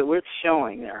yourself? What's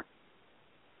showing there?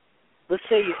 Let's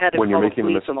say you had to call the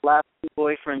police on the last two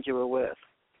boyfriends you were with.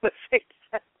 Let's say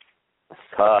that.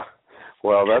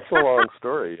 Well, that's a long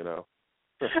story,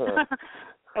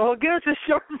 Well, give us a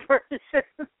short version.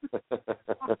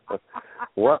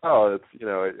 Wow, it's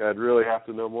I'd really have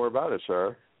to know more about it,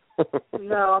 Shar.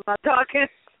 No, I'm not talking.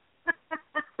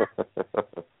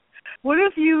 What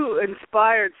if you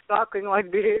inspired stalking-like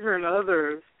behavior in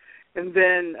others, and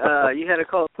then you had to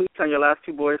call the police on your last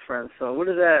two boyfriends? So what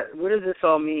does this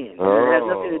all mean? It has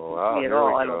nothing to do with me at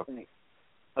all, I don't think.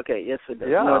 Okay, yes it does.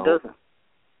 Yeah. No, it doesn't.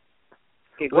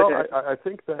 Okay, well, I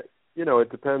think that, it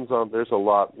depends on, there's a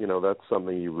lot, that's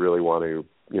something you really want to,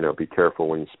 be careful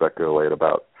when you speculate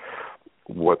about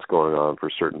what's going on for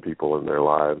certain people in their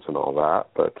lives and all that.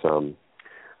 But,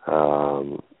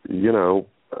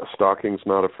 stalking's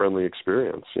not a friendly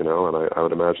experience, and I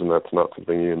would imagine that's not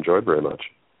something you enjoyed very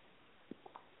much.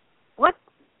 What?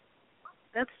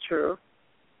 That's true.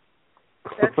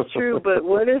 That's true, but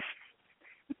what if...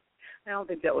 I don't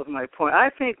think that was my point. I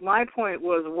think my point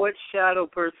was what shadow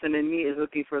person in me is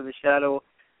looking for the shadow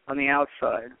on the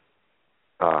outside.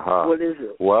 What is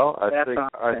it? Well, I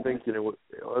think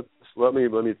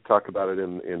let me talk about it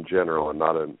in general and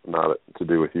not to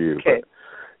do with you. Okay.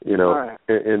 But, right.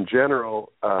 in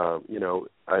general,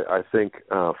 I think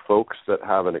folks that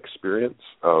have an experience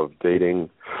of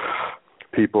dating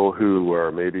people who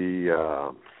are maybe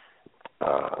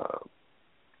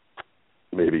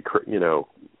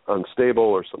unstable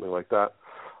or something like that,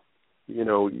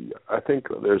 I think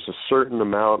there's a certain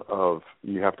amount of,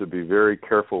 you have to be very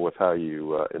careful with how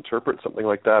you interpret something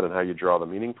like that and how you draw the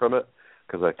meaning from it,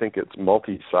 because I think it's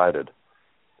multi-sided.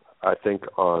 I think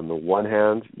on the one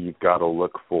hand, you've got to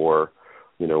look for,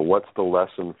 what's the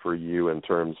lesson for you in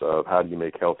terms of how do you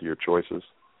make healthier choices?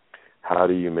 How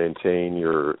do you maintain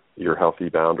your healthy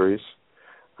boundaries?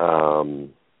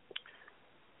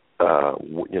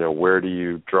 Where do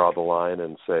you draw the line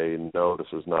and say, no,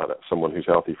 this is not someone who's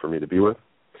healthy for me to be with?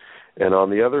 And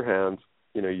on the other hand,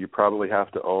 you probably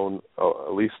have to own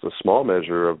at least a small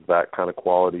measure of that kind of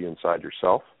quality inside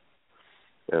yourself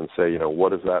and say,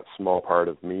 what is that small part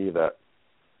of me that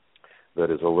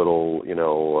is a little,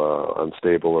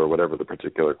 unstable, or whatever the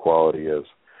particular quality is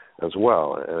as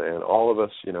well. And all of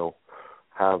us,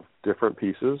 have different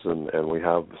pieces, and we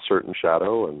have a certain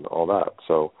shadow and all that.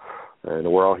 So,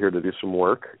 and we're all here to do some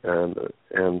work, and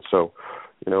so,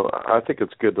 I think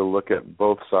it's good to look at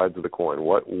both sides of the coin.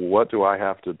 What do I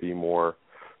have to be more,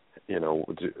 in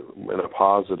a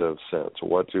positive sense?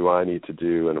 What do I need to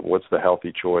do, and what's the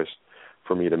healthy choice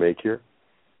for me to make here?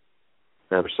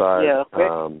 Other side,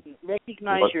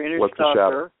 recognize your inner what's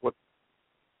stalker. The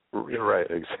shadow? You're right,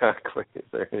 exactly.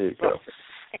 There you go.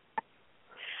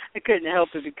 I couldn't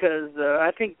help it because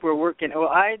I think we're working.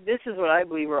 This is what I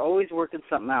believe. We're always working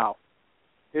something out.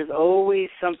 There's always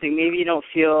something. Maybe you don't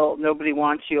feel nobody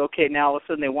wants you. Okay, now all of a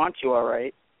sudden they want you. All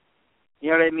right.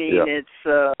 You know what I mean? Yeah.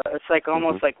 It's like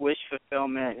almost like wish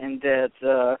fulfillment, and that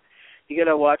you got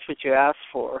to watch what you ask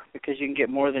for, because you can get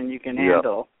more than you can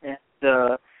handle. And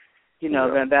then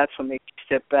that's what makes you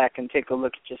step back and take a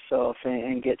look at yourself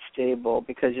and get stable,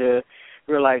 because you're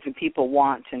realizing people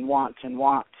want and want and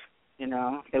want.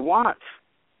 They want.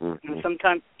 Mm-hmm. And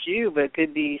sometimes it's you, but it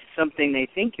could be something they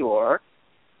think you are,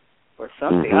 or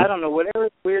something. Mm-hmm. I don't know. Whatever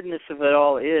the weirdness of it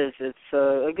all is, it's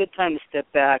a good time to step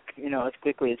back, as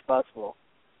quickly as possible.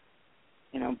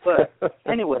 But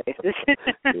anyway, yes, it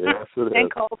is.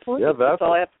 And call the police. Yeah, that's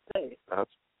all I have to say.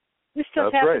 This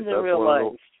stuff That's happens right. in real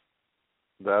life.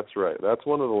 That's right. That's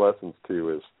one of the lessons, too,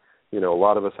 is, a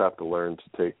lot of us have to learn to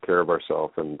take care of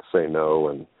ourselves and say no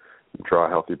and draw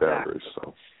healthy boundaries.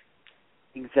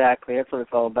 Exactly. That's what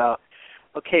it's all about.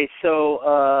 Okay,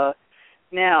 so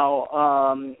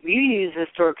now you use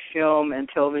historic film and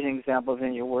television examples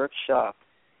in your workshop,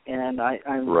 and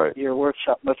Right. Your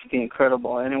workshop must be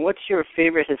incredible. And what's your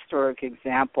favorite historic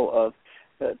example of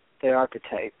the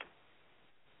archetype?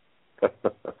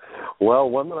 Well,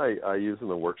 one that I use in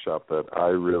the workshop that I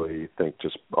really think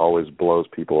just always blows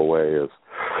people away is,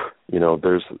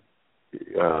 there's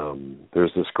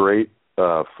this great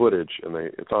footage, and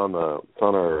it's on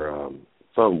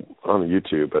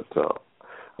YouTube, but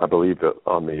I believe that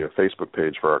on the Facebook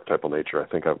page for Archetypal Nature, I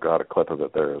think I've got a clip of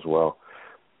it there as well,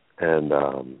 and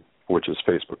which is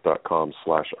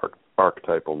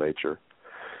facebook.com/Archetypal Nature.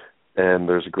 And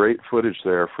there's great footage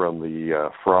there from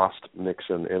the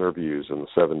Frost-Nixon interviews in the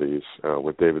 70s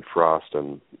with David Frost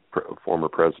and former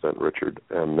President Richard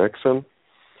M. Nixon.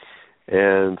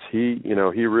 And he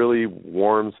really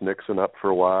warms Nixon up for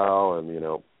a while and,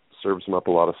 serves him up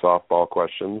a lot of softball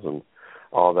questions and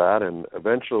all that. And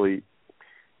eventually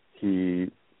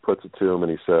he puts it to him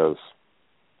and he says,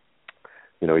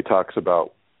 he talks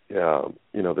about,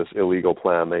 this illegal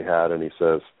plan they had, and he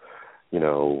says,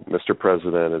 Mr.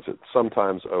 President, is it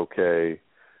sometimes okay,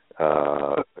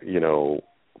 for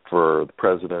the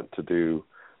president to do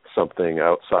something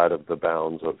outside of the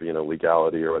bounds of,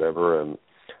 legality or whatever? And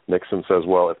Nixon says,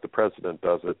 well, if the president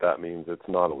does it, that means it's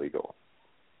not illegal.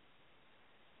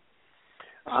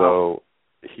 So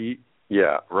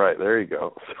right, there you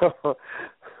go.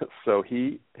 So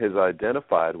he has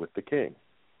identified with the king.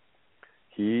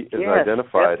 He has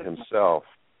identified himself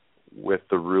with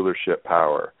the rulership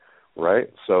power. Right?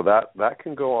 So that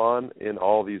can go on in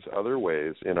all these other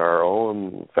ways in our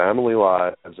own family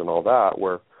lives and all that,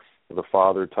 where the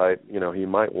father type, he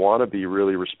might want to be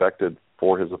really respected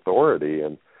for his authority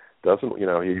and doesn't,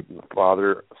 the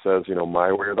father says,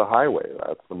 my way or the highway.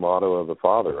 That's the motto of the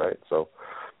father, right? So,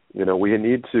 we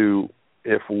need to,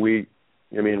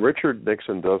 Richard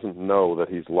Nixon doesn't know that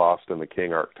he's lost in the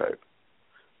king archetype,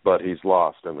 but he's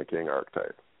lost in the king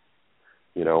archetype.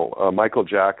 Michael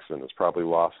Jackson is probably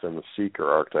lost in the seeker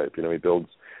archetype. He's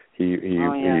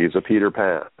a Peter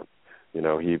Pan.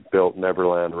 He built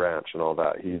Neverland Ranch and all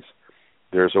that.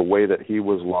 There's a way that he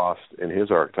was lost in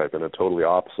his archetype in a totally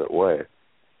opposite way,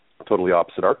 a totally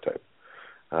opposite archetype.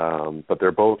 But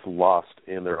they're both lost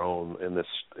in their own in this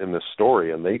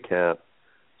story, and they can't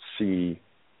see.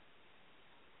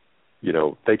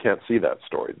 They can't see that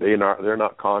story. They're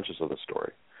not conscious of the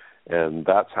story. And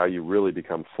that's how you really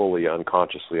become fully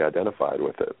unconsciously identified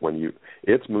with it.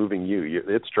 It's moving you.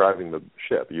 It's driving the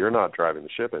ship. You're not driving the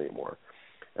ship anymore.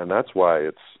 And that's why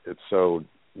it's so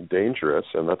dangerous,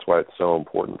 and that's why it's so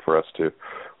important for us to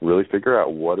really figure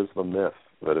out what is the myth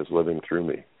that is living through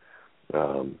me.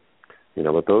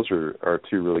 But those are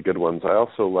two really good ones. I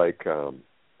also like,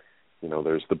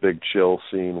 there's the Big Chill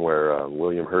scene where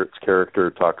William Hurt's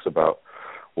character talks about,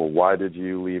 well, why did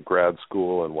you leave grad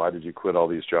school and why did you quit all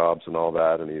these jobs and all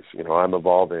that? And he's, I'm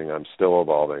evolving, I'm still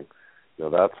evolving.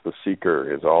 That's the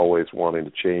seeker, is always wanting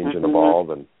to change and evolve.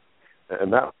 And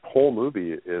that whole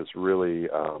movie is really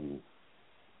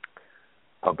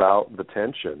about the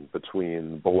tension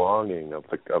between belonging of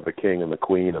the king and the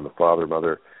queen and the father,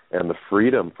 mother, and the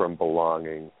freedom from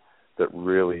belonging that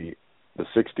really the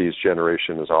 60s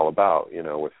generation is all about,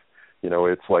 with,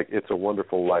 it's like It's a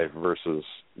Wonderful Life versus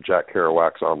Jack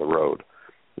Kerouac's On the Road.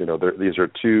 These are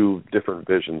two different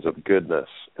visions of goodness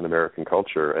in American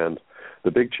culture, and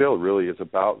The Big Chill really is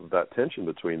about that tension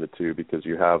between the two, because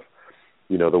you have,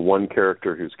 the one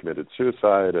character who's committed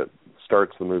suicide. It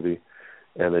starts the movie,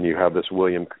 and then you have this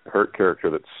William Hurt character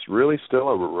that's really still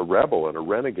a rebel and a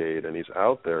renegade, and he's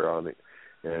out there and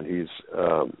he's,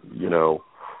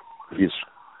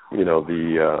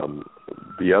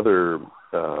 the other.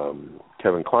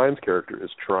 Kevin Kline's character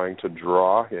is trying to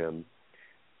draw him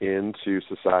into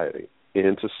society,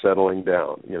 into settling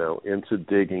down, into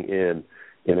digging in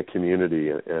a community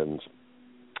and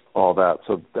all that.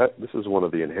 So this is one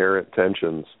of the inherent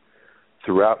tensions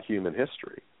throughout human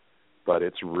history, but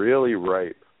it's really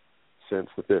ripe since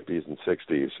the 50s and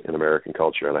 60s in American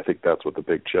culture, and I think that's what The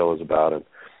Big Chill is about. And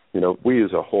we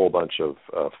use a whole bunch of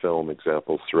film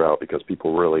examples throughout, because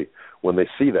people really, when they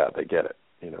see that, they get it.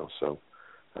 So.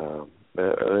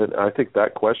 And I think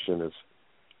that question is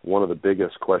one of the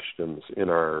biggest questions in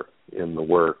the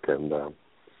work, and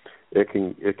it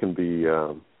can be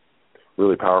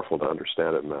really powerful to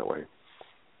understand it in that way.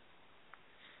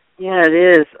 Yeah, it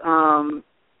is.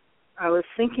 I was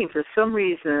thinking for some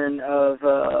reason of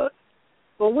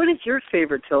Well, what is your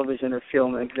favorite television or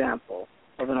film example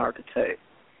of an archetype?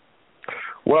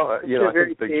 Well, I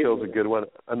think Big favorite? Chill's a good one.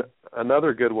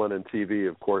 Another good one in TV,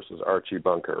 of course, is Archie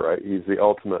Bunker, right? He's the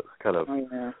ultimate kind of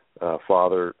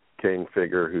father king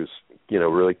figure who's,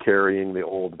 really carrying the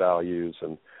old values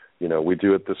and, we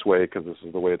do it this way because this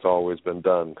is the way it's always been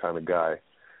done kind of guy.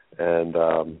 And,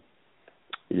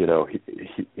 he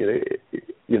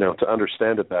to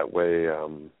understand it that way,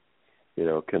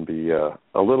 can be a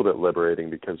little bit liberating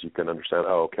because you can understand,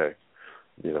 okay,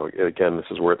 again, this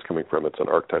is where it's coming from. It's an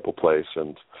archetypal place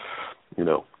and,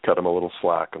 cut them a little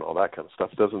slack and all that kind of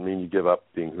stuff. It doesn't mean you give up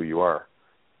being who you are,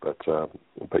 but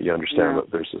you understand that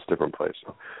there's this different place.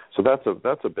 So that's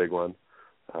a big one.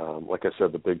 Like I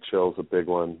said, the Big Chill's a big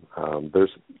one.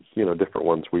 There's, different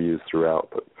ones we use throughout,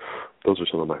 but those are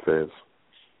some of my faves.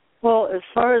 Well, as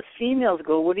far as females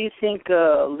go, what do you think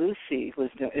Lucy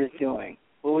is doing?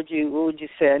 What would you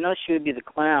say? I know she would be the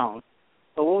clown,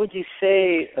 but what would you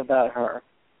say about her?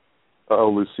 Oh,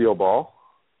 Lucille Ball?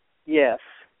 Yes.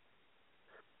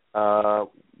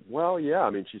 Well, yeah. I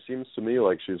mean, she seems to me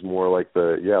like she's more like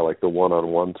the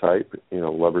one-on-one type,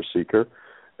 lover seeker,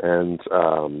 and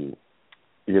I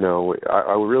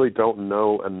really don't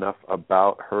know enough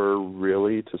about her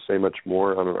really to say much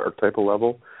more on an archetypal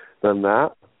level than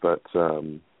that. But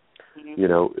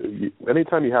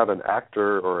anytime you have an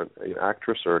actor or an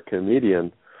actress or a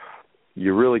comedian,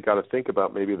 you really got to think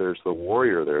about maybe there's the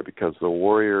warrior there, because the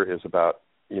warrior is about,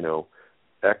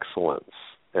 excellence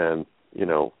and,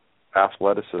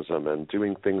 athleticism and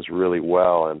doing things really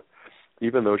well. And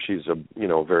even though she's a,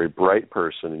 very bright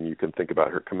person and you can think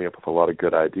about her coming up with a lot of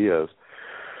good ideas,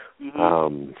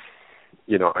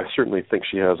 I certainly think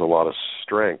she has a lot of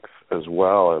strength as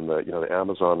well. And the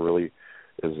Amazon really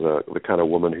is the kind of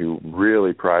woman who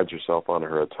really prides herself on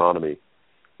her autonomy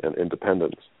and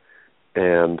independence.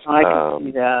 And I can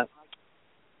see that.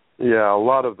 Yeah, a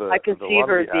lot of the... I can see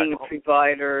her being a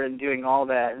provider and doing all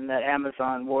that, and that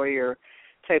Amazon warrior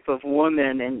type of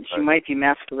woman, and she might be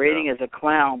masquerading as a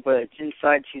clown, but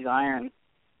inside she's iron.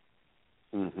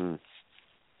 Wow.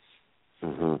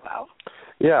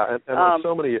 Yeah, and there's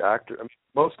so many actors. I mean,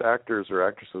 most actors or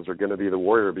actresses are going to be the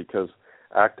warrior because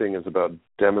acting is about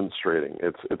demonstrating.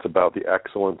 It's about the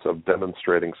excellence of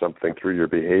demonstrating something through your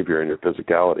behavior and your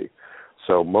physicality.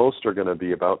 So most are going to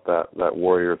be about that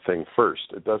warrior thing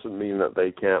first. It doesn't mean that they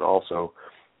can't also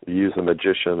use the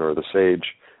magician or the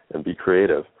sage and be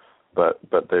creative, but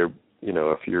they're,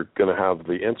 if you're going to have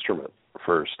the instrument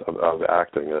first of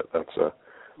acting, that's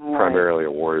primarily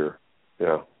a warrior.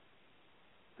 Yeah.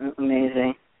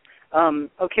 Amazing.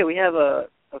 Okay, we have a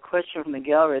question from the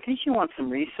gallery. I think she wants some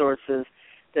resources.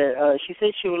 That she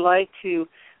said she would like to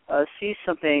see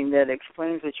something that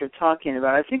explains what you're talking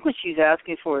about. I think what she's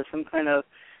asking for is some kind of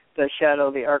the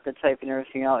shadow, the archetype, and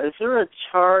everything else. Is there a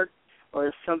chart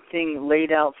or something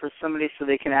laid out for somebody so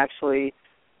they can actually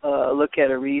look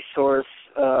at a resource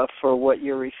for what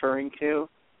you're referring to?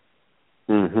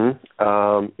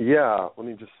 Yeah, let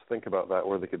me just think about that,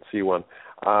 where they could see one.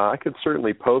 I could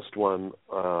certainly post one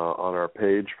on our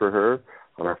page for her,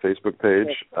 on our Facebook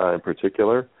page in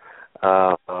particular.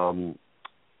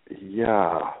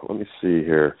 Yeah, let me see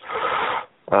here.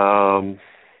 Now,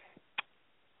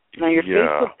 your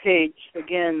Facebook page,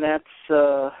 again, that's,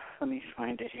 let me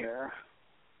find it here.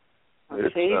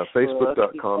 It's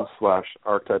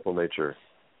facebook.com/archetypal nature.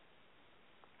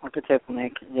 Archetypal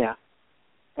nature, yeah.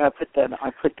 I put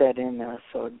that in there,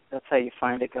 so that's how you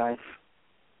find it, guys.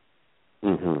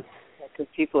 Because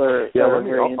people are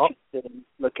very interested in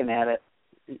looking at it.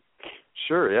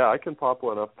 Sure, yeah, I can pop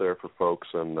one up there for folks,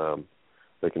 and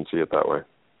they can see it that way.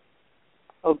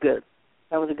 Oh, good.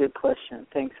 That was a good question.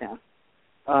 Thanks, Ann.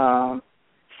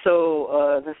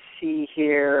 So let's see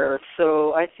here.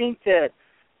 So I think that,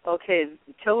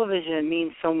 television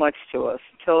means so much to us.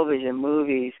 Television,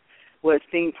 movies, what's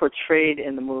being portrayed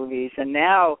in the movies. And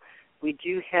now we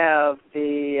do have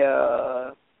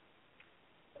the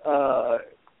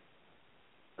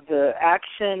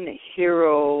action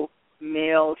hero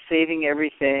male saving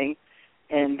everything,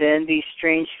 and then these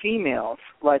strange females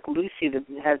like Lucy that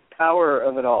has power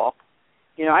of it all.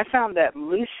 I found that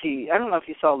Lucy, I don't know if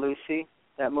you saw Lucy,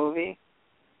 that movie.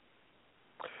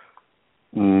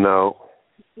 No.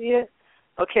 See it?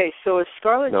 Okay, so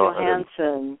Scarlett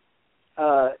Johansson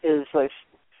is like,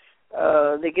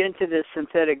 they get into this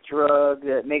synthetic drug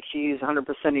that makes you use 100%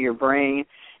 of your brain,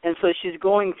 and so she's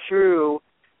going through,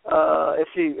 if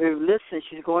you listen,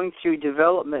 she's going through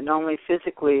development not only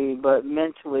physically but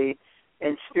mentally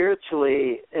and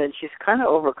spiritually, and she's kind of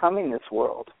overcoming this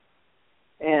world.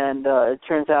 And it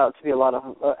turns out to be a lot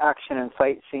of action and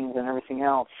fight scenes and everything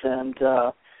else. And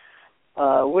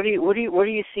what are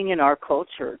you seeing in our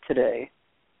culture today?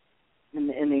 In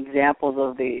the examples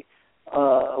of the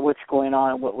what's going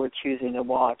on and what we're choosing to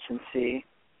watch and see.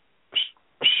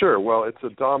 Sure. Well, it's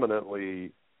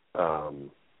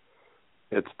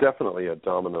definitely a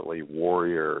dominantly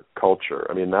warrior culture.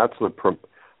 I mean, that's the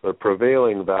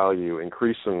prevailing value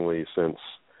increasingly since,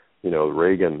 the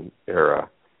Reagan era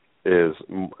is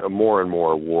a more and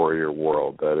more warrior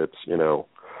world, that it's,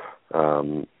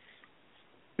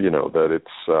 that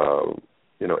it's,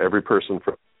 every person,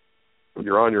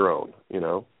 you're on your own,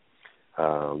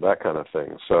 that kind of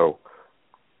thing. So,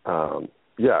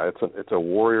 it's a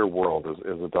warrior world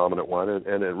is a dominant one,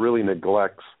 and it really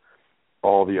neglects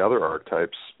all the other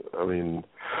archetypes. I mean,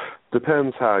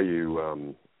 depends how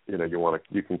you,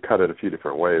 you can cut it a few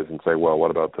different ways and say, well,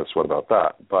 what about this? What about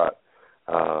that? But,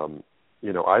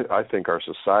 I think our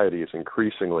society is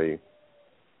increasingly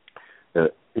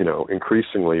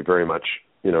very much,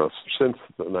 since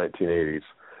the 1980s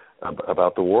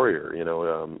about the warrior,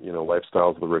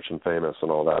 lifestyles of the rich and famous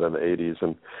and all that in the 80s.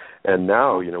 And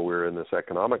now, we're in this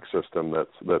economic system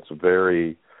that's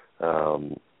very,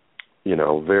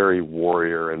 very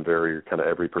warrior and very kind of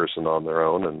every person on their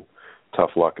own and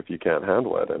tough luck if you can't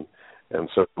handle it. And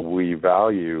so we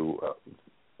value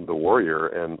the warrior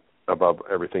and above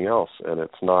everything else. And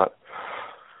it's not,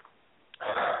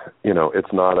 it's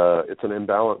an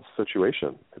imbalanced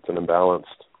situation. It's an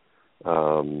imbalanced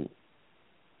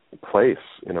place,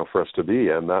 for us to be.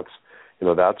 And that's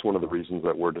one of the reasons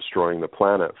that we're destroying the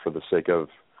planet for the sake of,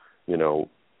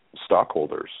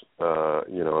 stockholders,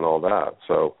 and all that.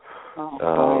 So,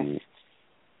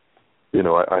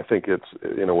 I think it's,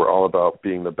 we're all about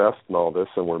being the best in all this,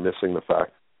 and we're missing the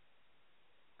fact.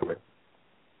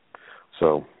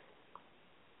 So.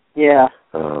 Yeah.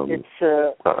 It's,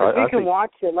 you can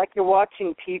watch it like you're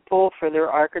watching people for their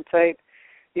archetype.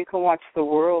 You can watch the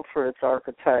world for its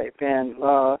archetype. And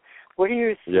what do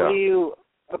you,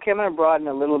 okay, I'm going to broaden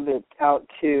a little bit out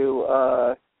to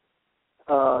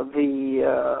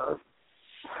the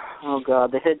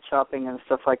head chopping and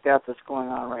stuff like that that's going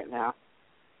on right now.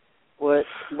 What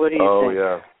do you think? Oh,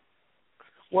 yeah.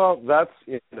 Well, that's,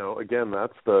 again,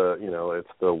 that's the,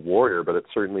 it's the warrior, but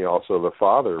it's certainly also the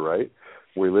father, right?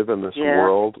 We live in this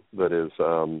world that is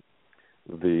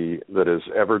that is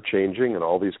ever changing, and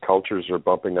all these cultures are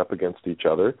bumping up against each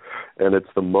other, and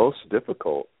it's the most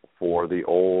difficult for the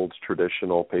old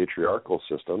traditional patriarchal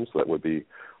systems that would be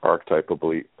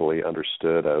archetypally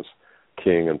understood as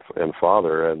king and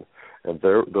father, and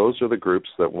those are the groups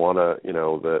that want to,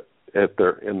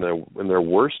 that in their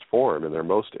worst form, in their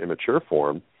most immature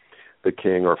form, the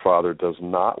king or father does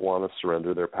not want to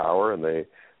surrender their power, and they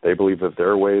believe that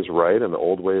their way is right and the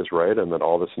old way is right, and that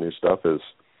all this new stuff is,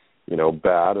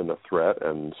 bad and a threat,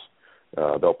 and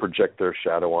they'll project their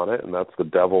shadow on it, and that's the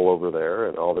devil over there,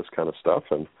 and all this kind of stuff,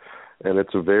 and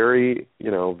it's a very,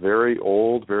 very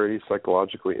old, very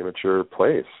psychologically immature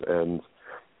place, and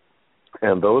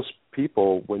those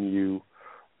people, when you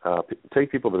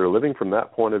take people that are living from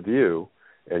that point of view,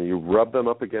 and you rub them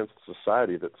up against a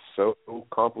society that's so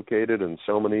complicated and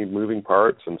so many moving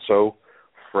parts and so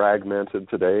fragmented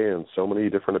today and so many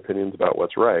different opinions about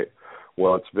what's right,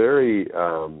 well, it's very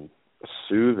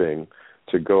soothing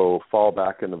to go fall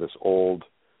back into this old,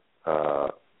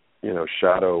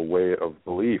 shadow way of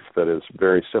belief that is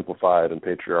very simplified and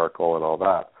patriarchal and all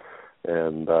that.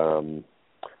 And, and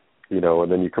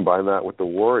then you combine that with the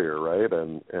warrior, right?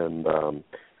 And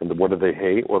what do they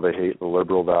hate? Well, they hate the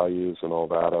liberal values and all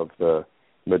that of the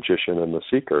magician and the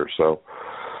seeker. So,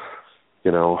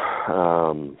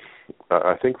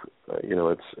 I think,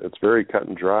 it's very cut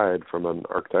and dried from an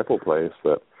archetypal place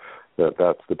that's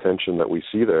the tension that we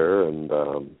see there. And,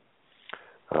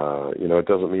 it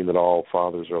doesn't mean that all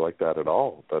fathers are like that at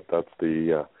all, but that's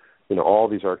the, all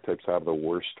these archetypes have the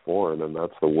worst form, and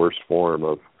that's the worst form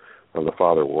of the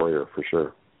father warrior for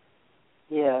sure.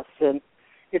 Yes, and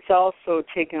it's also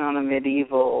taken on a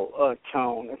medieval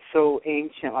tone. It's so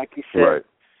ancient, like you said. Right.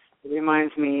 It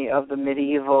reminds me of the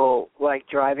medieval, like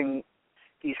driving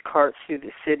these carts through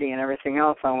the city and everything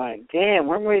else. I went, damn,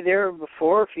 weren't we there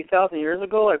before, a few thousand years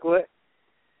ago? Like what?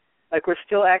 Like we're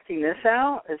still acting this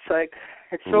out? It's like,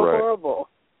 it's so horrible.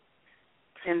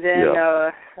 And then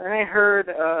I heard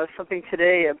something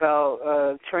today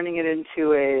about turning it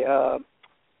into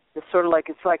it's sort of like,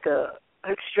 it's like a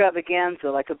extravaganza,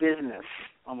 like a business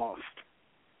almost.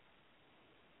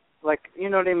 Like, you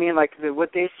know what I mean? Like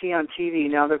what they see on TV,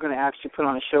 now they're going to actually put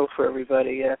on a show for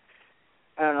everybody. I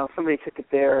don't know, somebody took it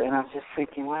there, and I was just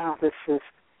thinking, wow, this has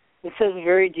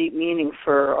very deep meaning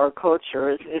for our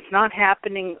culture. It's not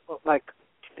happening like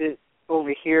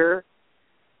over here,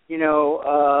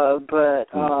 but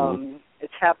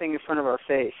it's happening in front of our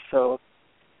face, so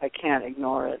I can't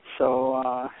ignore it.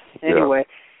 So anyway,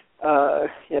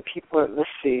 people are, let's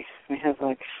see, we have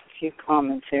like a few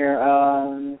comments here.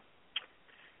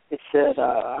 It said,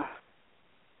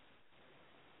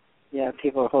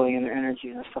 people are holding in their energy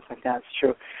and stuff like that. It's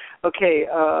true. Okay,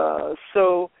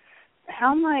 so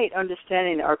how might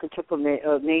understanding the archetypal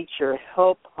nature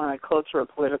help on a cultural or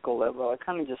political level? I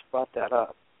kind of just brought that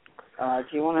up.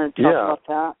 Do you want to talk about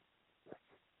that?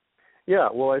 Yeah,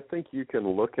 well, I think you can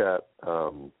look at,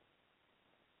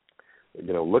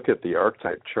 look at the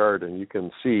archetype chart, and you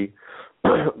can see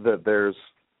that there is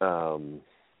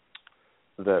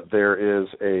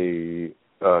a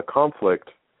conflict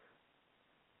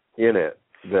in it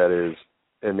that is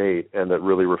innate and that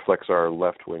really reflects our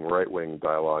left-wing, right-wing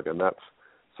dialogue, and that's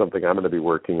something I'm going to be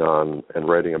working on and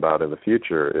writing about in the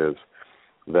future, is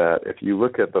that if you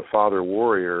look at the father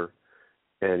warrior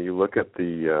and you look at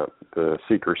the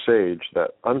seeker sage,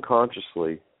 that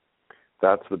unconsciously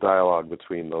that's the dialogue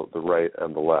between the right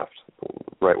and the left,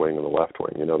 the right wing and the left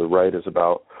wing. The right is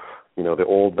about, the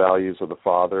old values of the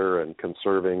father and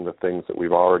conserving the things that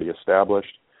we've already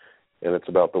established. And it's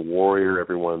about the warrior,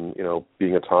 everyone,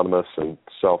 being autonomous and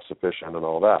self-sufficient and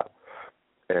all that.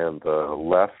 And the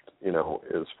left,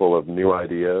 is full of new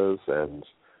ideas and,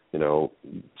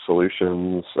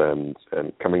 solutions and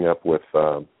coming up with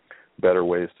better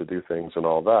ways to do things and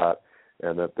all that.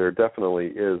 And that there definitely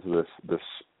is this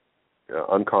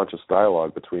unconscious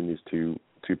dialogue between these two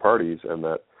parties, and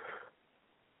that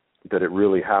it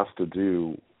really has to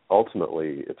do,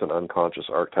 ultimately, it's an unconscious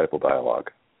archetypal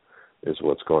dialogue is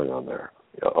what's going on there,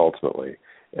 ultimately.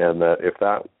 And that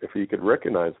if you could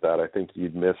recognize that, I think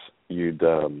you'd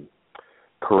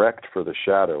correct for the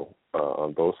shadow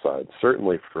on both sides.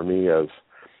 Certainly for me, as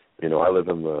I live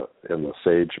in the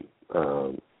sage,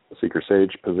 seeker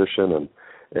sage position,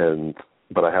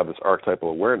 but I have this archetypal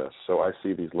awareness. So I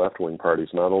see these left-wing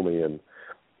parties not only in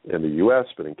the U.S.,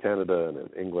 but in Canada and in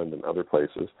England and other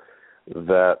places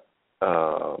that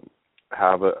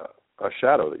have a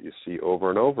shadow that you see over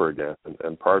and over again.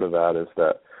 And part of that is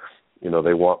that,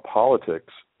 they want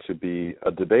politics to be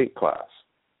a debate class.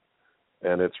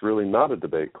 And it's really not a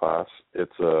debate class.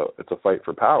 It's a fight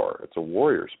for power. It's a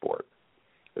warrior sport.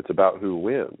 It's about who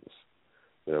wins.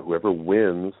 Whoever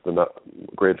wins the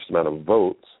greatest amount of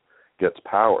votes gets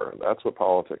power. That's what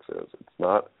politics is. It's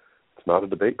not a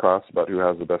debate class about who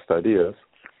has the best ideas,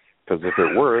 because if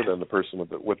it were, then the person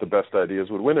with the best ideas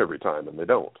would win every time, and they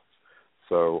don't.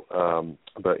 So,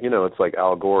 but it's like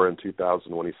Al Gore in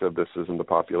 2000 when he said this isn't a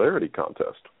popularity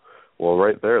contest. Well,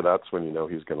 right there, that's when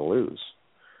he's going to lose,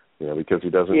 because he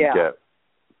doesn't get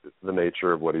the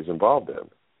nature of what he's involved in.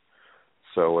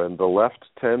 So, and the left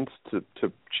tends to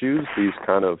choose these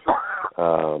kind of,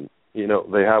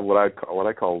 they have what I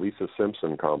call Lisa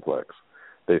Simpson complex.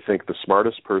 They think the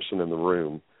smartest person in the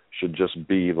room should just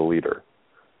be the leader.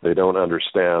 They don't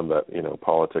understand that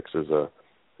politics is a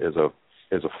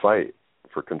fight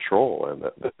for control, and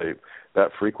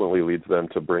that frequently leads them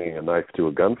to bringing a knife to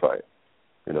a gunfight.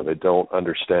 They don't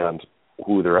understand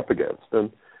who they're up against,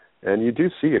 and you do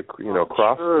see it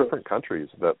across different countries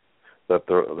that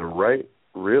the right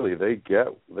really they get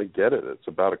it. It's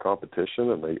about a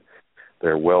competition, and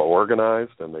they're well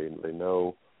organized, and they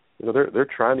know they're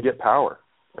trying to get power,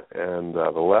 and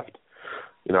the left,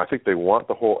 I think they want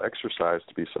the whole exercise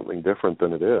to be something different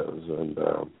than it is, and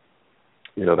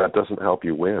that doesn't help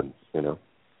you win.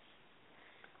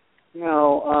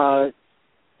 No,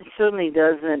 it certainly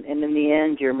doesn't, and in the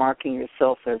end, you're marking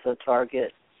yourself as a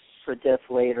target for death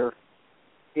later.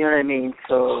 You know what I mean?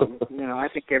 So, I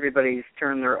think everybody's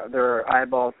turned their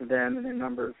eyeballs to them, and their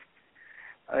numbers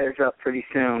is up pretty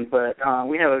soon. But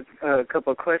we have a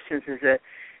couple of questions. Is that,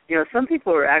 some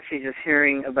people are actually just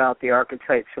hearing about the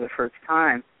archetypes for the first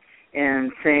time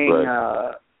and saying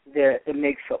that it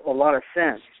makes a lot of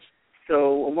sense.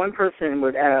 So one person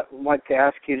would like to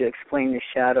ask you to explain the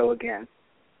shadow again.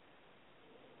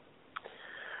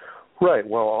 Right.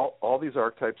 Well, all these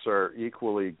archetypes are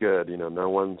equally good. No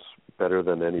one's better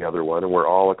than any other one, and we're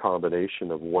all a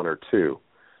combination of one or two.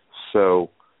 So,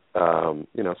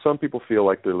 some people feel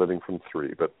like they're living from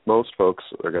three, but most folks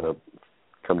are going to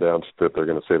come down to it. They're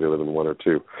going to say they live in one or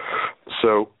two.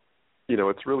 So,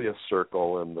 it's really a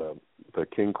circle, and the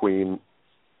king, queen,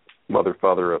 mother,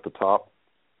 father at the top.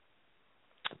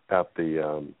 At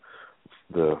the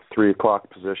 3 o'clock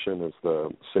position is the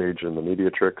sage and the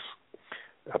mediatrix.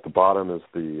 At the bottom is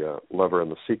the lover and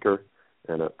the seeker,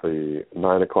 and at the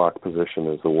 9 o'clock position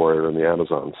is the warrior and the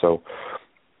Amazon. So,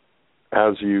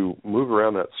 as you move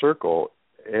around that circle,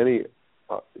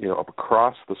 up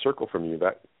across the circle from you,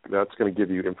 that's going to give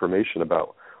you information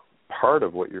about part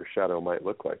of what your shadow might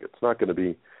look like. It's not going to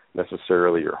be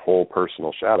necessarily your whole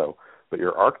personal shadow, but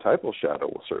your archetypal shadow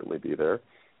will certainly be there.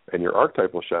 And your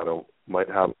archetypal shadow might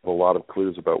have a lot of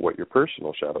clues about what your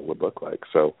personal shadow would look like.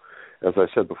 So, as I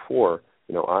said before,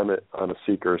 I'm a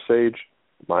seeker sage.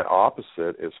 My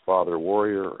opposite is father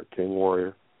warrior or king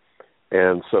warrior.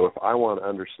 And so if I want to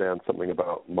understand something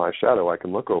about my shadow, I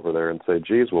can look over there and say,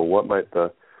 geez, well, what might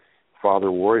the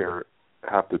father warrior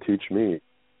have to teach me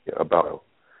about?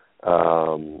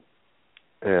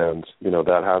 And,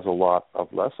 that has a lot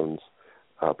of lessons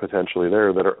potentially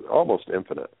there that are almost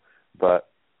infinite. But,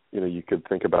 you could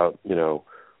think about,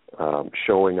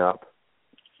 showing up,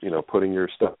 putting your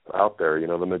stuff out there.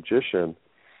 The magician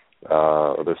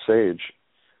or the sage,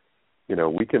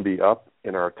 we can be up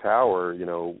in our tower,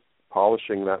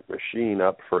 polishing that machine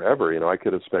up forever. I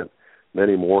could have spent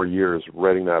many more years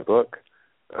writing that book,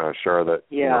 Shar, that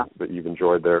you've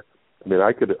enjoyed there. I mean,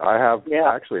 I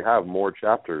actually have more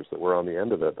chapters that were on the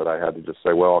end of it that I had to just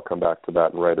say, well, I'll come back to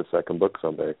that and write a second book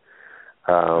someday.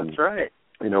 That's right.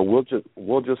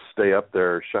 We'll just stay up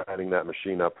there shining that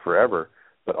machine up forever.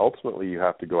 But ultimately, you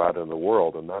have to go out in the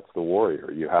world, and that's the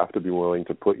warrior. You have to be willing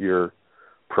to put your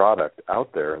product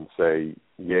out there and say,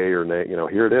 yay or nay.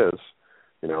 Here it is.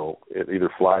 It either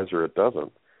flies or it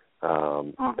doesn't.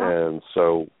 And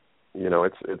so,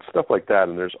 it's stuff like that.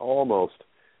 And there's almost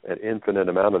an infinite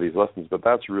amount of these lessons. But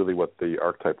that's really what the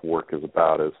archetype work is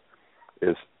about: is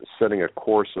setting a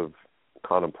course of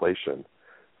contemplation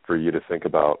for you to think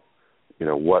about,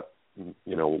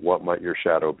 what might your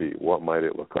shadow be? What might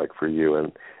it look like for you?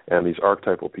 And these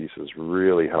archetypal pieces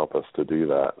really help us to do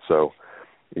that. So,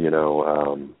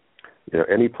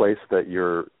 any place that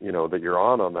you're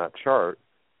on that chart,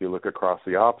 you look across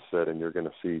the opposite and you're going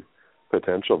to see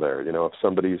potential there.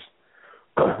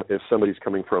 If somebody's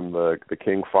coming from the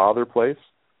king father place,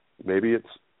 maybe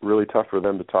it's really tough for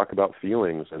them to talk about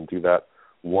feelings and do that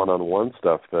one-on-one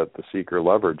stuff that the seeker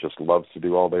lover just loves to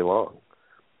do all day long.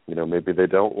 Maybe they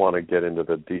don't want to get into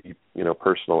the deep,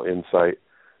 personal insight,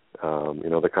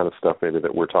 the kind of stuff maybe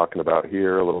that we're talking about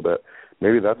here a little bit.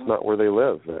 Maybe that's not where they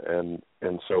live. And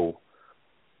so,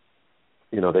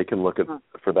 they can look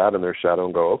for that in their shadow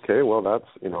and go, okay, well, that's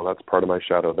part of my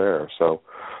shadow there. So,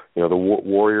 the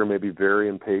warrior may be very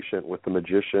impatient with the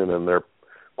magician and they're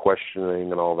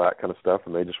questioning and all that kind of stuff,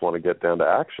 and they just want to get down to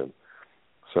action.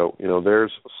 So,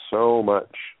 there's so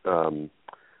much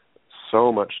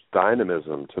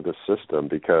dynamism to this system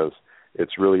because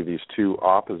it's really these two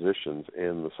oppositions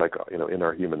in the in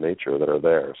our human nature that are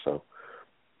there. So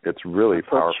it's really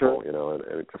powerful, and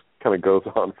it just kind of goes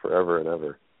on forever and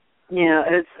ever. Yeah,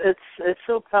 it's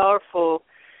so powerful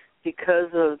because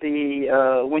of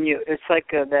it's like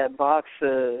that box,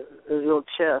 the little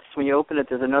chest. When you open it,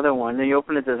 there's another one. Then you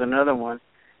open it, there's another one.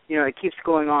 It keeps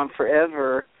going on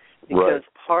forever because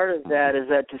part of that is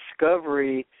that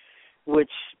discovery,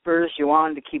 which spurs you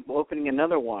on to keep opening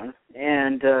another one.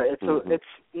 And it's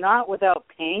not without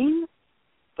pain,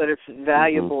 but it's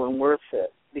valuable and worth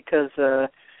it because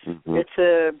it's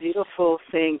a beautiful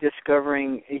thing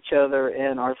discovering each other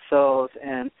and ourselves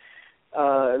and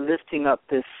lifting up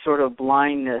this sort of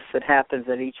blindness that happens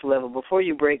at each level. Before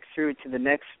you break through to the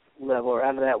next level or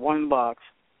out of that one box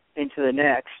into the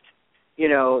next,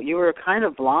 you were kind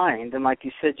of blind. And like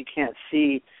you said, you can't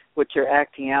see what you're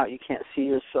acting out. You can't see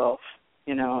yourself,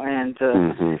 and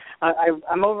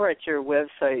I'm over at your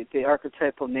website, the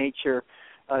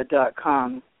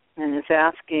archetypalnature.com, and it's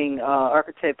asking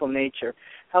archetypal nature,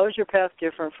 how is your path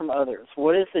different from others?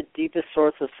 What is the deepest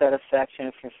source of satisfaction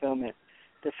and fulfillment?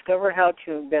 Discover how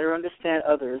to better understand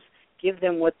others, give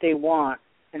them what they want,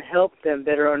 and help them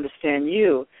better understand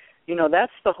you.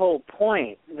 That's the whole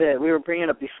point that we were bringing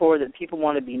up before, that people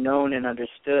want to be known and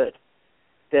understood,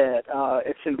 that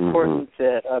it's important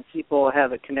that people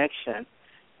have a connection.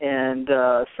 And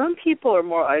some people are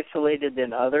more isolated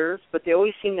than others, but they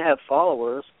always seem to have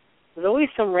followers. There's always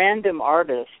some random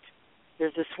artist.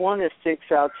 There's this one that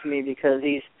sticks out to me because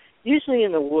he's usually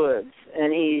in the woods,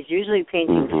 and he's usually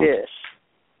painting fish.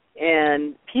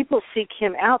 And people seek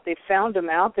him out. They found him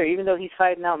out there. Even though he's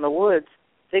hiding out in the woods,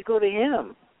 they go to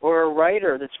him. Or a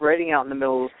writer that's writing out in the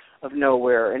middle of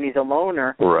nowhere, and he's a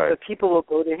loner, but people will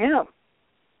go to him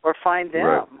or find them.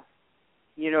 Right.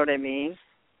 You know what I mean?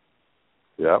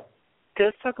 Yep.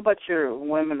 Let's talk about your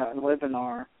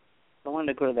webinar. I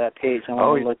wanted to go to that page. I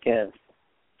want to look at it.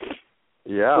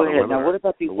 Yeah. Go ahead. Now, what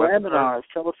about these webinars?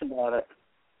 Tell us about it.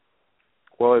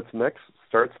 Well,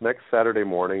 starts next Saturday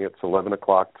morning. It's 11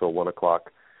 o'clock till 1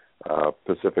 o'clock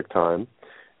Pacific time.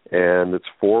 And it's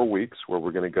 4 weeks where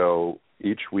we're going to go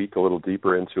each week a little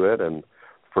deeper into it. And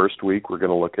first week we're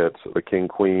going to look at the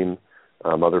King-Queen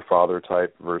mother-father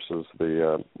type versus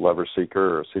the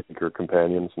lover-seeker or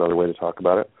seeker-companion is another way to talk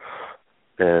about it.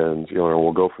 And,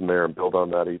 we'll go from there and build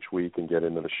on that each week and get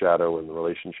into the shadow and the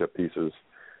relationship pieces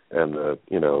and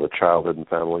the childhood and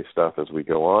family stuff as we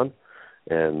go on.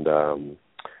 And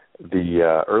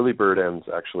the early bird ends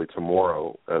actually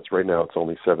tomorrow. Right now it's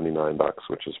only $79,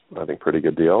 which is, I think, pretty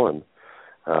good deal. And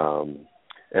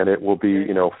it will be,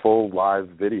 full live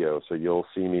video. So you'll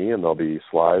see me and there'll be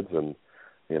slides and,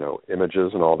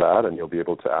 images and all that. And you'll be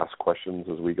able to ask questions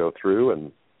as we go through.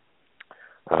 And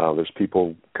there's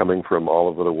people coming from all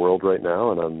over the world right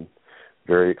now. And I'm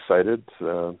very excited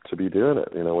to be doing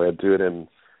it. We do it in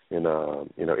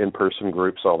in-person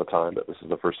groups all the time, but this is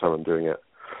the first time I'm doing it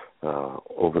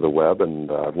over the web.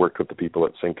 And I've worked with the people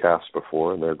at Syncast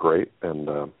before, and they're great. And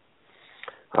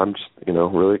I'm just,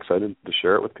 really excited to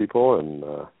share it with people and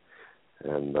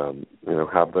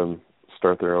have them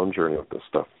start their own journey with this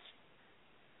stuff.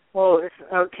 Well,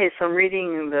 okay, so I'm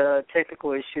reading the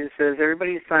technical issues. It says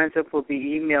everybody who signs up will be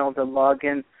emailed the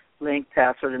login link,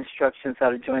 password, instructions how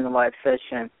to join the live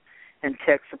session, and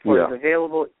tech support is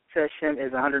available. Session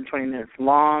is 120 minutes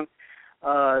long.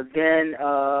 Then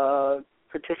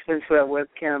participants who have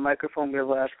webcam and microphone will be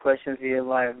able to ask questions via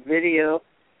live video.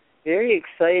 Very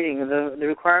exciting. The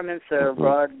requirements are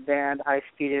broadband,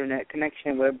 high-speed internet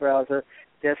connection, web browser,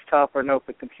 desktop or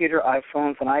notebook computer.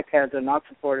 iPhones and iPads are not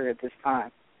supported at this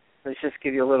time. Let's just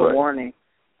give you a little warning.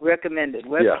 Recommended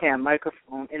webcam,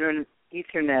 microphone, internet,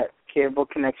 Ethernet, cable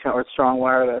connection, or strong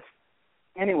wireless.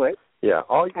 Anyway. Yeah.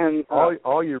 All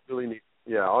you really need.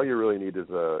 Yeah, all you really need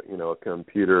is a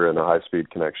computer and a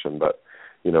high-speed connection. But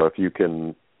if you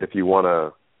want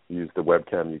to use the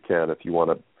webcam, you can. If you want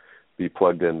to be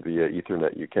plugged in via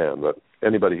Ethernet, you can. But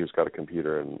anybody who's got a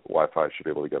computer and Wi-Fi should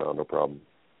be able to get on, no problem.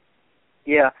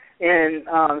 Yeah, and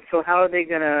so how are they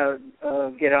going to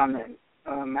get on it?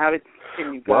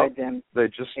 Can you guide them? They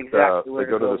just exactly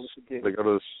they go to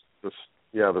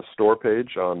the store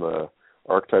page on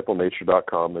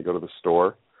archetypalnature.com. They go to the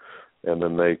store, and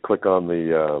then they click on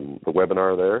the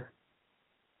webinar there,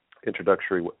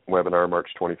 introductory webinar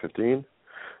March 2015,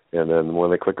 and then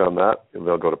when they click on that,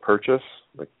 they'll go to purchase.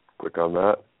 They click on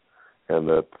that, and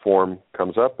the form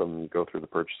comes up, and you go through the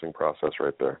purchasing process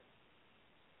right there.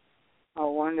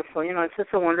 Oh, wonderful! It's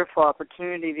just a wonderful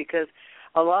opportunity because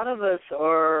a lot of us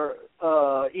are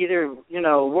either,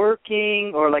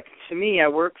 working or, like, to me, I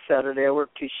work Saturday. I work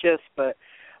 2 shifts, but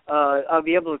I'll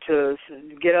be able to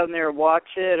get on there and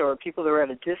watch it, or people that are at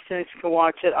a distance can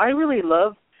watch it. I really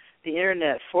love the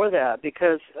Internet for that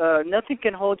because nothing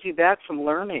can hold you back from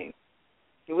learning.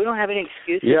 We don't have any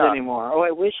excuses anymore. Oh,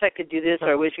 I wish I could do this, or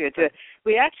I wish I could do it.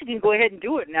 We actually can go ahead and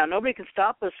do it now. Nobody can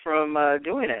stop us from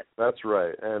doing it. That's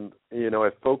right. And,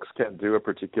 if folks can't do if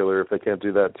they can't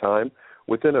do that time,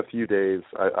 within a few days,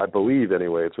 I believe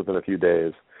anyway, it's within a few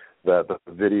days that the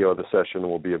video of the session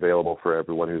will be available for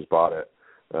everyone who's bought it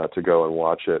to go and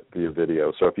watch it via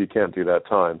video. So if you can't do that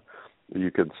time,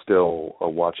 you could still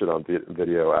watch it on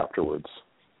video afterwards.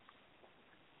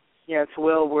 Yeah, it's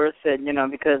well worth it,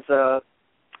 because,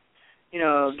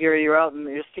 Gary,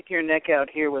 you're sticking your neck out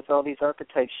here with all these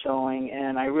archetypes showing,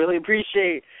 and I really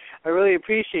appreciate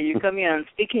you coming on and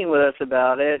speaking with us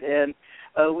about it. And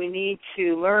we need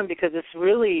to learn because it's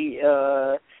really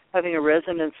having a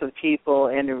resonance with people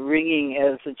and ringing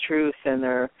as the truth, and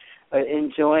they're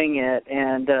enjoying it.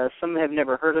 And some have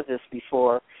never heard of this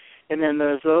before. And then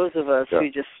there's those of us who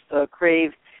just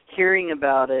crave hearing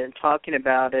about it and talking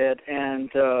about it and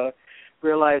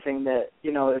realizing that,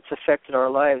 it's affected our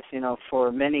lives,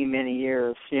 for many, many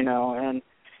years, and,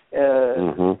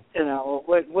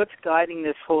 what's guiding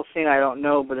this whole thing, I don't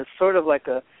know, but it's sort of like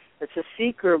it's a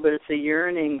seeker, but it's a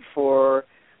yearning for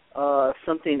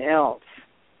something else.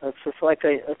 It's just like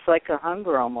a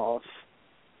hunger almost.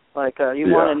 Like you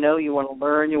want to know, you want to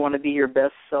learn, you want to be your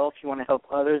best self, you want to help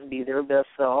others be their best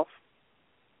self.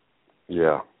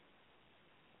 Yeah.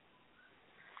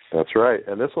 That's right,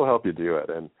 and this will help you do it.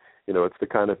 And it's the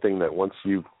kind of thing that once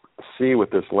you see with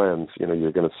this lens,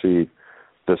 you're going to see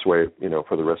this way,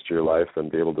 for the rest of your life,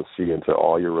 and be able to see into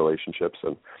all your relationships,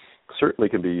 and certainly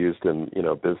can be used in,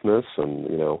 business and,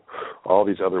 all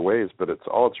these other ways. But it's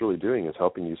really doing is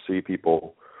helping you see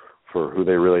people for who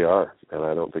they really are. And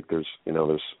I don't think there's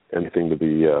anything to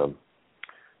be,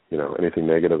 anything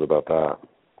negative about that.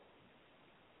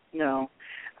 No.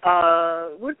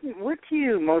 What do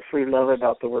you mostly love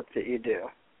about the work that you do?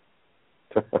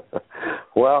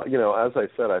 Well, as I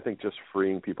said, I think just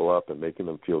freeing people up and making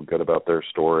them feel good about their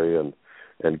story and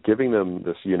giving them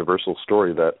this universal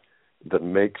story that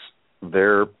makes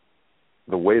the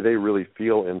way they really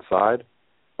feel inside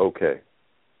okay.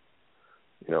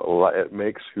 It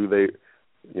makes who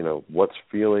what's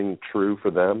feeling true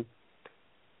for them,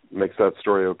 makes that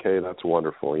story okay, that's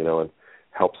wonderful, and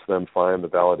helps them find the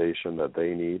validation that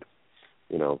they need.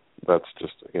 That's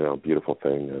just, a beautiful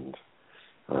thing. And,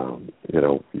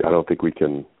 I don't think we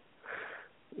can,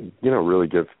 really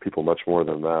give people much more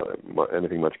than that,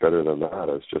 anything much better than that,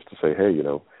 is just to say, hey,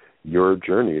 your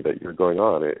journey that you're going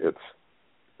on,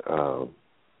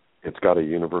 it's got a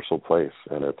universal place,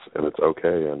 and it's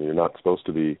okay, and you're not supposed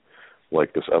to be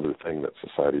like this other thing that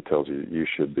society tells you you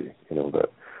should be. That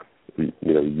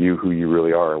you who you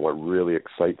really are and what really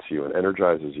excites you and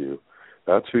energizes you,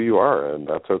 that's who you are, and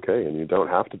that's okay. And you don't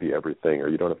have to be everything, or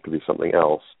you don't have to be something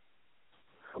else.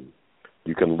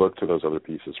 You can look to those other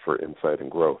pieces for insight and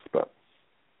growth, but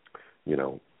you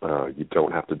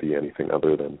don't have to be anything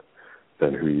other than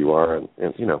who you are. And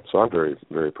so I'm very,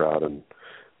 very proud. And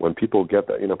when people get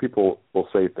that, people will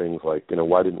say things like,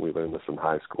 why didn't we learn this in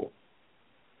high school?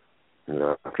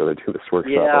 After they do this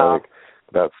workshop, I think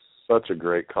that's such a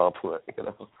great compliment,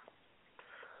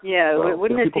 Yeah, so,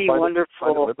 wouldn't it be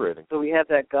wonderful that we have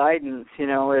that guidance?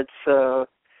 It's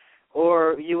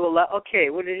or you allow. Okay,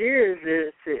 what it is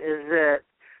that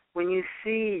when you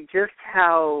see just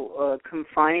how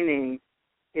confining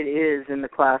it is in the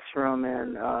classroom,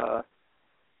 and I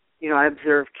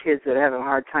observe kids that have a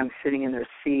hard time sitting in their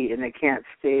seat and they can't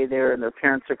stay there, and their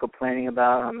parents are complaining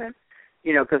about them, and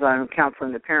because I'm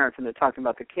counseling the parents and they're talking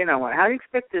about the kid, I went, how do you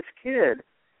expect this kid,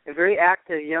 a very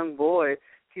active young boy,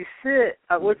 to sit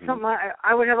with something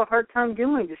I would have a hard time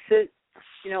doing, to sit,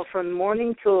 from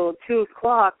morning till 2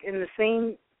 o'clock in the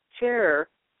same chair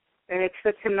and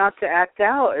expect him not to act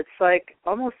out? It's like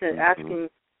almost asking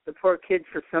the poor kid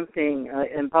for something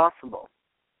impossible.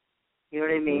 You know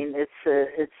what I mean? It's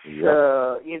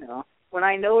when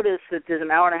I notice that there's an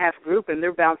hour and a half group and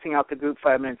they're bouncing out the group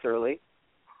 5 minutes early,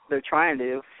 they're trying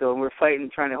to, so we're fighting,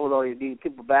 trying to hold all these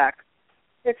people back.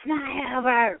 It's not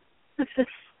over.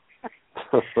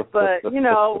 But,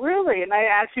 really, and I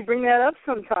actually bring that up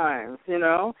sometimes,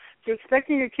 You're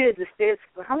expecting your kids to stay at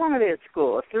school. How long are they at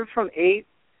school? If they're from 8,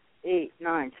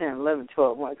 9, 10, 11,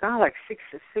 12, like 6,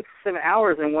 7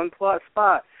 hours in one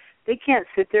spot, they can't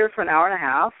sit there for an hour and a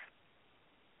half.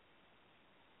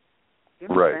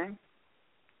 Right.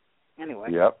 Anyway.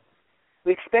 Yep.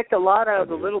 We expect a lot of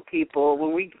the little people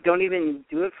when we don't even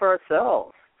do it for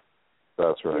ourselves.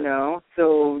 That's right.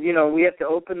 So, we have to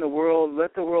open the world,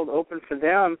 let the world open for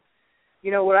them.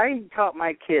 What I taught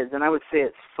my kids, and I would say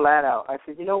it's flat out, I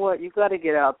said, you know what, you've got to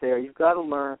get out there. You've got to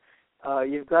learn.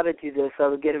 You've got to do this. I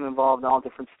would get them involved in all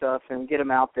different stuff and get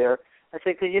them out there. I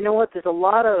said, because you know what, there's a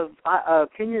lot of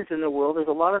opinions in the world. There's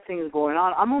a lot of things going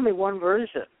on. I'm only one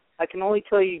version. I can only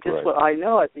tell you just what I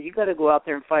know. I said, you got to go out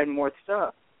there and find more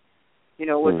stuff.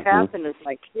 What's happened is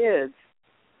my kids,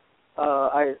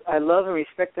 I love and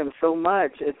respect them so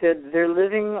much. It's that they're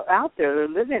living out there. They're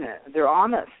living it. They're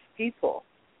honest people.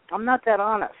 I'm not that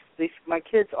honest. My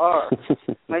kids are.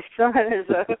 My son is,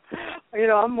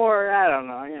 I'm more, I don't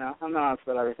know, I'm not honest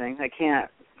about everything. I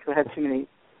can't. I have too many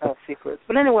secrets.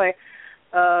 But anyway,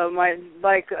 my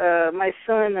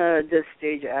son does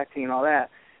stage acting and all that.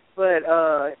 But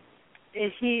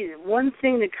one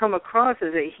thing to come across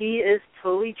is that he is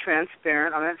totally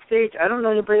transparent on that stage. I don't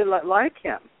know anybody like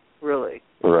him, really.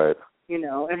 Right.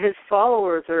 And his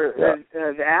followers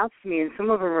have asked me, and some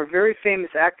of them are very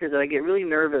famous actors that I get really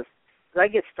nervous because I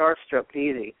get starstruck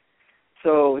easy.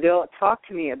 So they'll talk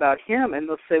to me about him, and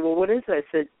they'll say, well, what is it? I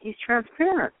said, he's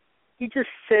transparent. He just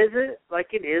says it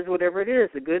like it is, whatever it is,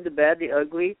 the good, the bad, the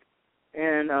ugly.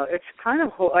 And it's kind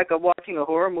of like watching a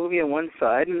horror movie on one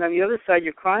side, and on the other side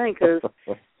you're crying because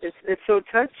it's so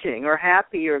touching, or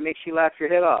happy, or it makes you laugh your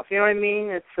head off. You know what I mean?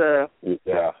 It's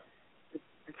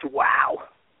wow.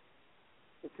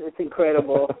 It's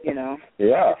incredible, Yeah.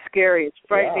 It's scary. It's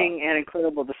frightening and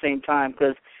incredible at the same time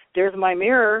because there's my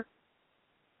mirror.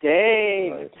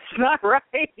 Dang, It's not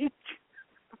right.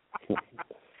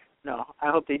 No,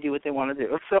 I hope they do what they want to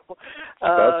do. So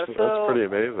that's pretty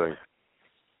amazing.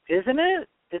 Isn't it?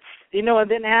 It's,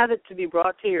 and then have it to be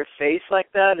brought to your face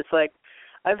like that. It's like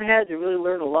I've had to really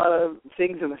learn a lot of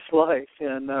things in this life,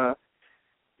 and,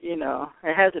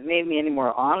 it hasn't made me any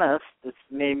more honest. It's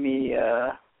made me,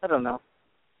 I don't know.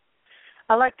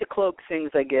 I like to cloak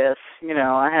things, I guess.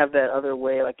 I have that other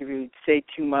way. Like if you say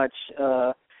too much,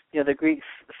 the Greek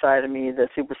side of me, the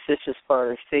superstitious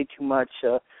part, if you say too much,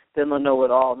 then they'll know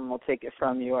it all, and they'll take it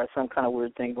from you, or some kind of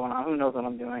weird thing going on. Who knows what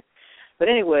I'm doing? But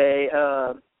anyway,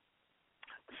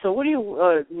 so what are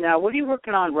you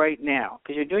working on right now?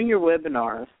 Because you're doing your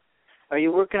webinars. Are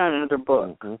you working on another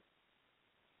book? Mm-hmm.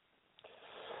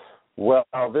 Well,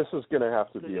 this is going to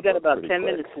have to be. You've got about 10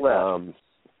 minutes left.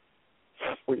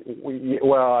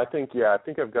 Well, I think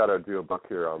I've got to do a book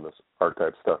here on this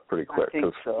archetype stuff pretty quick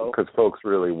because folks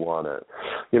really want it.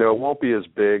 It won't be as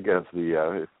big as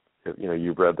the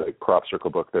you've read the crop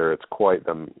circle book there. It's quite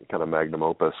the kind of magnum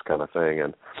opus kind of thing,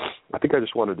 and I think I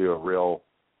just want to do a real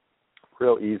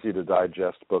easy to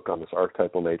digest book on this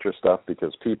archetypal nature stuff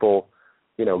because people,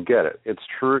 get it. It's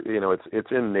true.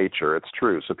 It's in nature. It's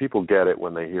true. So people get it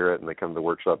when they hear it and they come to the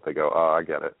workshop. They go, oh, I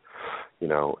get it.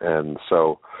 And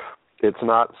so it's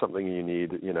not something you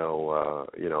need, a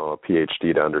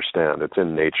PhD to understand. It's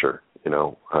in nature,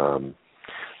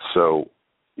 So,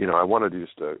 I want to do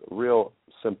just a real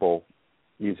simple,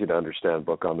 easy to understand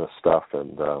book on this stuff,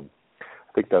 and I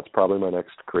think that's probably my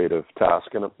next creative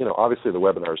task. And obviously the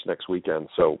webinar's next weekend,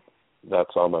 so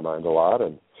that's on my mind a lot,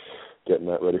 and getting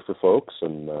that ready for folks,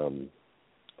 and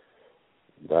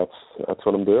that's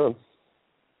what I'm doing.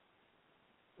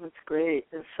 That's great.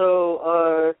 And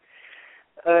so,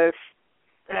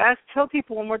 tell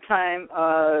people one more time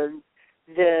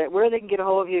where they can get a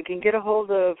hold of you. You can get a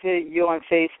hold of you on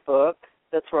Facebook.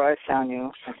 That's where I found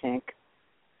you, I think.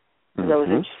 Because I was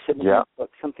interested in that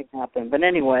book. Something happened. But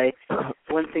anyway,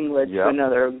 one thing led to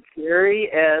another. Gary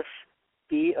S.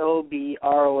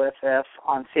 Bobroff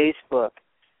on Facebook.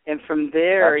 And from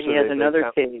there, he has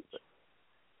another page.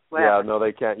 Yeah, no,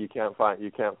 they can't. You can't find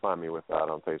me with that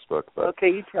on Facebook. But, okay,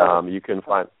 you tell me. You can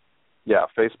find,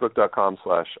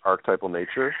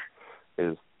 facebook.com/archetypalnature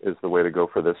is the way to go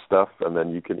for this stuff, and then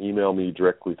you can email me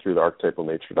directly through the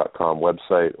archetypalnature.com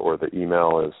website, or the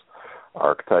email is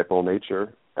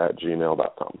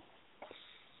archetypalnature@gmail.com.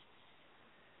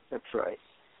 That's right.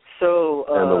 So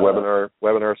and the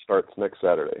webinar starts next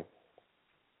Saturday.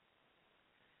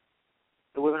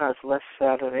 The webinar is last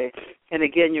Saturday. And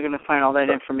again, you're going to find all that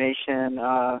information.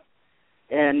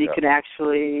 And you can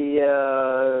actually,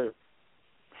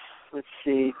 let's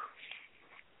see.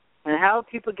 And how are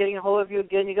people getting a hold of you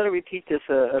again? You got to repeat this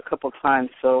a couple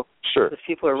times so the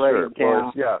people are writing it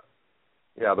down. Well,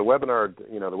 the webinar,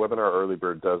 the webinar early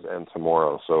bird does end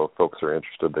tomorrow, so if folks are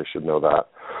interested, they should know that.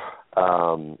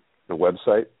 The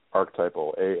website,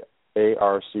 Archetypal,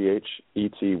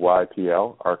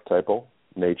 ARCHETYPL, Archetypal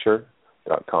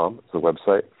Nature.com is the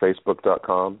website,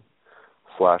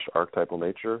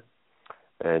 Facebook.com/archetypalnature,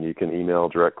 and you can email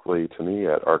directly to me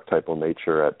at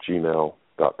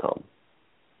archetypalnature@gmail.com.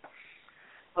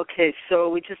 Okay, so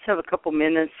we just have a couple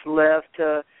minutes left.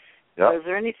 Is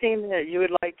there anything that you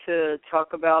would like to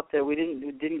talk about that we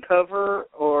didn't cover,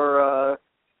 or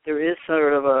there is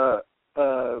sort of a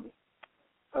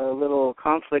little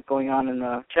conflict going on in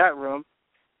the chat room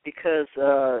because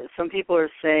some people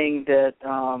are saying that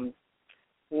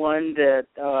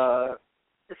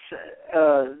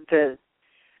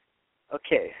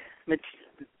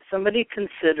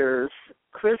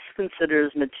Chris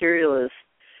considers materialist,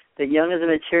 that Jung is a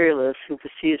materialist who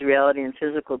perceives reality in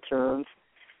physical terms,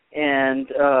 and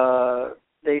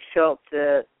they felt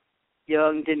that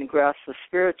Jung didn't grasp the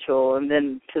spiritual, and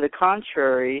then to the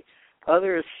contrary,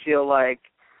 others feel like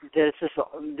that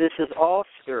this is all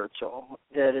spiritual,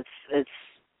 that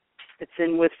it's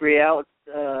in with reality.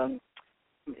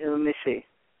 Let me see.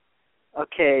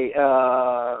 Okay,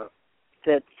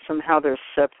 that somehow they're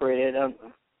separated.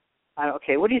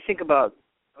 Okay, what do you think about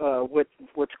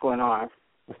what's going on?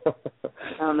 I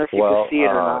don't know if you can see it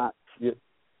or not.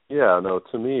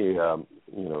 To me,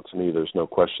 there's no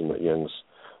question that Jung's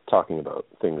talking about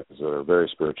things that are very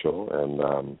spiritual, and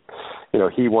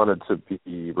he wanted to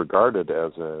be regarded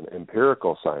as an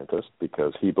empirical scientist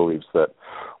because he believes that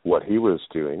what he was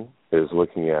doing is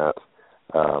looking at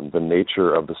the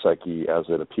nature of the psyche as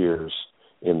it appears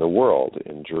in the world,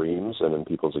 in dreams and in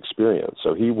people's experience.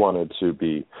 So he wanted to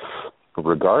be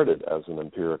regarded as an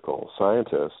empirical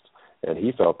scientist, and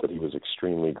he felt that he was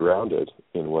extremely grounded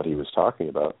in what he was talking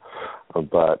about.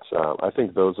 But I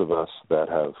think those of us that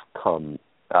have come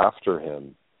after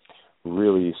him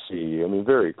really see,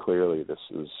 very clearly this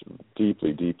is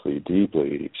deeply, deeply,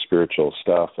 deeply spiritual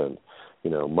stuff, and,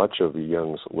 much of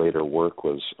Jung's later work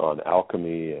was on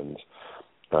alchemy, and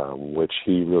which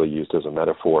he really used as a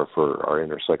metaphor for our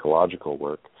inner psychological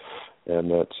work.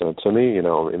 And that, to me,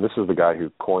 and this is the guy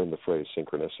who coined the phrase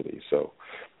synchronicity. So,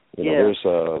 there's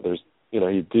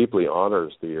he deeply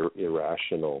honors the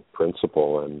irrational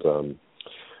principle and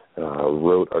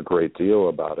wrote a great deal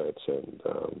about it, and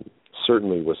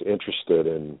certainly was interested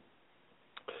in,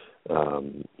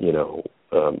 and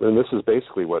this is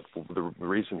basically what the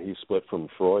reason he split from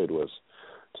Freud was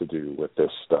to do with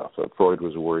this stuff. Freud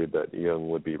was worried that Jung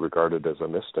would be regarded as a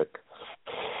mystic,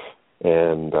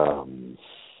 and and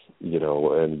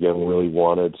Jung really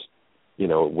wanted,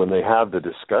 when they had the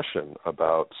discussion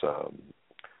about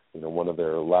one of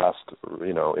their last,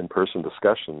 in-person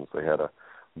discussions, they had a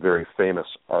very famous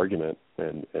argument,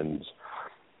 and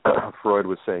Freud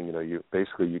was saying,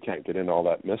 you can't get into all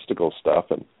that mystical stuff,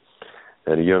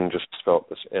 and Jung just felt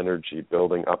this energy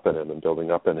building up in him,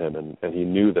 and he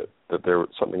knew that there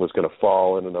something was going to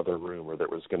fall in another room, or there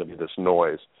was going to be this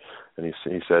noise, and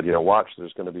he said, watch,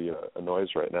 there's going to be a noise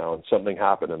right now, and something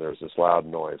happened, and there was this loud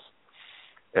noise,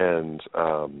 and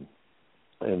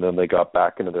then they got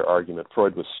back into their argument.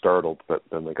 Freud was startled, but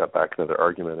then they got back into their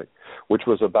argument, which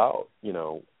was about,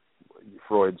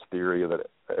 Freud's theory that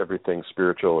everything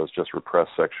spiritual is just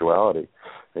repressed sexuality.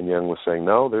 And Jung was saying,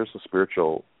 no, there's a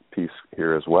spiritual piece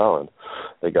here as well. And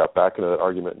they got back into that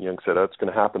argument, and Jung said, oh, it's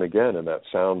going to happen again, and that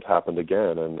sound happened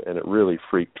again, and it really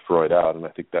freaked Freud out, and I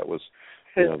think that was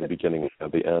the beginning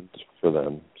of the end for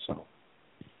them. So.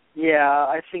 Yeah,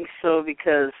 I think so,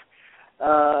 because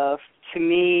to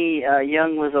me,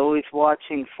 Jung was always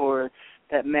watching for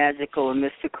that magical and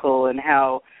mystical, and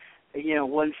how,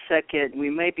 1 second we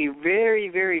may be very,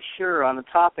 very sure on the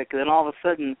topic, and then all of a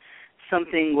sudden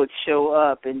something would show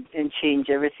up and change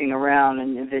everything around,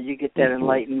 and that you get that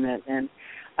enlightenment. And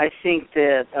I think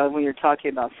that when you're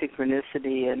talking about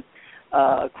synchronicity and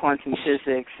quantum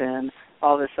physics and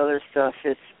all this other stuff,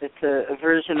 it's a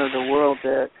version of the world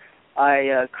that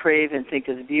I crave and think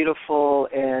is beautiful,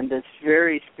 and it's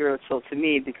very spiritual to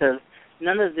me, because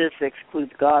none of this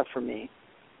excludes God for me.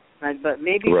 Right? But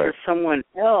maybe for someone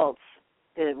else,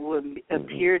 it would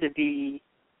appear to be,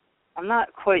 I'm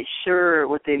not quite sure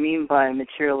what they mean by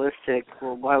materialistic,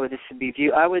 or why would this be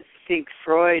viewed. I would think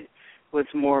Freud was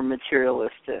more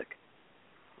materialistic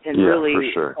and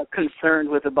really concerned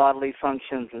with the bodily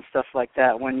functions and stuff like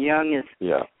that, when Jung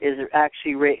is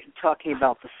actually talking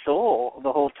about the soul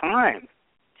the whole time,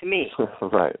 to me.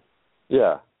 Right.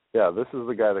 Yeah. Yeah, this is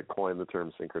the guy that coined the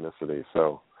term synchronicity,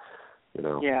 so,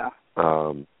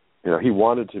 he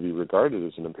wanted to be regarded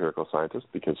as an empirical scientist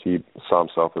because he saw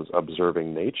himself as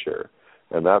observing nature.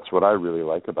 And that's what I really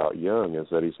like about Jung, is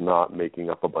that he's not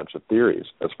making up a bunch of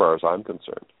theories, as far as I'm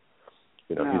concerned.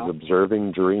 He's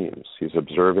observing dreams. He's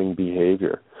observing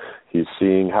behavior. He's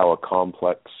seeing how a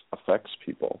complex affects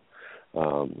people.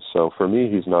 So for me,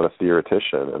 he's not a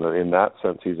theoretician. And in that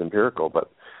sense, he's empirical. But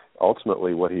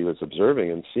ultimately, what he was observing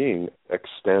and seeing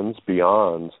extends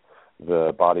beyond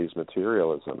the body's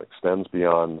materialism, extends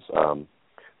beyond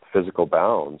physical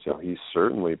bounds. He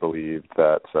certainly believed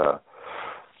that,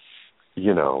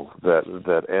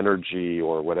 that energy,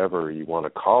 or whatever you want to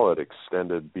call it,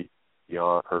 extended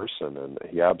beyond person, and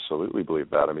he absolutely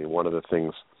believed that. I mean, one of the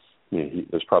things,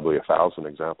 there's probably 1,000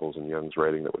 examples in Jung's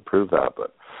writing that would prove that,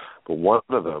 but one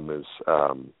of them is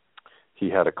he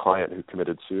had a client who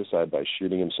committed suicide by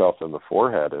shooting himself in the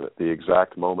forehead, and at the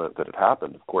exact moment that it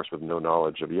happened, of course with no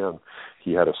knowledge of Jung,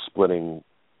 he had a splitting,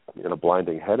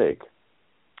 blinding headache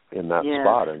in that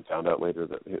spot, and found out later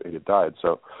that he had died.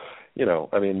 So,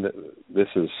 this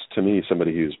is, to me,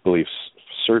 somebody whose beliefs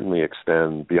certainly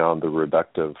extend beyond the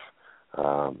reductive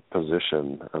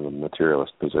position and the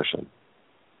materialist position.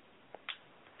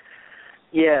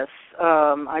 Yes,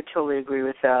 I totally agree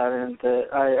with that, and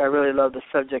I really love the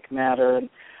subject matter, and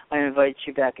I invite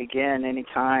you back again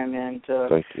anytime, and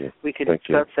Thank you. We could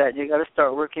discuss that. You got to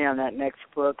start working on that next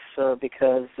book,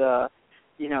 because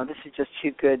this is just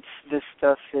too good. This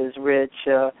stuff is rich.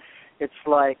 It's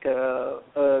like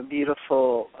a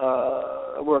beautiful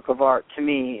work of art to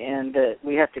me, and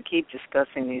we have to keep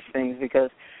discussing these things,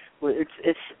 because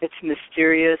it's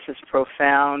mysterious, it's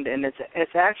profound, and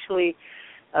it's actually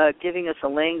giving us a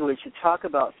language to talk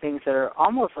about things that are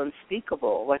almost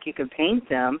unspeakable, like you can paint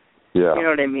them, you know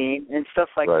what I mean, and stuff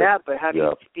like that, but how do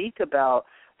you speak about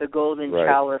the golden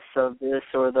chalice of this,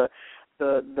 or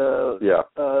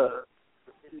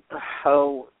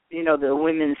how, the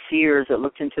women seers that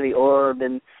looked into the orb,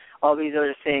 and all these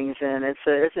other things, and it's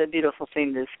a beautiful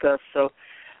thing to discuss. So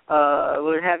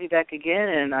we'll have you back again,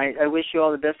 and I wish you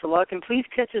all the best of luck, and please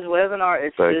catch his webinar.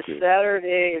 It's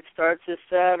Saturday. It starts this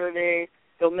Saturday.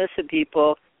 Don't miss it,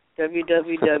 people.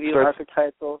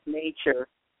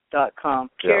 www.archetypalnature.com.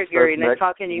 Gary, nice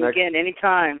talking to you again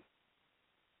anytime.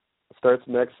 It starts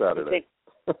next Saturday.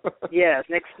 Yes,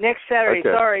 next Saturday.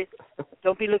 Okay. Sorry.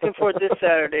 Don't be looking for it this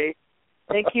Saturday.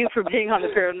 Thank you for being on the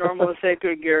Paranormal and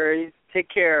Sacred, Gary. Take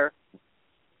care.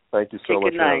 Thank you so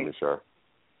much for having me, Char.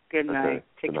 Good night.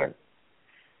 Take care.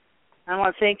 I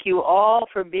want to thank you all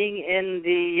for being in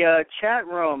the chat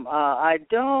room. I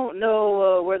don't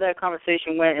know where that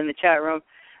conversation went in the chat room,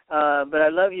 but I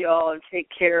love you all, and take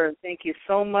care. And thank you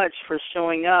so much for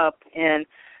showing up. And,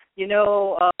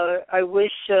 I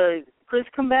wish, Chris,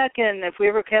 come back, and if we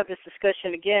ever have this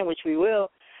discussion again, which we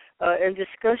will, and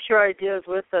discuss your ideas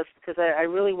with us, because I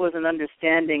really wasn't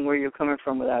understanding where you're coming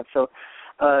from with that. So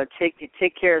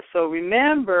take care. So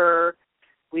remember,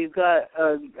 we've got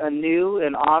a new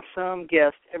and awesome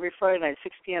guest every Friday night,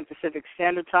 6 p.m. Pacific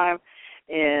Standard Time,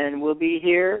 and we'll be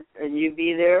here, and you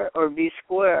be there, or be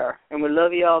square. And we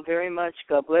love you all very much.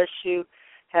 God bless you.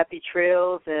 Happy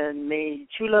trails, and may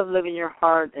true love live in your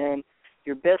heart, and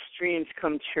your best dreams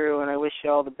come true, and I wish you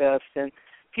all the best. And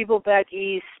people back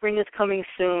east, spring is coming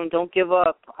soon. Don't give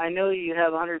up. I know you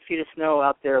have 100 feet of snow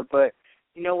out there, but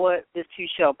you know what? This too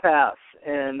shall pass.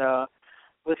 And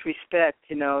with respect,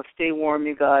 stay warm,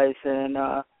 you guys, and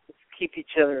keep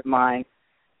each other in mind.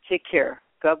 Take care.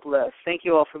 God bless. Thank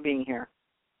you all for being here.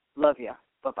 Love you.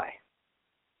 Bye-bye.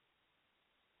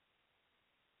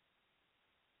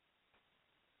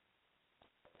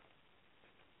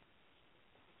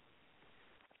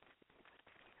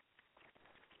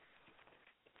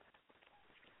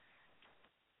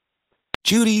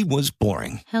 Judy was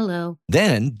boring. Hello.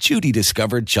 Then Judy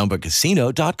discovered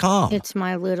ChumbaCasino.com. It's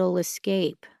my little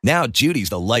escape. Now Judy's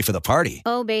the life of the party.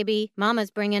 Oh, baby, mama's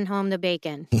bringing home the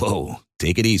bacon. Whoa,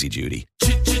 take it easy, Judy.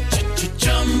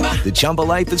 The Chumba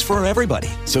life is for everybody.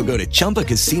 So go to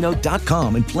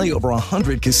ChumbaCasino.com and play over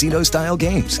 100 casino-style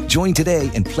games. Join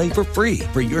today and play for free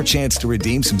for your chance to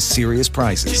redeem some serious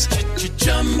prizes.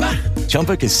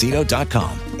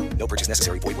 ChumbaCasino.com. No purchase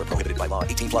necessary. Void where prohibited by law.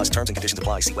 18+ terms and conditions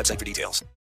apply. See website for details.